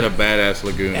to it. He had a badass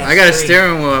Laguna. I got a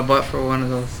steering wheel I bought for one of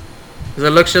those. 'Cause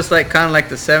it looks just like kind of like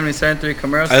the 73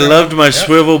 Camaro. I steering loved wheel. my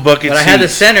swivel bucket But I had the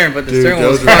seats. center, but the Dude, steering wheel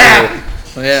was those are fire. cool.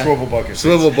 So, yeah. Swivel buckets.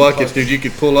 Swivel buckets, dude. You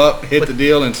could pull up, hit the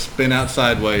deal, and spin out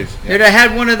sideways. Dude, I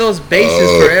had one of those bases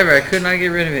forever. I could not get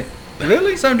rid of it.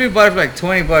 Really? Some dude bought it for like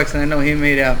 $20, and I know he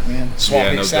made out, man. Swap Yeah,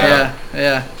 meet no Saturday. Yeah,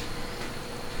 yeah.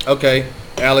 Okay,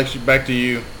 Alex, back to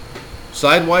you.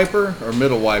 Side wiper or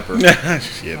middle wiper?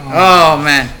 Shit. Oh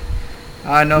man,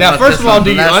 I know. Now, about first this of all, one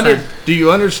do you last time. do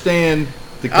you understand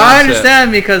the concept? I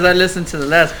understand because I listened to the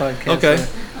last podcast. Okay. So,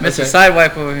 Mr. Okay.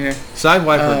 Sidewipe over here. Side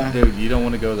wiper, Uh, dude. You don't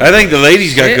want to go there. I think the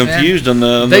ladies got Shit, man. confused on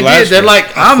the they last did. They're one.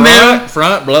 like I'm middle.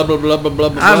 front, blah blah blah blah blah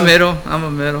blah. I'm middle. I'm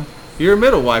a middle. You're a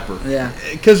middle wiper. Yeah.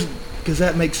 Because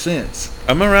that makes sense.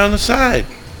 I'm around the side.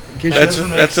 That's doesn't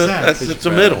make that's a sense. that's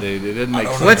a middle. Dude, it doesn't I make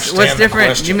don't sense. What's understand the different?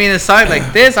 question. You mean a side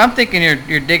like this? I'm thinking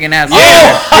you're digging ass.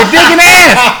 Yeah, you're digging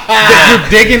ass. You're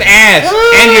digging ass,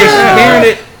 and you're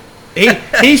hearing it.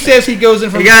 He says he goes in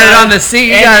from. You got it side, on the seat.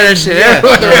 You and- got that shit yeah.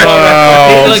 everywhere.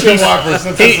 Oh, Look, Windshield wipers,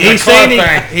 since this is a he's car saying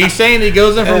thing. he's saying he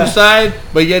goes in from the side,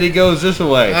 but yet he goes this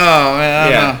way. Oh man, I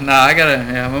Yeah. don't know. No, I gotta.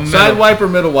 Yeah, I'm a Side middle. wiper,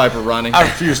 middle wiper, Ronnie. I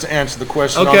refuse to answer the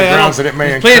question on Okay, the I grounds don't- that it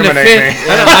may He's playing the incriminate me. fifth.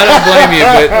 I don't blame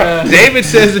you, but David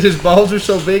says that his balls are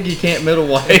so big he can't middle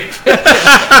wipe.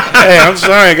 hey, I'm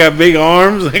sorry. I got big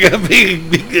arms. I got big.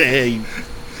 Hey,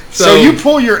 So you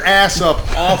pull your ass up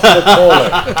off the toilet.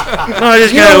 No, I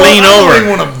just gotta lean I don't over. even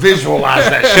want to visualize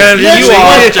that shit. Gotta just lean-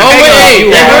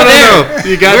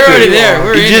 You got We're to. already there.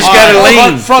 We're You in just it. gotta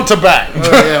lean. Front to back.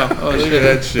 Oh, yeah. Oh, look at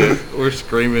that shit. We're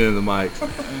screaming in the mics.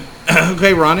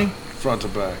 Okay, Ronnie. Front to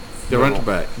back. The run to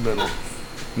back. Middle.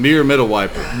 Me or middle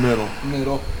wiper? Middle.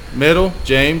 Middle.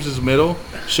 James is middle.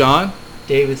 Sean?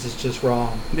 David's is just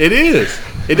wrong. It is.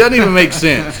 It doesn't even make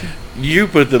sense. You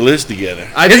put the list together.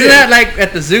 Isn't that like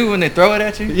at the zoo when they throw it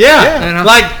at you? Yeah. You know?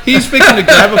 Like he's fixing to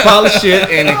grab a pile of shit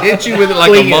and hit you with it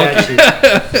like a Fling it monkey.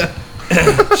 at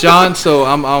you. Sean, so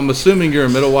I'm assuming you're a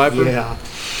middle wiper. Yeah.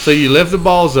 So you lift the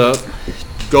balls up,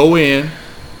 go in,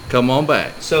 come on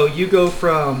back. So you go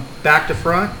from back to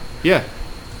front? Yeah.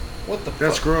 What the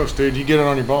That's fuck? gross, dude. You get it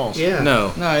on your balls. Yeah.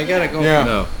 No. No, you gotta go. Yeah.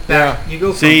 No. Back. You go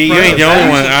from See, you front ain't to the only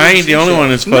back. one. I ain't the only one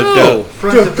that's fucked No. up.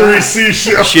 Front to back.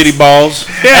 seashells. Shitty balls.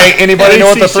 Hey, anybody know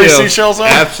what the three seashells. seashells are?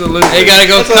 Absolutely. You gotta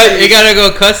go cut. You gotta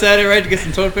go cuss at it, right, to get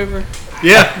some toilet paper.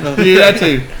 Yeah. You do that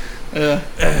too.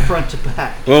 Front to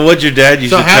back. Well, what your dad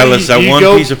used So to how tell do us that you one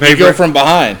go, piece of you paper. go from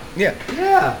behind Yeah.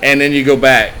 and then you go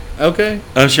back. Okay.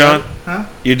 Sean, Huh?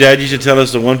 your dad used to tell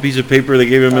us the one piece of paper they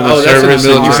gave him in the Oh, that's in the service.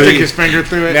 and military. you Stick put- his finger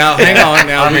through it. Now hang on.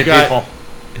 Now Army we got people.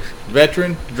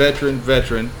 veteran.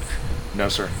 No,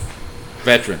 sir.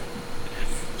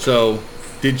 So,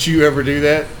 did you ever do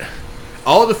that?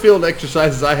 All the field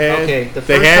exercises I had. Okay, the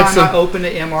they first had time some. I opened the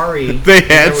MRE, They had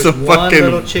there was some one fucking-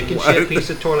 little chicken what? shit piece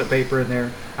of toilet paper in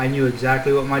there. I knew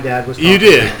exactly what my dad was talking You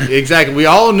did about. exactly. We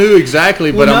all knew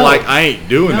exactly, but Well, I'm no. like, I ain't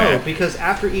doing No, that. because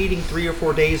after eating 3 or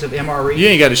 4 days of MRE, You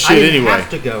ain't got to shit I didn't anyway. have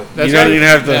to go. That's You don't right. even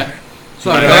have to. Yeah. It's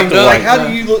not You enough have to to, wipe. Like, how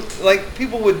do you look? Like,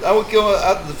 people would. I would go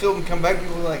out to the field and come back.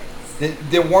 People were like,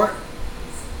 there weren't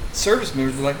service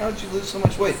members. They're like, how did you lose so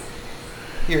much weight?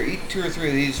 Here, eat 2 or 3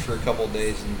 of these for a couple of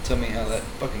days and tell me how that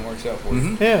fucking works out for you.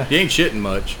 Mhm. Yeah. You ain't shitting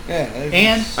much. Yeah.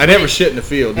 And I never shit in the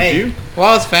field. Did Hey. you? Well,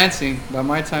 I was fancy. By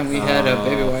my time, we had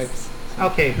baby wipes.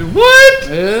 okay, What?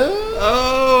 Yeah.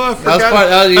 Oh, I That was forgot. part.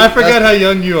 That was, I forgot how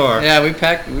young you are. Yeah, we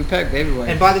packed baby wipes.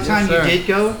 and by the time Yes, sir. you did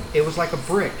go, it was like a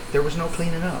brick. There was no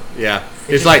cleaning up. Yeah. It's It's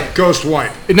just like Ghost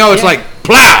wipe. no. It's Yeah. like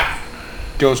plow.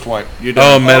 Ghost wipe. You're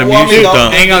Oh, done. Metamucil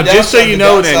dump. Hang on, just so you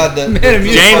know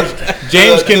that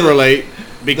James can relate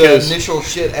The because initial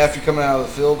shit after coming out of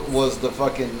the field was the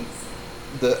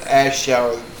ash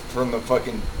shower from the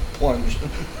fucking plunge.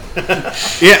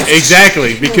 yeah,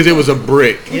 exactly because it was a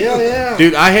brick. Yeah.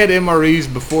 Dude, I had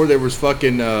MREs before there was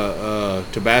fucking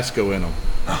Tabasco in them.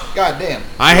 God damn.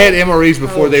 I had MREs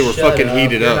before they were Shut fucking up.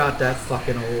 heated You're up. not that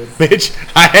fucking old. Bitch,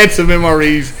 I had some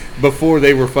MREs before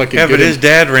they were fucking Yeah, good. but his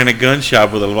dad ran a gun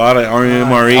shop with a lot of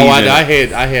MREs. Oh, in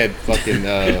it. I had fucking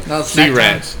No, sea snack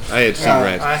rats. I had sea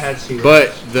rats. I had C.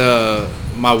 But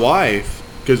my wife,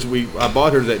 because I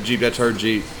bought her that Jeep. That's her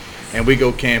Jeep, and we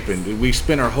go camping. We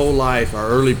spent our whole life, our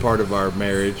early part of our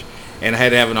marriage, and I had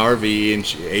to have an RV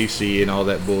and AC and all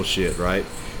that bullshit, right?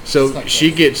 So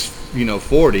she gets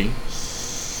 40,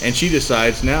 and she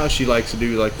decides now she likes to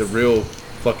do like the real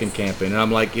fucking camping. And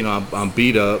I'm like, I'm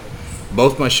beat up.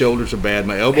 Both my shoulders are bad.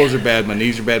 My elbows are bad. My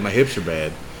knees are bad. My hips are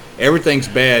bad. Everything's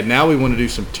bad. Now we want to do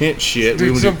some tent shit. We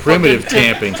want to do primitive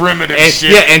camping. Primitive and,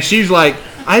 shit. Yeah, and she's like,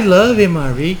 I love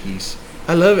MREs.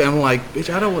 I love it. I'm like,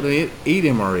 bitch, I don't want to eat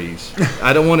MREs.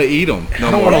 I don't want to eat them. No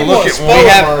I don't more. want to look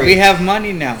at one. We have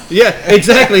money now. Yeah,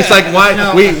 exactly. It's like why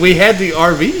we had the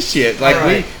RV shit. Like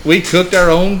Alright. we cooked our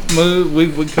own food.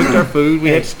 We cooked our food. We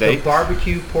had The steak.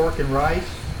 barbecue pork and rice.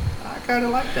 I kind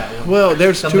of like that one. Well,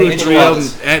 there's Some 2 or 3 of them.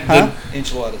 enchiladas. At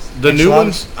Enchiladas. the new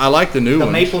Enchiladas? ones, I like the new The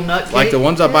ones. maple nut cake? Like the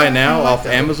ones I buy Yeah, now I like off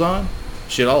those. Amazon.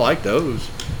 Shit, I like those.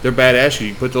 They're badass.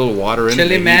 You put the little water in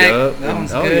Chili it, they Mac, heat up. that and-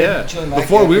 one's oh good. yeah. Chili Mac,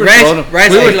 Before yeah. we were Rice- throwing them,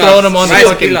 rice we were pilaf. throwing them on the Rice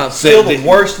fucking. pilaf. Still the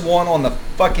worst one on the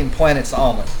fucking planet's the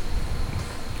omelet.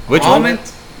 Which Almond. one?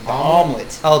 The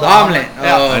omelet. Oh, the Omelet.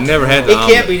 Yeah. Oh. I never had the It can't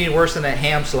omelet. be any worse than that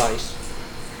ham slice.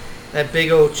 That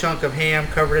big old chunk of ham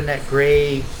covered in that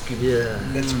gray. Yeah.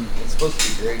 It's supposed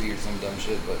to be gravy or some dumb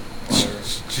shit, but whatever.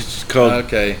 It's just called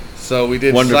Okay, so we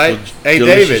did wonderful, slight. Hey,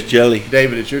 delicious David. jelly.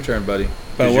 David, it's your turn, buddy.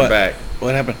 About Here's your what? back.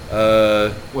 What happened?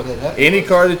 What had happened? Any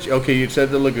car that you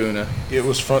said the Laguna. It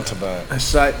was front to back.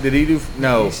 Side, did he do?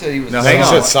 No. He said he was. No, He hang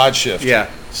said on. side shift. Yeah,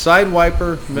 side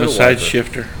wiper, middle Side wiper.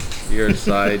 shifter. You're a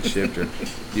side shifter.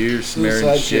 You're smearing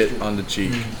Suicide shit shifter. on the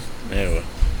cheek. Anyway.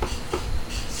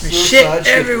 Shit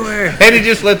everywhere. And he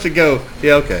just lets it go.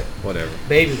 Yeah, okay, whatever.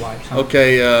 Baby wipes. Huh?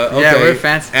 Okay, okay. Yeah, we're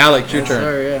fancy. Alex, your Yes, turn.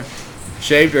 sir, yeah.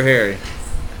 Shaved or hairy?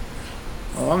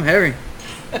 Oh, I'm hairy.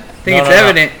 I think it's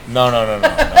evident. No.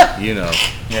 You know.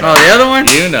 Oh, the other one?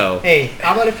 You know. Hey,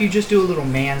 how about if you just do a little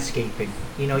manscaping?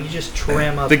 You just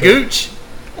trim up The gooch?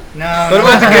 No. What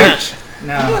about the gooch?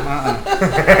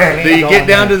 No, Do you get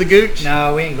down to the gooch?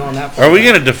 No, we ain't going that far. Are we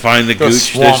going to define the The gooch?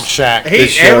 swamp shack.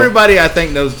 This show. Everybody, I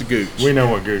think, knows the gooch. We know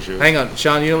what gooch is. Hang on,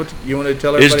 Sean. You know what you want to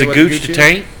tell Is everybody? the what gooch the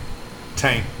tank?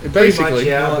 Tank. Pretty Basically, much,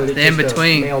 yeah, but it's In just a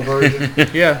between. male version.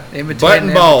 yeah. In between, Butt and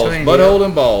in balls, between, butthole yeah.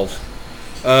 and balls.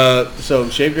 So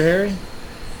shaved your hairy?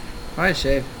 All right,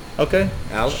 shave. Okay.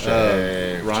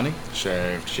 Shaved. Ronnie?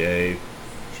 Shaved. Shave.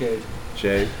 Shave.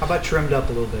 Shave. How about trimmed up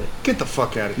a little bit? Get the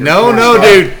fuck out of here. No, Sorry.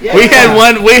 dude. Yeah, we yeah. had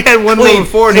one. We had one Clean,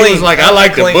 moving forward, and he clean, was like, "I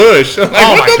like the clean. bush." I'm like,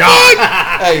 Oh what my the God.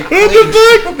 fuck? Hey, What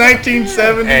the fuck?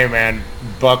 1970. Hey, man.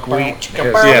 Buckwheat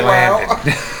has Yeah.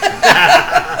 landed.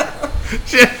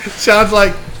 Sounds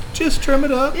like just trim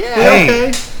it up. Yeah. Hey.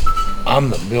 Okay. I'm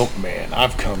the milkman.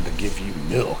 I've come to give you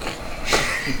milk.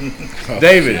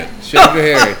 David, shave your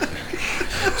hairy.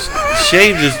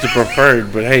 Shaved is the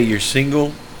preferred, but hey, you're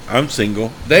single. I'm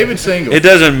single. David's single. It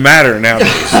doesn't matter nowadays.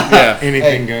 Yeah.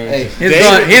 Anything goes. Hey, He's David-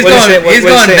 going. He's what going. he He's said- what he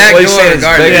going said- back what he door said is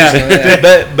regardless. beggars, So,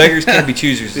 yeah. beggars can't be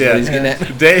choosers. Yeah. He's getting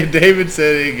at. David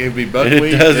said it could be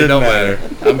buckwheat. It doesn't don't matter.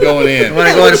 I'm going in. You want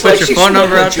to go ahead and Looks put like your she's phone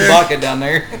number smoking out there? Chewbacca down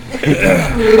there.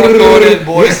 I'm going in,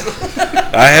 boys.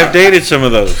 I have dated some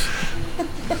of those.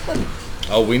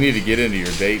 Oh, we need to get into your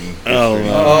dating. Oh,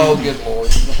 history. no. Oh, good lord.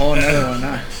 A whole nother one.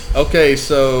 Nah. Okay,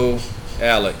 so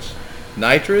Alex,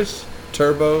 nitrous,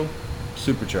 turbo,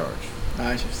 supercharged.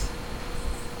 Nice.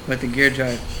 With the gear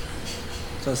drive.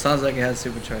 So it sounds like it has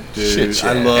supercharged. Dude, Shit,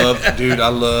 I yeah.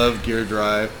 love gear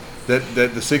drive. The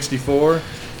 64,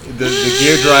 the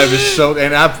gear drive is so,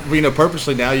 and I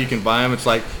purposely now you can buy them. It's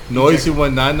like noisy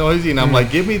one, not noisy, and I'm like,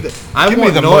 give me the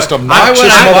most obnoxious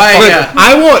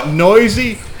I want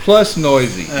noisy plus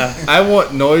noisy. I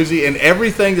want noisy, and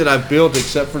everything that I've built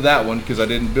except for that one because I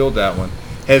didn't build that one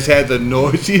has had the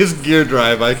noisiest gear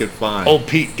drive I could find. Old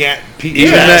Pete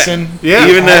Even Jackson. yeah.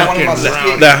 Even I want my that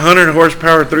stick. 100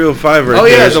 horsepower 305 right Oh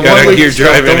there yeah, has the got one a we gear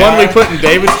drive in the it. one we put in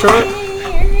David's truck.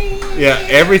 Yeah,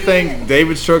 everything.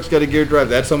 David's truck's got a gear drive.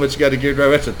 That's how much got a gear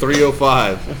drive. That's a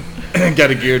 305. Got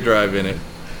a gear drive in it.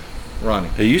 Ronnie.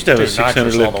 They used to have a Dude, 600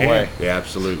 nitrous all lip the way. can. Yeah,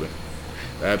 absolutely.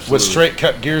 Absolutely. With straight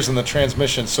cut gears in the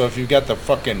transmission. So if you got the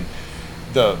fucking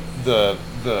the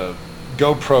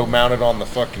GoPro mounted on the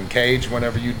fucking cage,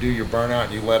 whenever you do your burnout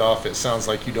and you let off, it sounds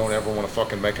like you don't ever want to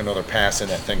fucking make another pass in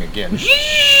that thing again.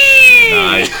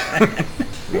 Nice.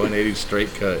 180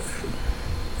 straight cut.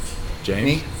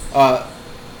 James. Me?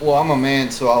 Well, I'm a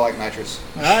man, so I like nitrous.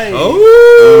 Nice.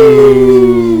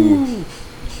 Oh.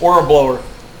 Or a blower.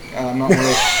 I'm not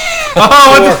really.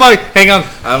 Oh, what the fuck? Hang on.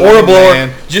 Or a blower.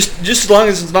 Man. Just as long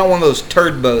as it's not one of those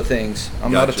turbo things.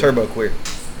 I'm not a Gotcha. turbo queer.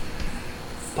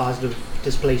 Positive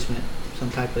displacement, some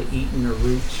type of eating or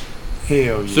roots.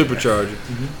 Hell yeah. Supercharger.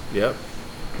 Yep.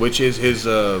 Which is his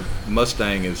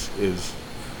Mustang is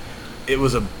it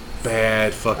was a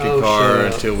bad fucking Oh, car shut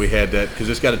up. until we had that because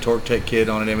it's got a Torque Tech kit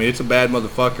on it. I mean, it's a bad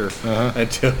motherfucker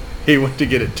until he went to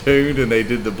get it tuned and they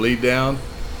did the bleed down.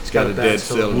 It's got a got a dead bad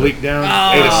cylinder. cylinder. Leak down,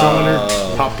 ate a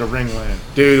cylinder, popped a ring land.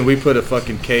 Dude, and we put a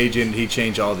fucking cage in. He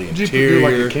changed all the Did you interior.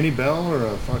 do like a Kenny Bell or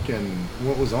a fucking,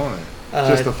 what was on it?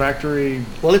 Just the factory?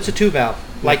 Well, it's a two valve,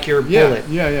 like your Yeah, bullet.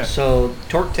 yeah. So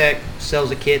Torque Tech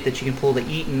sells a kit that you can pull the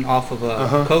Eaton off of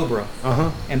a Cobra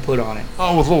and put on it.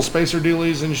 Oh, with little spacer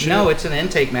dealies and shit? No, it's an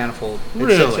intake manifold. It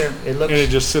Really? sits there. It looks. And it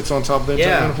just sits on top of the intake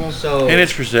yeah. manifold? So And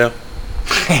it's for sale.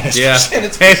 Yeah. And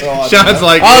it's bizarre. Sean's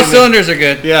like, All wait a minute. cylinders are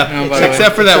good. Yeah, by the way.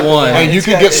 except for that one. Hey, you It's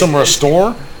could got- get some it-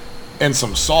 Restore and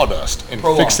some sawdust and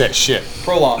Prolong. fix that shit.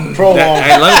 Prolong. Prolong.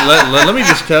 Hey, let me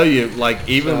just tell you, like,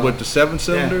 even with the 7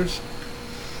 cylinders,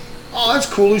 Oh, that's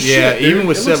cool as shit. Yeah, dude. even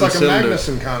with it looks 7 like cylinders.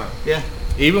 a Magnuson kind of. yeah.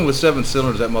 even with 7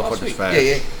 cylinders, that motherfucker's sweet. fast.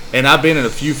 Yeah, yeah. And I've been in a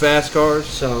few fast cars,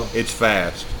 So it's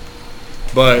fast.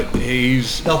 But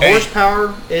he's the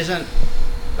horsepower isn't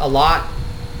a lot,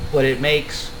 but it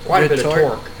makes quite a Good bit of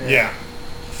torque. torque. Yeah.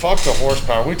 Fuck the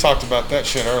horsepower. We talked about that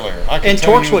shit earlier. I can And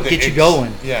tell torque's you what the gets you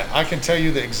going. Yeah, I can tell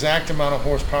you the exact amount of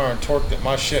horsepower and torque that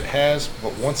my shit has,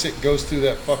 but once it goes through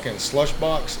that fucking slush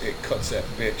box, it cuts that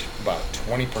bitch by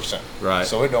 20%. Right.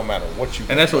 So it don't matter what you.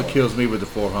 and that's what got kills me with the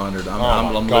 400. going. Oh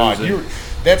my I'm God, losing.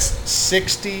 that's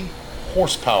 60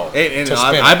 horsepower. And to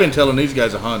spin. I've been telling these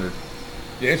guys 100.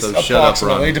 It's so shut up,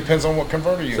 approximately. Ronnie. Depends on what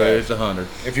converter you So have. it's 100.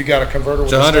 If you got a converter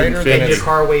with It's a stator, 150. then And your it's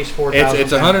car weighs 4,000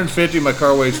 It's 150. My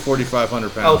car weighs 4,500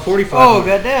 Oh, pounds. 45. Oh,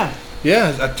 goddamn.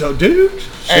 Yeah, I told dude.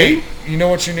 Hey, See? you know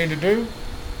what you need to do?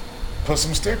 Put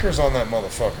some stickers on that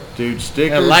motherfucker. Dude,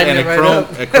 stickers lighten and it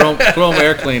right a chrome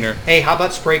air cleaner. Hey, how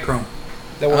about spray chrome?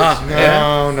 That works.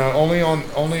 No, only on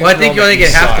only. Well, I if think you you're on only the get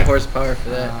east half the side. horsepower for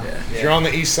that. Yeah. If you're on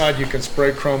the east side, you can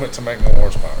spray chrome it to make more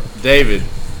horsepower. David,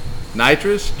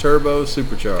 nitrous, turbo,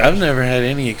 supercharged. I've never had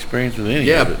any experience with any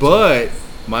Yeah, of it. but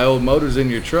My old motor's in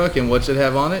your truck, and what's it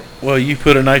have on it? Well, you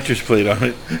put a nitrous plate on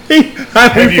it.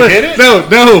 Have you hit it? No.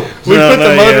 We No, put the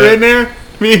not motor yet. in there.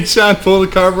 Me and Sean pull the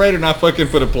carburetor, and I fucking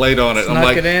put a plate on it. I'm Snuck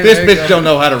like, it in, this there you bitch go. don't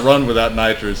know how to run without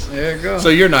nitrous. There you go. So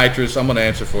you're nitrous. I'm gonna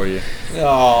answer for you.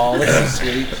 Oh, this is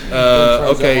sweet.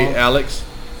 Okay, Alex,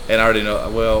 and I already know.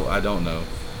 Well, I don't know.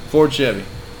 Ford, Chevy,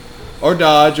 or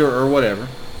Dodge, or whatever.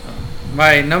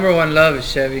 My number one love is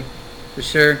Chevy, for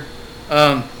sure.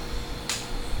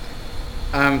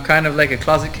 I'm kind of like a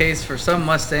closet case for some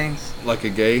Mustangs. Like a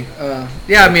gay,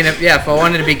 Yeah, I mean, if I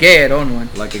wanted to be gay, I'd own one.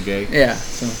 like a gay. Yeah,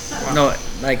 so no,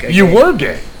 like a You gay. were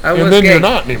gay, I was and then gay. you're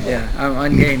not anymore. Yeah,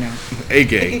 I'm gay now. A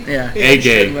gay. Yeah, A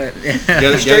gay. but, Get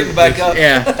it- Straighten back up.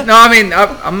 yeah. No, I mean,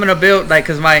 I'm gonna build like,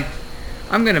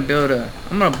 I'm gonna build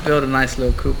a nice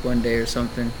little coupe one day or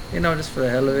something. You know, just for the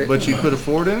hell of it. But you put a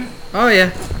Ford in it? Oh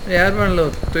yeah, I'd run a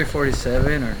little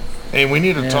 347 or. Hey, we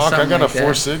need to Yeah, talk. I something got a like that.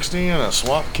 460 and a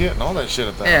swap kit and all that shit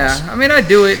at the house. Yeah, I mean, I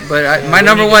do it, but my we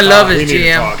number need to one love talk. is We need to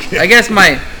GM. talk. I guess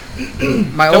my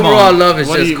Come overall on. love is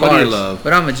What do just you- cars. what do you love?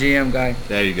 But I'm a GM guy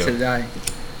There you to go. die.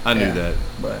 I knew Yeah. that.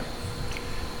 But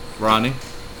Ronnie?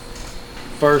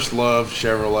 First love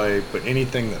Chevrolet, but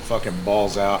anything that fucking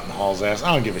balls out and hauls ass,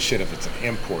 I don't give a shit if it's an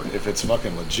import. If it's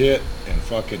fucking legit and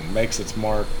fucking makes its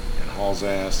mark and hauls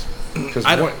ass. Because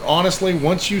I don't- honestly,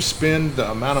 once you spend the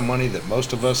amount of money that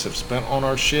most of us have spent on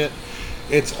our shit,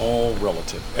 it's all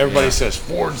relative. Everybody Yeah. says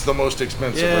Ford's the most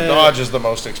expensive Yeah. or Dodge is the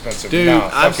most expensive. Dude, No,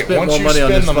 I've fuck it. spent Once more you money on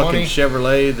spend this the fucking money,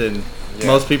 Chevrolet than Yeah.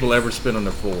 most people ever spend on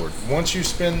their Ford. once you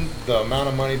spend the amount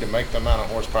of money to make the amount of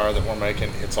horsepower that we're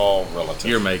making, it's all relative.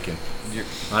 You're making. You're-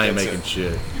 I ain't that's making it.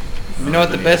 shit. you know what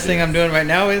the Any best idea. thing I'm doing right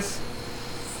now is?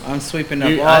 I'm sweeping up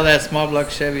You- all I- that small block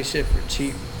Chevy shit for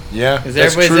cheap. Yeah, Is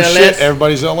that's true everybody's shit. LS?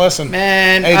 Everybody's LSing.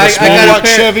 Man, Hey, the I small got block a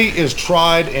pair Chevy is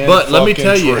tried and But let me fucking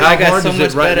tell you, true. how I got hard so is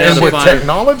much it right better now and to with find?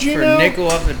 technology for now, nickel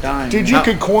off a dime. dude, you How-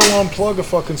 could coil unplug a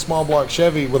fucking small block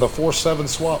Chevy with a 4.7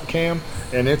 swap cam,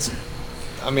 and it's,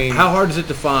 I mean, How hard is it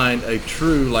to find a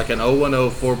true, like an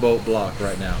 010 4-bolt block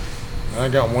right now? I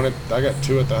got one. I got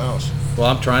two at the house. Well,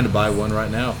 I'm trying to buy one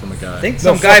right now from a guy. I think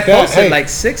No, some guy fuck that. posted Hey. like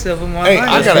 6 of them Hey, online.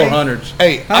 I It's got a- 400s.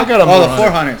 Hey, Huh? I got a. Oh, the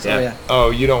 400. 400s. Yeah. Oh yeah. Oh,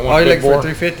 you don't Oh, want you a like big for bore?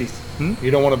 350s?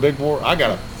 You don't want a big bore? I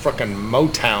got a freaking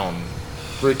Motown,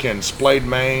 freaking splayed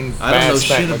main. I don't bad know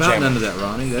stack shit about pajama. none of that,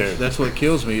 Ronnie. That's, Dude. that's what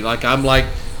kills me. Like I'm like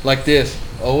this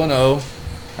 0-0.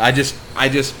 I just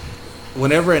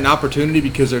whenever an opportunity,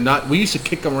 because they're not. We used to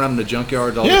kick them around in the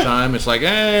junkyards all Yeah. the time. It's like,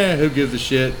 who gives a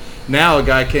shit? Now a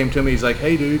guy came to me. He's like,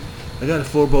 hey, dude, I got a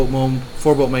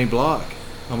 4-bolt main block.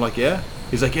 I'm like, yeah.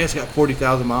 He's like, yeah, it's got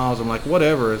 40,000 miles. I'm like,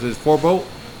 whatever. Is it 4-bolt?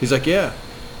 He's like, yeah.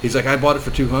 He's like, I bought it for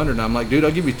 200. And I'm like, dude,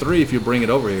 I'll give you 3 if you bring it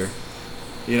over here.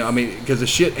 You know, I mean, because the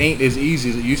shit ain't as easy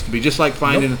as it used to be. Just like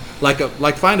finding,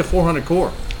 find a 400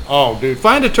 core. Oh, dude.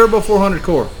 Find a turbo 400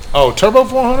 core. Oh, turbo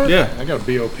 400? Yeah. I got a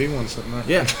BOP one sitting there.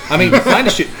 Yeah, I mean, find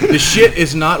the shit. The shit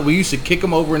is not. We used to kick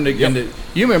them over into. You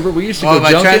remember we used to Oh, go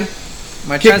junking.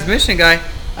 my Kick- transmission guy,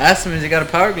 I asked him if he got a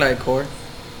power glide core.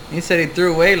 He said he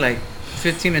threw away like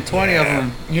 15 to 20 of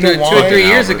them You know 2 why, or 3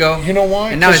 years Albert? ago. You know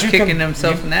why? And now 'Cause he's you kicking can-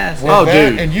 himself you- in the ass. Well, Oh, that,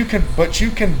 dude. and you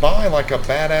can buy like a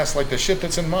badass, like the shit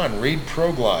that's in mine, Reed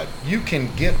Pro Glide. You can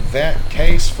get that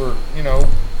case for,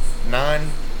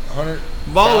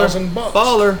 $900,000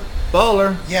 bucks.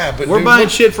 Baller. Yeah, but We're dude, buying look-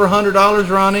 shit for $100,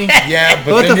 Ronnie. Yeah,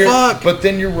 but What then the you're, fuck? But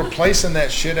then you're replacing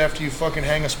that shit after you fucking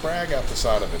hang a sprag out the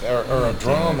side of it, or a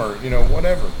drum, or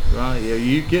whatever. Ronnie, are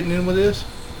you getting in with this?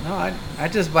 No, I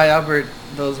just buy Albert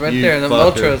those right You there, the fucker.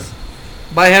 Ultras.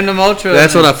 Buy him the Ultras.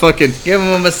 That's what and I fucking. give him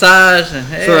a massage and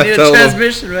hey, what I I need a told him.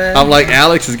 transmission, man. I'm like,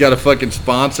 Alex has got a fucking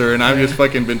sponsor, and I've just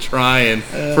fucking been trying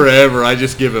forever. I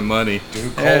just give him money.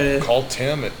 Dude, There it is. call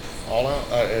Tim at all out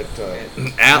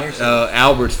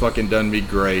Albert's fucking done me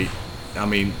great. I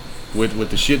mean, with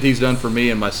the shit he's done for me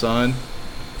and my son,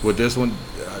 with this one,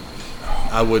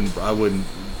 I wouldn't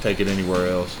take it anywhere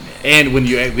else. And when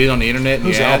you get on the internet and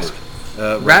Who's you ask,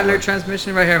 Rattler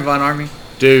transmission right here in Von Army.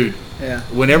 dude, Yeah.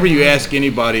 whenever you ask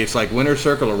anybody, it's like Winter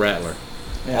Circle or Rattler,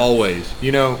 Yeah. always.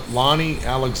 Lonnie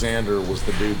Alexander was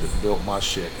the dude that built my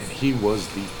shit, and he was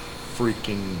the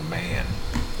freaking man.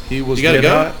 He was. You gotta the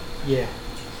go? guy- Yeah.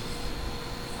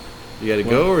 You got to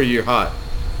go or you're hot.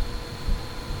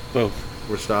 Both.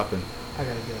 We're stopping. I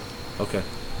gotta go. Okay.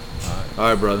 All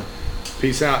right, brother.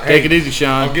 Peace out. Take Hey, it easy,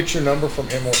 Sean. I'll get your number from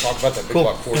him. We'll talk about that big Cool.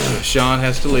 block 40. Sean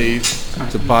has to leave.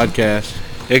 It's a podcast.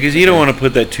 Yeah, because you don't want to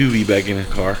put that 2V back in a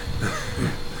car.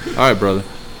 All right, brother.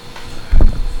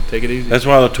 Take it easy. That's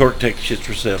why the Torque Tech shit's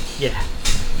for sale. Yeah.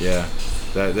 Yeah,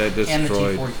 that And the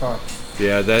destroyed. T45.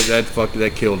 Yeah,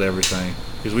 that killed everything.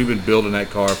 Because we've been building that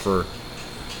car for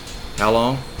how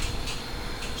long?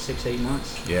 6-8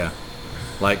 months. Yeah.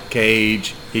 like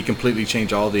cage. He completely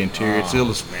changed all the interior. It's still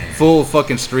a full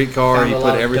fucking street car. Found He a put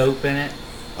lot of everything. dope in it.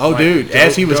 Oh, Like dude!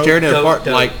 As he was dope, tearing it dope, apart,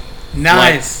 dope. like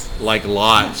Nice. like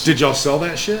lots. Did y'all sell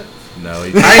that shit? No,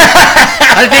 he,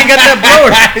 I think got that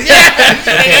blower.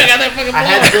 I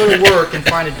had to go to work and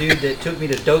find a dude that took me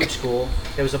to dope school.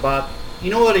 It was about,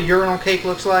 you know what a urinal cake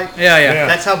looks like? Yeah. Yeah.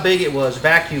 That's how big it was,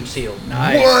 vacuum sealed.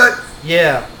 Nice. What?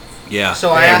 Yeah. yeah.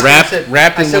 So I Yeah, asked wrapped, him, I said,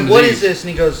 wrapped I in said, one of what these. is this?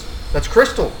 And he goes, that's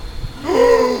crystal.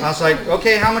 I was like,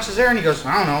 okay, how much is there? And he goes,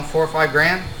 I don't know, $4 or $5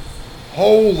 grand.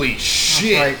 Holy I was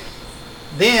shit. like,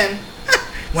 then.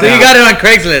 So you got it on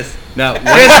Craigslist. Now,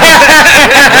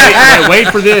 wait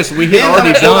for this. We had Then when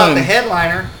already I pulled out done. the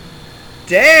headliner,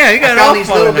 Damn, you I got it found all these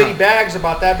little falling bitty out. bags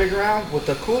about that big around with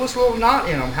the coolest little knot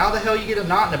in them. How the hell you get a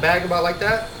knot in a bag about like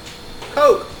that?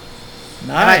 Coke.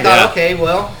 And I Nice. thought, Yeah. okay,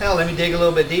 well, hell, let me dig a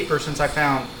little bit deeper since I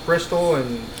found crystal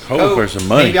and Hope Coke. for some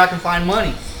money. Maybe I can find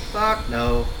money. Fuck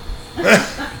no.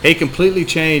 He completely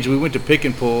changed. We went to Pick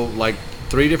and Pull like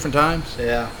 3 different times.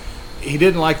 Yeah. He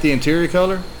didn't like the interior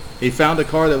color. He found a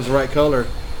car that was the right color,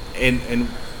 and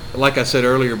like I said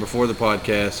earlier before the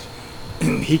podcast,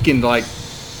 he can like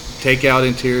take out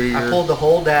interior, I pulled the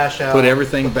whole dash out. put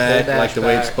everything put the whole back dash like the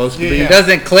way it's back. supposed to Yeah, be. yeah. It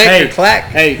doesn't click Hey, or clack.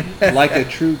 Hey, like a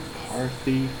true car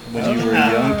thief when you were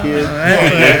a young kid,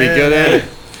 you'd be good at it.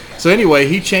 So anyway,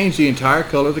 he changed the entire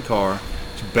color of the car.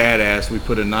 It's badass. We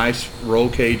put a nice roll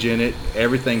cage in it.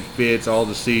 Everything fits, all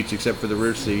the seats except for the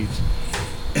rear seats.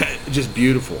 Just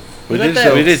beautiful. We Was did, that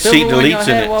that we did silver seat one y'all deletes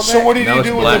had in a while it. So back? what did No, you it's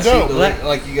do with black. the dope?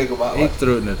 Like you gotta go buy He like.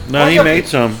 threw it in the. No, he made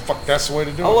some. Fuck, that's the way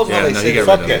to do I it. love Yeah, how they no, say he got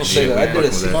that. rid of People that say shit. that. We I ain't did a fucking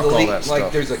with seat that. Fuck all delete. that Like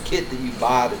stuff. there's a kit that you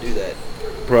buy to do that.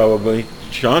 Probably.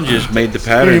 Sean just made the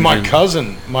pattern. Dude, my and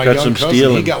cousin, my got young some cousin, steel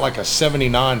he and- got like a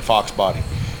 79 Fox body.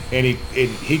 And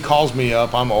he calls me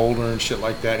up. I'm older and shit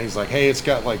like that. And he's like, hey, it's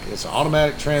got like, it's an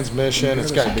automatic transmission.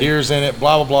 It's got gears in it,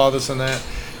 blah, blah, blah, this and that.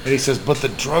 And he says, but the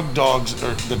drug dogs,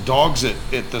 or the dogs at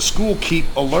the school keep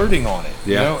alerting on it.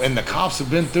 You Yeah. know, and the cops have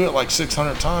been through it like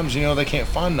 600 times. You know, they can't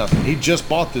find nothing. He just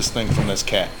bought this thing from this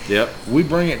cat. Yep. We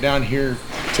bring it down here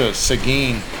to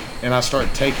Seguin, and I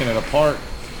start taking it apart.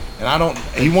 And I don't.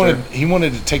 He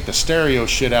wanted to take the stereo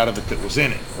shit out of it that was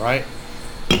in it, right?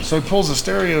 So he pulls the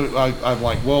stereo. I'm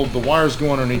like, well, the wires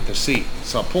go underneath the seat.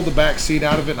 So I pull the back seat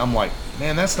out of it, and I'm like,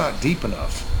 man, that's not deep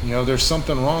enough. You know, there's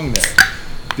something wrong there.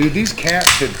 Dude, these cats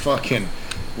had fucking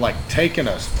like taken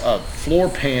a floor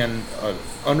pan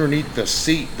underneath the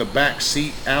seat, the back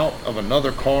seat out of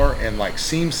another car, and like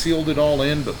seam sealed it all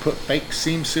in, but put fake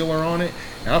seam sealer on it.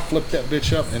 And I flipped that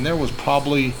bitch up, and there was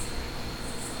probably,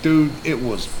 dude, it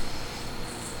was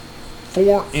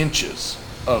 4 inches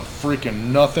of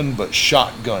freaking nothing but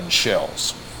shotgun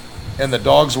shells. And the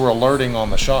dogs were alerting on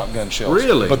the shotgun shells.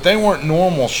 Really? But they weren't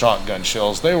normal shotgun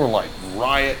shells. They were like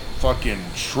riot fucking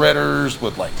shredders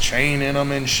with like chain in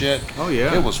them and shit. Oh,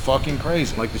 yeah. It was fucking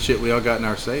crazy. Like the shit we all got in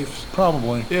our safes.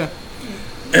 Probably. Yeah.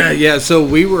 Yeah, so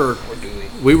we were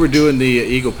doing the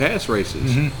Eagle Pass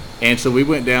races. And so we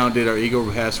went down, did our Eagle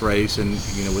Pass race, and,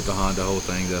 you know, with the Honda that whole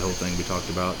thing we talked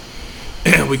about.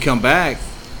 We come back,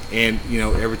 and, you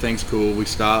know, everything's cool. We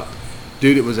stop.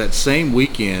 Dude, it was that same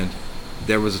weekend,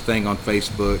 there was a thing on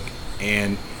Facebook,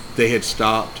 and they had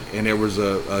stopped, and there was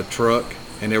a truck,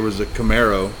 and there was a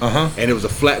Camaro, and it was a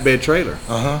flatbed trailer.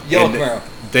 Yellow And Camaro.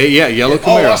 Yellow Oh,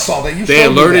 Camaro. I saw that. You They showed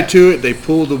me alerted that. to it. They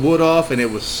pulled the wood off, and it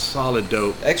was solid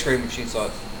dope. X-ray machine saw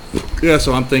it. Yeah,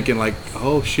 so I'm thinking like,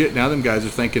 oh shit, now them guys are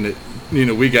thinking that, you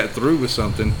know, we got through with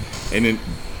something, and then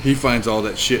he finds all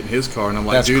that shit in his car, and I'm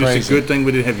like, That's dude, it's a crazy. good thing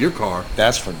we didn't have your car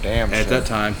That's for damn at sure. that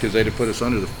time, because they'd have put us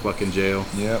under the fucking jail.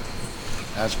 Yep.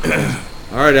 That's crazy.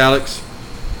 All right, Alex.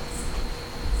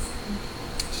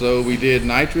 So we did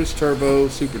nitrous turbo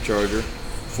supercharger,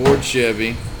 Ford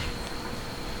Chevy.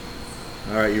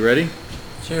 All right, you ready?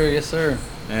 Sure, yes, sir.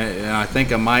 And I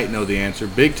think I might know the answer.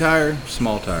 Big tire,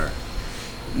 small tire.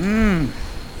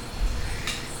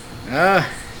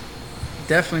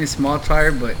 Definitely a small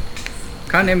tire, but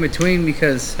kind of in between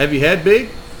because, Have you had big?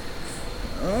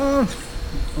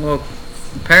 well,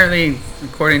 apparently,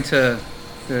 according to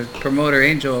the promoter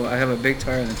Angel, I have a big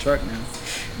tire in the truck now.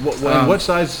 What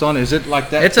size is on it? Is it like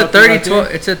that? It's a puppy 30 right there?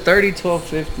 12. It's a 30 12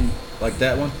 50. Like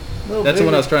that one? Little That's the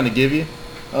one I bigger. was trying to give you.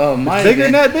 Oh, my. Bigger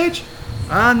than that, bitch?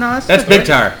 No, it's That's still big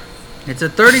tire. It's a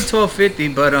 30 12 50,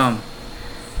 but I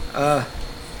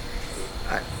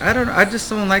don't. I just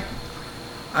don't like.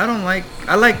 I don't like.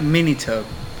 I like mini tub.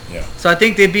 Yeah. So I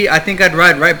think I'd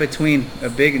ride right between a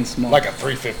big and small. Like a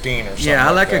 315 or something. yeah,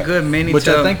 I like that. a good mini Which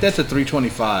tub. I think that's a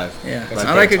 325. Yeah, That's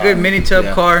I a like big a good tire. mini tub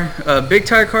Yeah. car. Big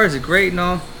tire cars are great and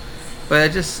all, but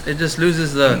it just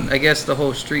loses the I guess the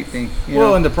whole street thing. You Well,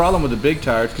 know? and the problem with the big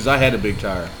tires, because I had a big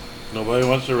tire, Nobody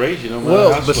wants to race you. No matter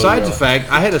Well, how slow besides you the are.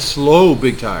 fact, I had a slow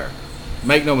big tire.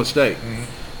 Make no mistake.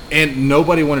 And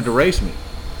nobody wanted to race me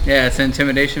Yeah, it's an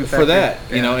intimidation factor. for that.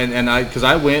 Yeah. You know, and I, because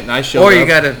I went and I showed Or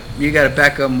up. you gotta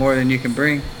back up more than you can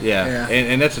bring. Yeah, Yeah.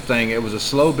 And that's the thing. It was a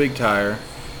slow big tire.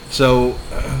 So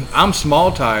I'm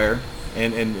small tire,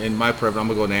 and in my prep, I'm going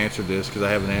to go and answer this because I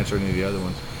haven't answered any of the other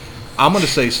ones. I'm going to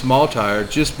say small tire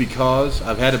just because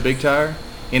I've had a big tire.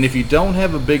 And if you don't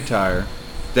have a big tire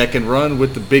that can run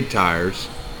with the big tires,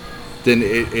 then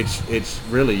it's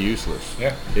really useless.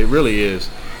 Yeah. It really is.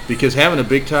 Because having a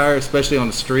big tire, especially on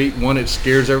the street, one, it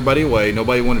scares everybody away.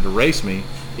 Nobody wanted to race me,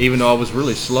 even though I was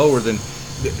really slower than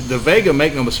the Vega.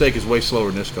 Make no mistake, is way slower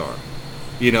than this car.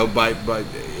 You know, by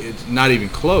it's not even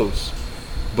close.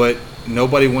 But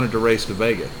nobody wanted to race the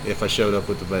Vega if I showed up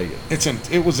with the Vega.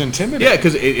 It was intimidating. Yeah,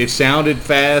 because it sounded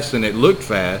fast and it looked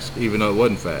fast, even though it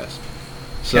wasn't fast.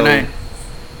 So,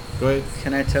 go ahead.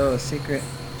 Can I tell a secret?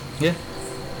 Yeah.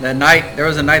 That night, there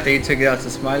was a night that you took it out to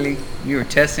Smiley. You were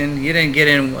testing. You didn't get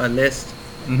in a list.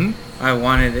 Mm-hmm. I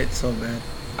wanted it so bad.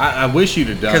 I wish you'd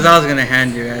have done Because it. I was gonna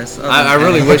hand your ass. I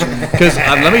really wish. Because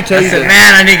let me tell I you said, that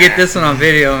man, I need to get this one on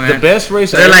video, man. the best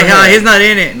race I They're ever like, oh, had- he's not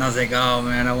in it, and I was like, oh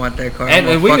man, I want that car. And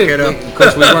I'm we gonna fuck did, it up.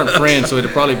 because we weren't friends, so it'd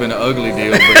probably been an ugly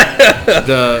deal. But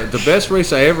the best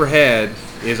race I ever had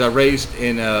is I raced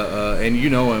in and you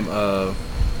know him,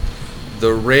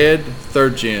 the red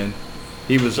third gen.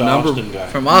 He was The number Austin guy.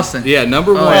 From Austin. yeah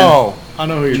number one. Oh, I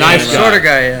know who you're Nice talking guy. about. Shorter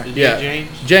guy, yeah. Is Yeah. that James?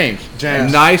 James.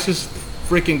 James. Nicest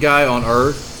freaking guy on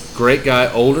earth. Great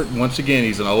guy. Older. Once again,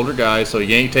 he's an older guy, so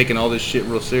he ain't taking all this shit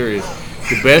real serious.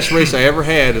 The best race I ever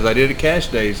had is I did a cash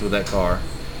days with that car,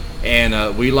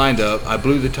 and we lined up. I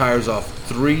blew the tires off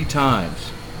 3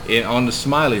 times on the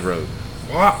Smiley Road.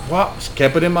 Whop, whop,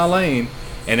 kept it in my lane,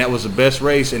 and that was the best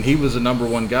race. And he was the number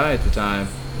 1 guy at the time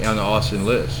on the Austin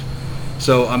list.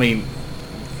 So I mean,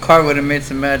 Car would have made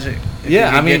some magic. if yeah,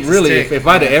 you I could mean, get the really, stick. if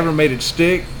I'd have ever made it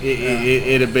stick,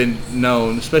 it'd have been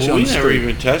known, especially Well, on we the never street.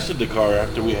 even tested the car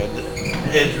after we had the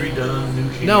heads redone. New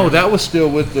key. No, that was still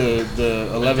with the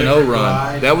 11.0 different run.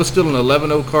 glide. That was still an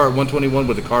 11.0 car at 121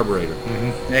 with a carburetor.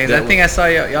 Yeah, 'cause I think I saw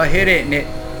y'all hit it and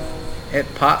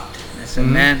it popped. I said,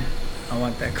 man, I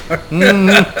want that car.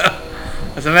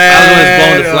 I said, man, I was when it's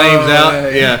blowing the flames oh,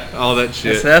 out. Yeah, all that I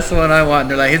shit. said, that's the one I want.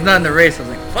 They're like, he's not in the race. I was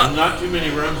like, fuck. And not too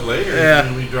many runs later, Yeah.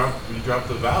 when we dropped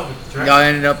the valve at the track. Y'all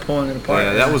ended up pulling it apart.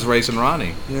 Yeah, that was racing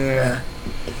Ronnie. Yeah.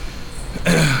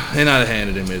 And I'd have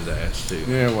handed him his ass, too.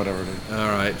 Yeah, whatever, dude. All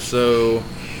right, so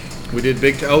we did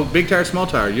big tire, small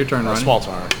tire. Your turn, Ronnie. Small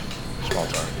tire. Small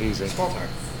tire. Easy. Small tire.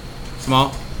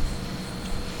 Small?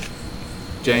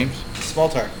 James? Small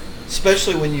tire.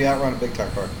 Especially when you outrun a big tire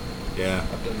car. Yeah.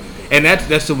 I've done it. And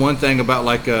that's the one thing about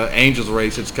like Angels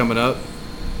race that's coming up.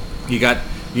 You got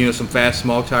some fast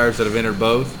small tires that have entered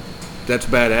both. That's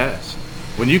badass.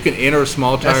 When you can enter a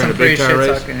small tire That's in a some big pretty tire shit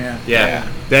race, talking, yeah.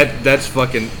 yeah,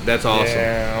 that's awesome.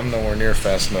 Yeah, I'm nowhere near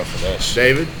fast enough for that shit.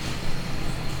 David,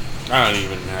 I don't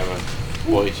even have a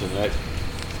voice in that.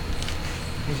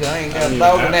 He said, I ain't I got don't a even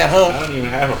dog in have- that I huff. don't even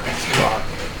have a race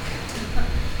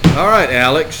car. all right,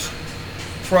 Alex.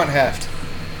 Front haft.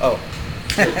 Oh.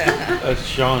 That's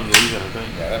Sean leaving, I think.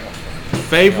 Yeah, that motherfucker.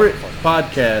 Favorite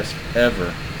podcast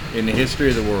ever in the history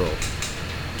of the world.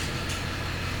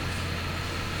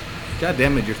 God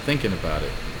damn it, you're thinking about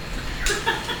it.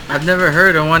 I've never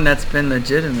heard of one that's been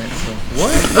legitimate. So.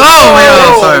 What? Oh, man.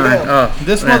 Oh, sorry, man. Oh,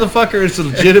 This man. motherfucker is as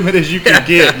legitimate as you can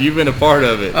get. You've been a part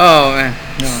of it. Oh, man.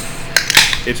 No.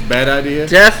 It's a bad idea.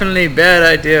 Definitely bad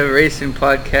idea racing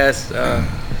podcast.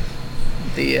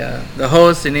 The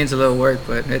host, it needs a little work,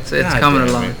 but it's God coming damn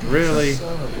along. it. Really?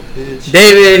 Son of a bitch.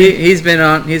 David, he's been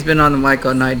on the mic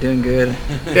all night doing good.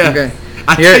 Yeah. Okay.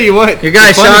 I tell you what. Your guy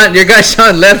the funny-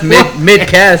 Sean left mid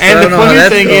cast. And I the don't know how funny that's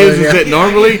thing going, is yeah. that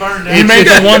normally He made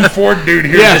the one Ford dude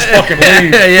here Yeah. just fucking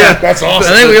leave. Yeah. That's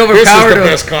awesome. I think we This is overpowered the him.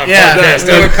 best content. Yeah. Podcast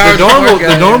We ever. overpowered the normal Ford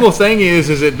guy, the normal thing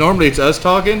is that normally it's us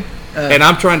talking, and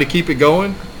I'm trying to keep it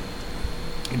going.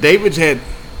 David's had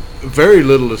very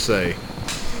little to say.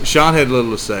 Sean had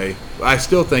little to say. I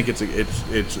still think it's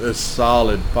a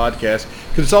solid podcast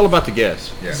because it's all about the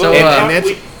guests. Yeah. So, and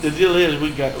that's The deal is we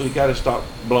got to stop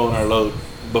blowing our load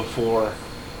before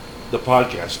the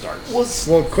podcast starts.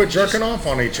 Well, quit jerking off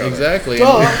on each other. exactly.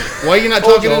 Duh. Why are you not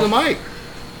talking in the mic?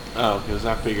 Oh, because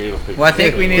I figure it'll pick. Well, I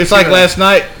think we need It's to, like last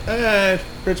night.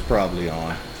 It's probably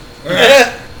on.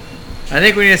 I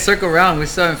think we need to circle around. We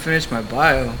still haven't finished my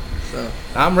bio. So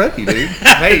I'm ready, dude.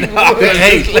 Hey, let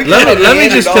me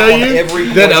just tell you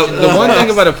that the one thing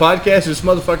about a podcast, this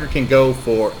motherfucker can go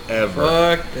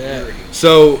forever. fuck that.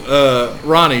 So,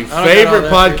 Ronnie, I don't got favorite all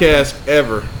that podcast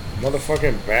ever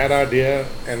Motherfucking Bad Idea,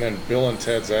 and then Bill and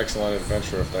Ted's Excellent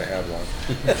Adventure if they had one.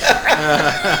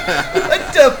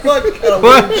 What the fuck kind of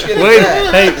weird shit is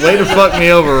that? Hey, way to fuck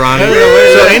me over, Ronnie.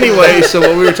 So anyway, so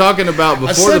what we were talking about before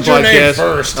the said your name podcast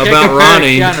first. about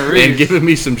Ronnie Keanu Reeves. and giving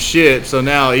me some shit. So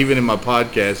now even in my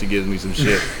podcast, he gives me some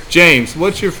shit. James,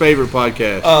 what's your favorite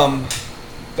podcast?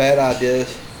 Bad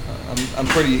Ideas. I'm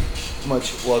pretty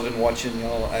much loving watching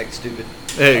y'all act stupid.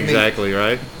 Exactly,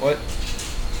 right? What?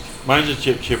 Mine's a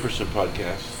Chip Chipperson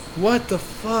podcast. What the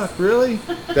fuck, really?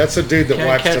 That's a dude that Can't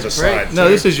wipes to catch the a break. side. No,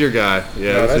 too. this is your guy.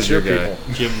 Yeah, No, this that's is your your guy.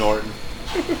 people. Jim Norton.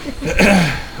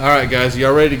 All right, guys,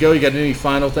 y'all ready to go? You got any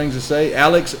final things to say?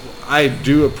 Alex, I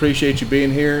do appreciate you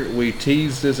being here. We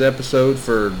teased this episode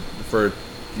for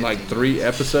like 3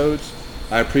 episodes.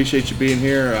 I appreciate you being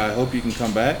here. I hope you can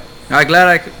come back. I'm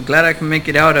glad I can make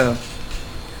it out.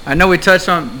 I know we touched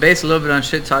on base a little bit on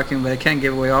shit talking, but I can't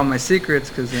give away all my secrets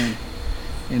because then,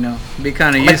 it'd be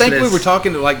kind of useless. I think we were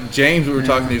talking to like James. We were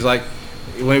talking. He's like,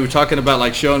 when we were talking about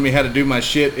like showing me how to do my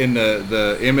shit in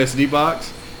the MSD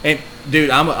box. And dude,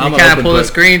 I'm You an kinda open pull the book.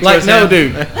 screen Like towards no, him.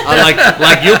 dude. I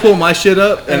like you'll pull my shit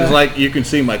up and it's like you can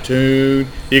see my tune.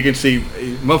 You can see,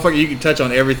 motherfucker. You can touch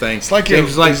on everything. It's like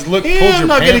James you're- is pulled yeah, your I'm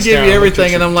not gonna pants give down you and looked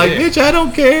everything, at and I'm your like, dick. bitch, I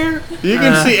don't care. You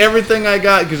can see everything I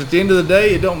got because at the end of the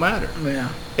day, it don't matter. Yeah.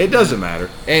 It doesn't matter.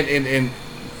 And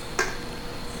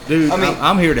dude, I mean,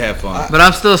 I'm here to have fun. But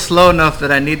I'm still slow enough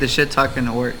that I need the shit talking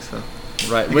to work. So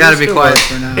Right. You But gotta it be still quiet works.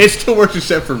 for now. It still works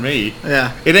except for me.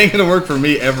 yeah. It ain't gonna work for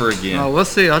me ever again. Oh, we'll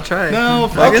see. I'll try it. No, I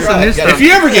fuck get some right. new If stuff. If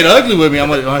you ever get ugly with me,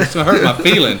 it's gonna hurt my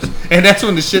feelings, and that's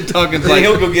when the shit talking's Then like,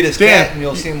 he'll go get his damn. cat and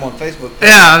you'll see him on Facebook. Yeah,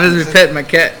 I'm just petting my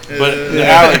cat. But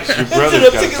Alex, your brother's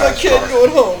got a Taking my fast kid car.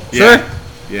 going home. Yeah,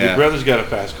 Your yeah. brother's got a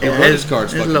fast car. Your brother's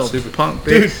car's His fucking little stupid. punk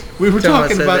Dude, bitch. we were Tell him I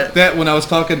talking said about that when I was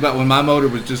talking about when my motor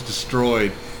was just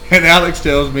destroyed, and Alex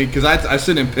tells me because I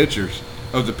sent him pictures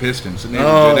of the Pistons and they were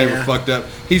yeah. fucked up.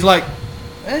 He's like,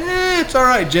 it's all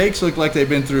right. Jake's look like they've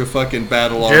been through a fucking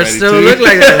battle already. Just still too. look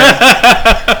like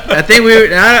that. I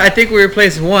think we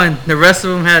replaced one. The rest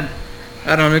of them had,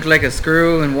 I don't know, look like a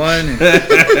screw in one, and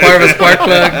part of a spark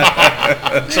plug.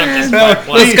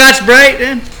 Little Scotch Brite,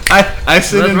 then. I sent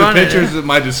Let's him the run it, pictures yeah. of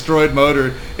my destroyed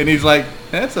motor, and he's like,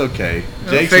 "That's okay.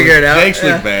 We'll figure it out, Jake's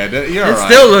yeah. look bad. You're It all right,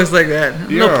 still looks like that.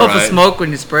 A You're little puff alright. of smoke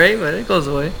when you spray, but it goes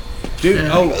away. dude." Yeah.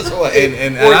 Oh, That's why.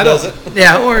 and Or I does don't, it?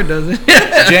 Yeah, or it doesn't.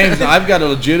 James, I've got a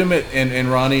legitimate,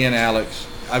 and Ronnie and Alex,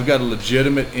 I've got a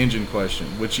legitimate engine question,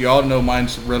 which y'all know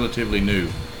mine's relatively new.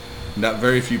 Not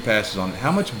very few passes on it.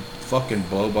 How much fucking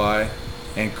blow by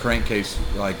and crankcase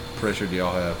like pressure do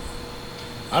y'all have?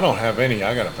 I don't have any.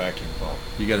 I got a vacuum pump.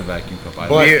 You got a vacuum pump. I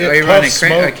But Are it you running puffs a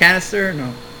smoke. canister or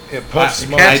no? It puffs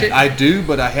smoke. catch it? I do,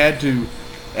 but I had to,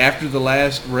 after the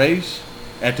last race,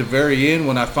 at the very end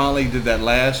when I finally did that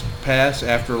last pass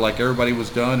after like everybody was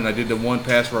done and I did the one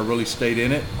pass where I really stayed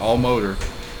in it, all motor,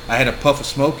 I had a puff of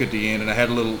smoke at the end and I had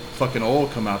a little fucking oil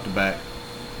come out the back.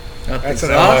 That's an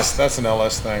LS. That's an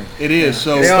LS thing. It is,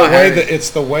 so They It's all the way have it. that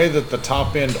it's the way that the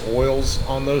top end oils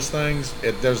on those things.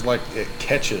 There's like it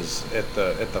catches at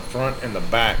the front and the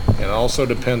back, and it also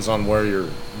depends on where your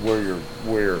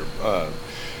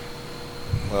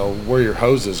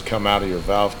hoses come out of your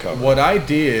valve cover. what I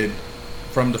did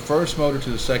from the first motor to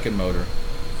the second motor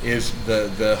is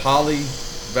the Holley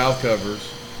valve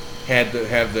covers had to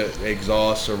have the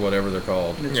exhausts or whatever they're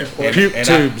called. Yeah. And- Puke and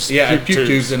tubes. puke Puke tubes,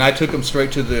 tubes. and I took them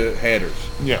straight to the headers.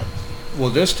 Yeah. Well,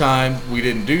 this time we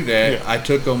didn't do that. Yeah. I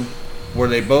took them where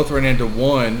they both ran into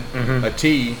one, Mhm. a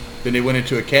T, then they went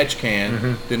into a catch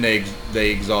can, then they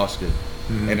exhausted.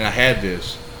 And then I had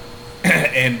this.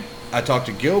 And I talked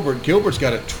to Gilbert. Gilbert's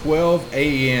got a 12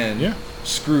 AN Yeah.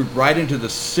 screwed right into the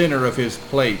center of his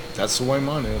plate That's the way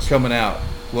mine is. coming out.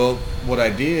 Well, what I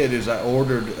did is I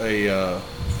ordered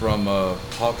from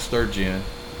Hawk's Third Gen.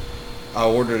 I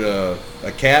ordered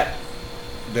a cap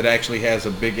that actually has a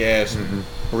big ass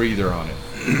breather on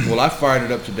it. Well, I fired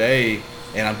it up today,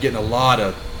 and I'm getting a lot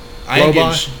of. I ain't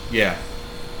Blow-by? getting yeah,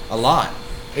 a lot.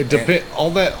 It depend.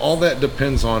 All that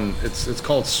depends on it's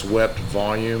called swept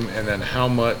volume, and then how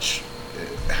much,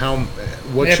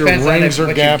 what It your depends on rings if- are what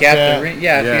you gapped gap the at. ring-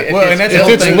 yeah, if Well, it's and that's if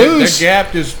the it's thing. loose- They're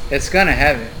gapped is It's gonna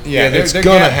have it. Yeah, they're, it's they're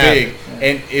gonna gapped have big. it.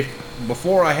 And if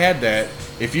before I had that,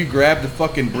 if you grab the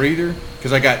fucking breather,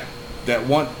 because I got that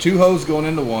two hose going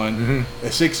into one,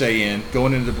 a 6 AN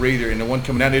going into the breather, and the one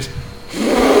coming out is.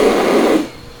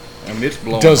 I mean, it's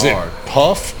blowing Does it hard.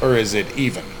 puff or is it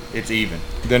even? It's even.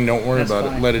 Then don't worry That's about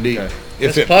fine. it. Let it eat. Okay. If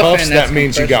It's it puffing, puffs, that's that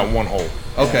means you got compression. one hole.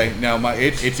 Okay, now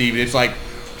it's even. It's like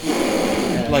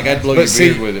I'd blow But your see,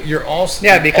 beard with it. you're also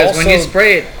Yeah, because when you also-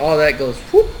 spray it, all that goes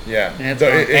whoop. yeah, And it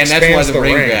and that's why expands the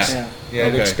ring rings. gap. Yeah. Yeah,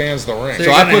 It okay. expands the ring. So So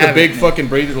you're I gonna put a have big it- fucking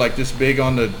breather like this big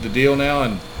on the deal now,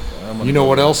 and I'm gonna You know go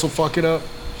what with else will fuck it up?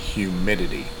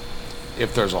 Humidity.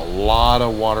 If there's a lot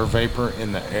of water vapor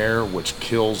in the air, which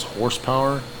kills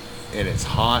horsepower, and it's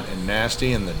hot and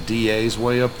nasty, and the DA's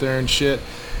way up there and shit,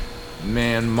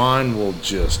 man, mine will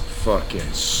just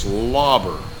fucking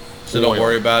slobber. So don't oil.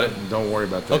 worry about it. Don't worry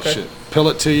about that Okay. shit. Pill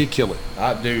it till you kill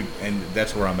it. Dude, and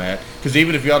that's where I'm at. Because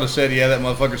even if y'all have said, yeah, that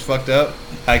motherfucker's fucked up,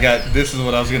 this is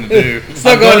what I was going to do.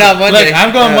 Still I'm going out Monday. Look,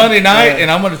 I'm going Yeah, Monday night, yeah. and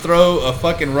I'm going to throw a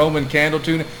fucking Roman candle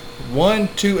tune. 1,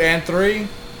 2, and 3.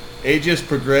 It just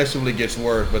progressively gets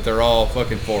worse, but they're all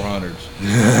fucking 400s.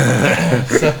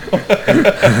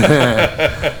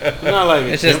 Not like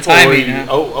It's it's just simple where timing, you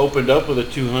huh? Opened up with a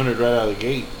 200 right out of the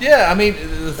gate. Yeah, I mean,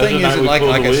 the thing the night is, we like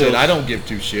pulled I the said, wheels. I don't give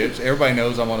two shits. Everybody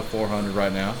knows I'm on a 400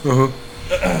 right now.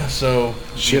 So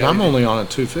Shit, you know, I'm only on a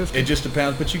 250. It just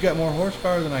depends, but you got more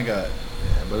horsepower than I got. Yeah,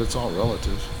 but it's all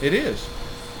relative. It is,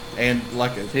 and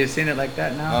like So you've seen it like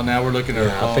that now? oh, now we're looking at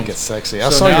our I phones. think it's sexy. I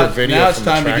So saw now- your video. now it's from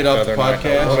the time to track get off the other night.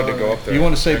 podcast. I wanted to go up there. You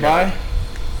want to say Check it out. bye?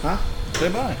 Huh? Say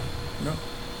bye.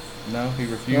 No, he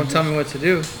refuses. You won't tell me what to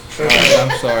do. All right,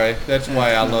 I'm sorry. That's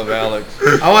why I love Alex.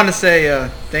 I want to say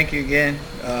thank you again.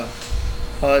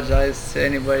 Apologize to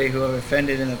anybody who I've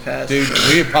offended in the past. Dude,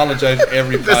 we apologize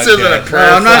every podcast. isn't a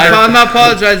No, I'm not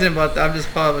apologizing about that. I'm just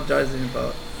apologizing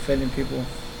about offending people.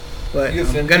 But You I'm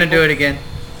offend gonna people? do it again.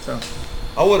 So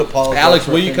I would apologize. Alex,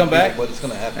 for will you offending come back? people, But it's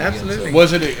gonna happen. Absolutely. Again, so.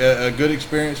 Was it a good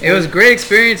experience? For it was a you? great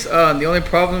experience. The only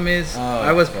problem is Oh,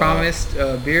 I was God. promised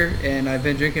beer and I've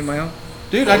been drinking my own.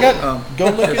 Dude, I got. Go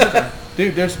look just, at it.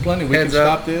 Dude, there's plenty. We can Heads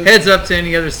up. stop this. Heads up to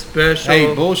any other special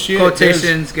Hey, bullshit,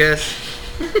 quotations guests.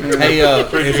 Hey,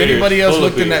 has anybody else Full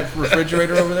of looked in beer. that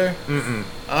refrigerator over there?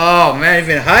 Oh man, you've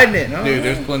been hiding it. No, Dude,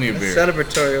 there's plenty of It's beer.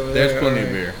 celebratory over there. There's plenty of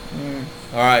Alright. beer.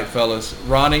 All right, fellas.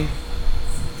 Ronnie,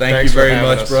 thank Thanks you for very having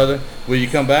much, us. brother. Will you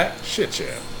come back? Shit, yeah.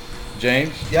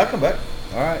 James? Yeah, I'll come back.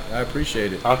 All right, I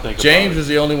appreciate it. I'll think about James it. is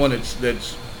the only one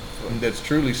that's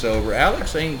truly sober.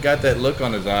 Alex ain't got that look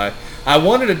on his eye. I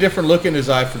wanted a different look in his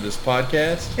eye for this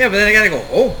podcast. Yeah, but then I gotta go.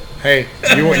 Oh, Hey,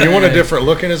 you want a different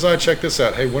look in his eye? Check this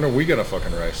out. Hey, when are we gonna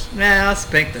fucking race? man, I'll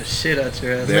spank the shit out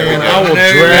your ass. There we Man, go. I will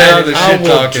There we go. drag, The I shit will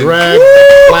talking. drag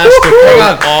the plastic coat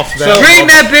off that. Bring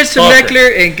that bitch to fucker.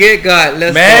 Meckler and get God.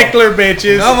 Let's Mackler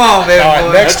bitches. go. Come on, baby All right,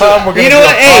 boy. next time we're gonna You do know a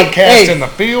what? Hey, podcast hey. in the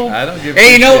field. I don't give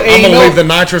Hey, you two know, shits. hey, I'm you gonna know, leave the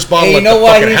nitrous bottle hey, you at know the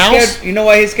why fucking he's house. scared? You know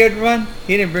why he's scared to run?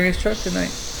 He didn't bring his truck tonight.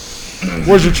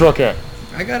 Where's your truck at?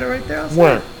 I got it right there. outside.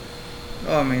 Where?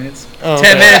 Oh, I mean, it's Oh,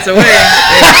 10 okay. minutes away.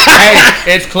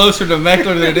 Hey, it's closer to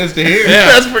Meckler than it is to here.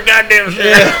 That's for goddamn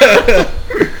shit.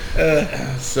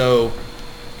 So,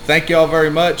 thank you all very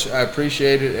much. I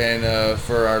appreciate it. And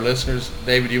for our listeners,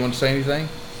 David, do you want to say anything?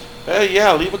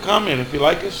 Yeah, leave a comment if you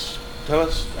like us. Tell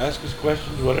us, ask us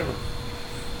questions, whatever.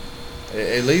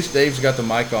 At least Dave's got the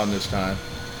mic on this time.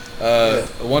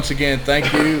 Once again,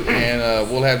 thank you, and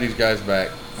we'll have these guys back.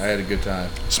 I had a good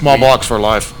time. Small box for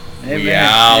life. Amen. We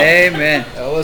out. Amen.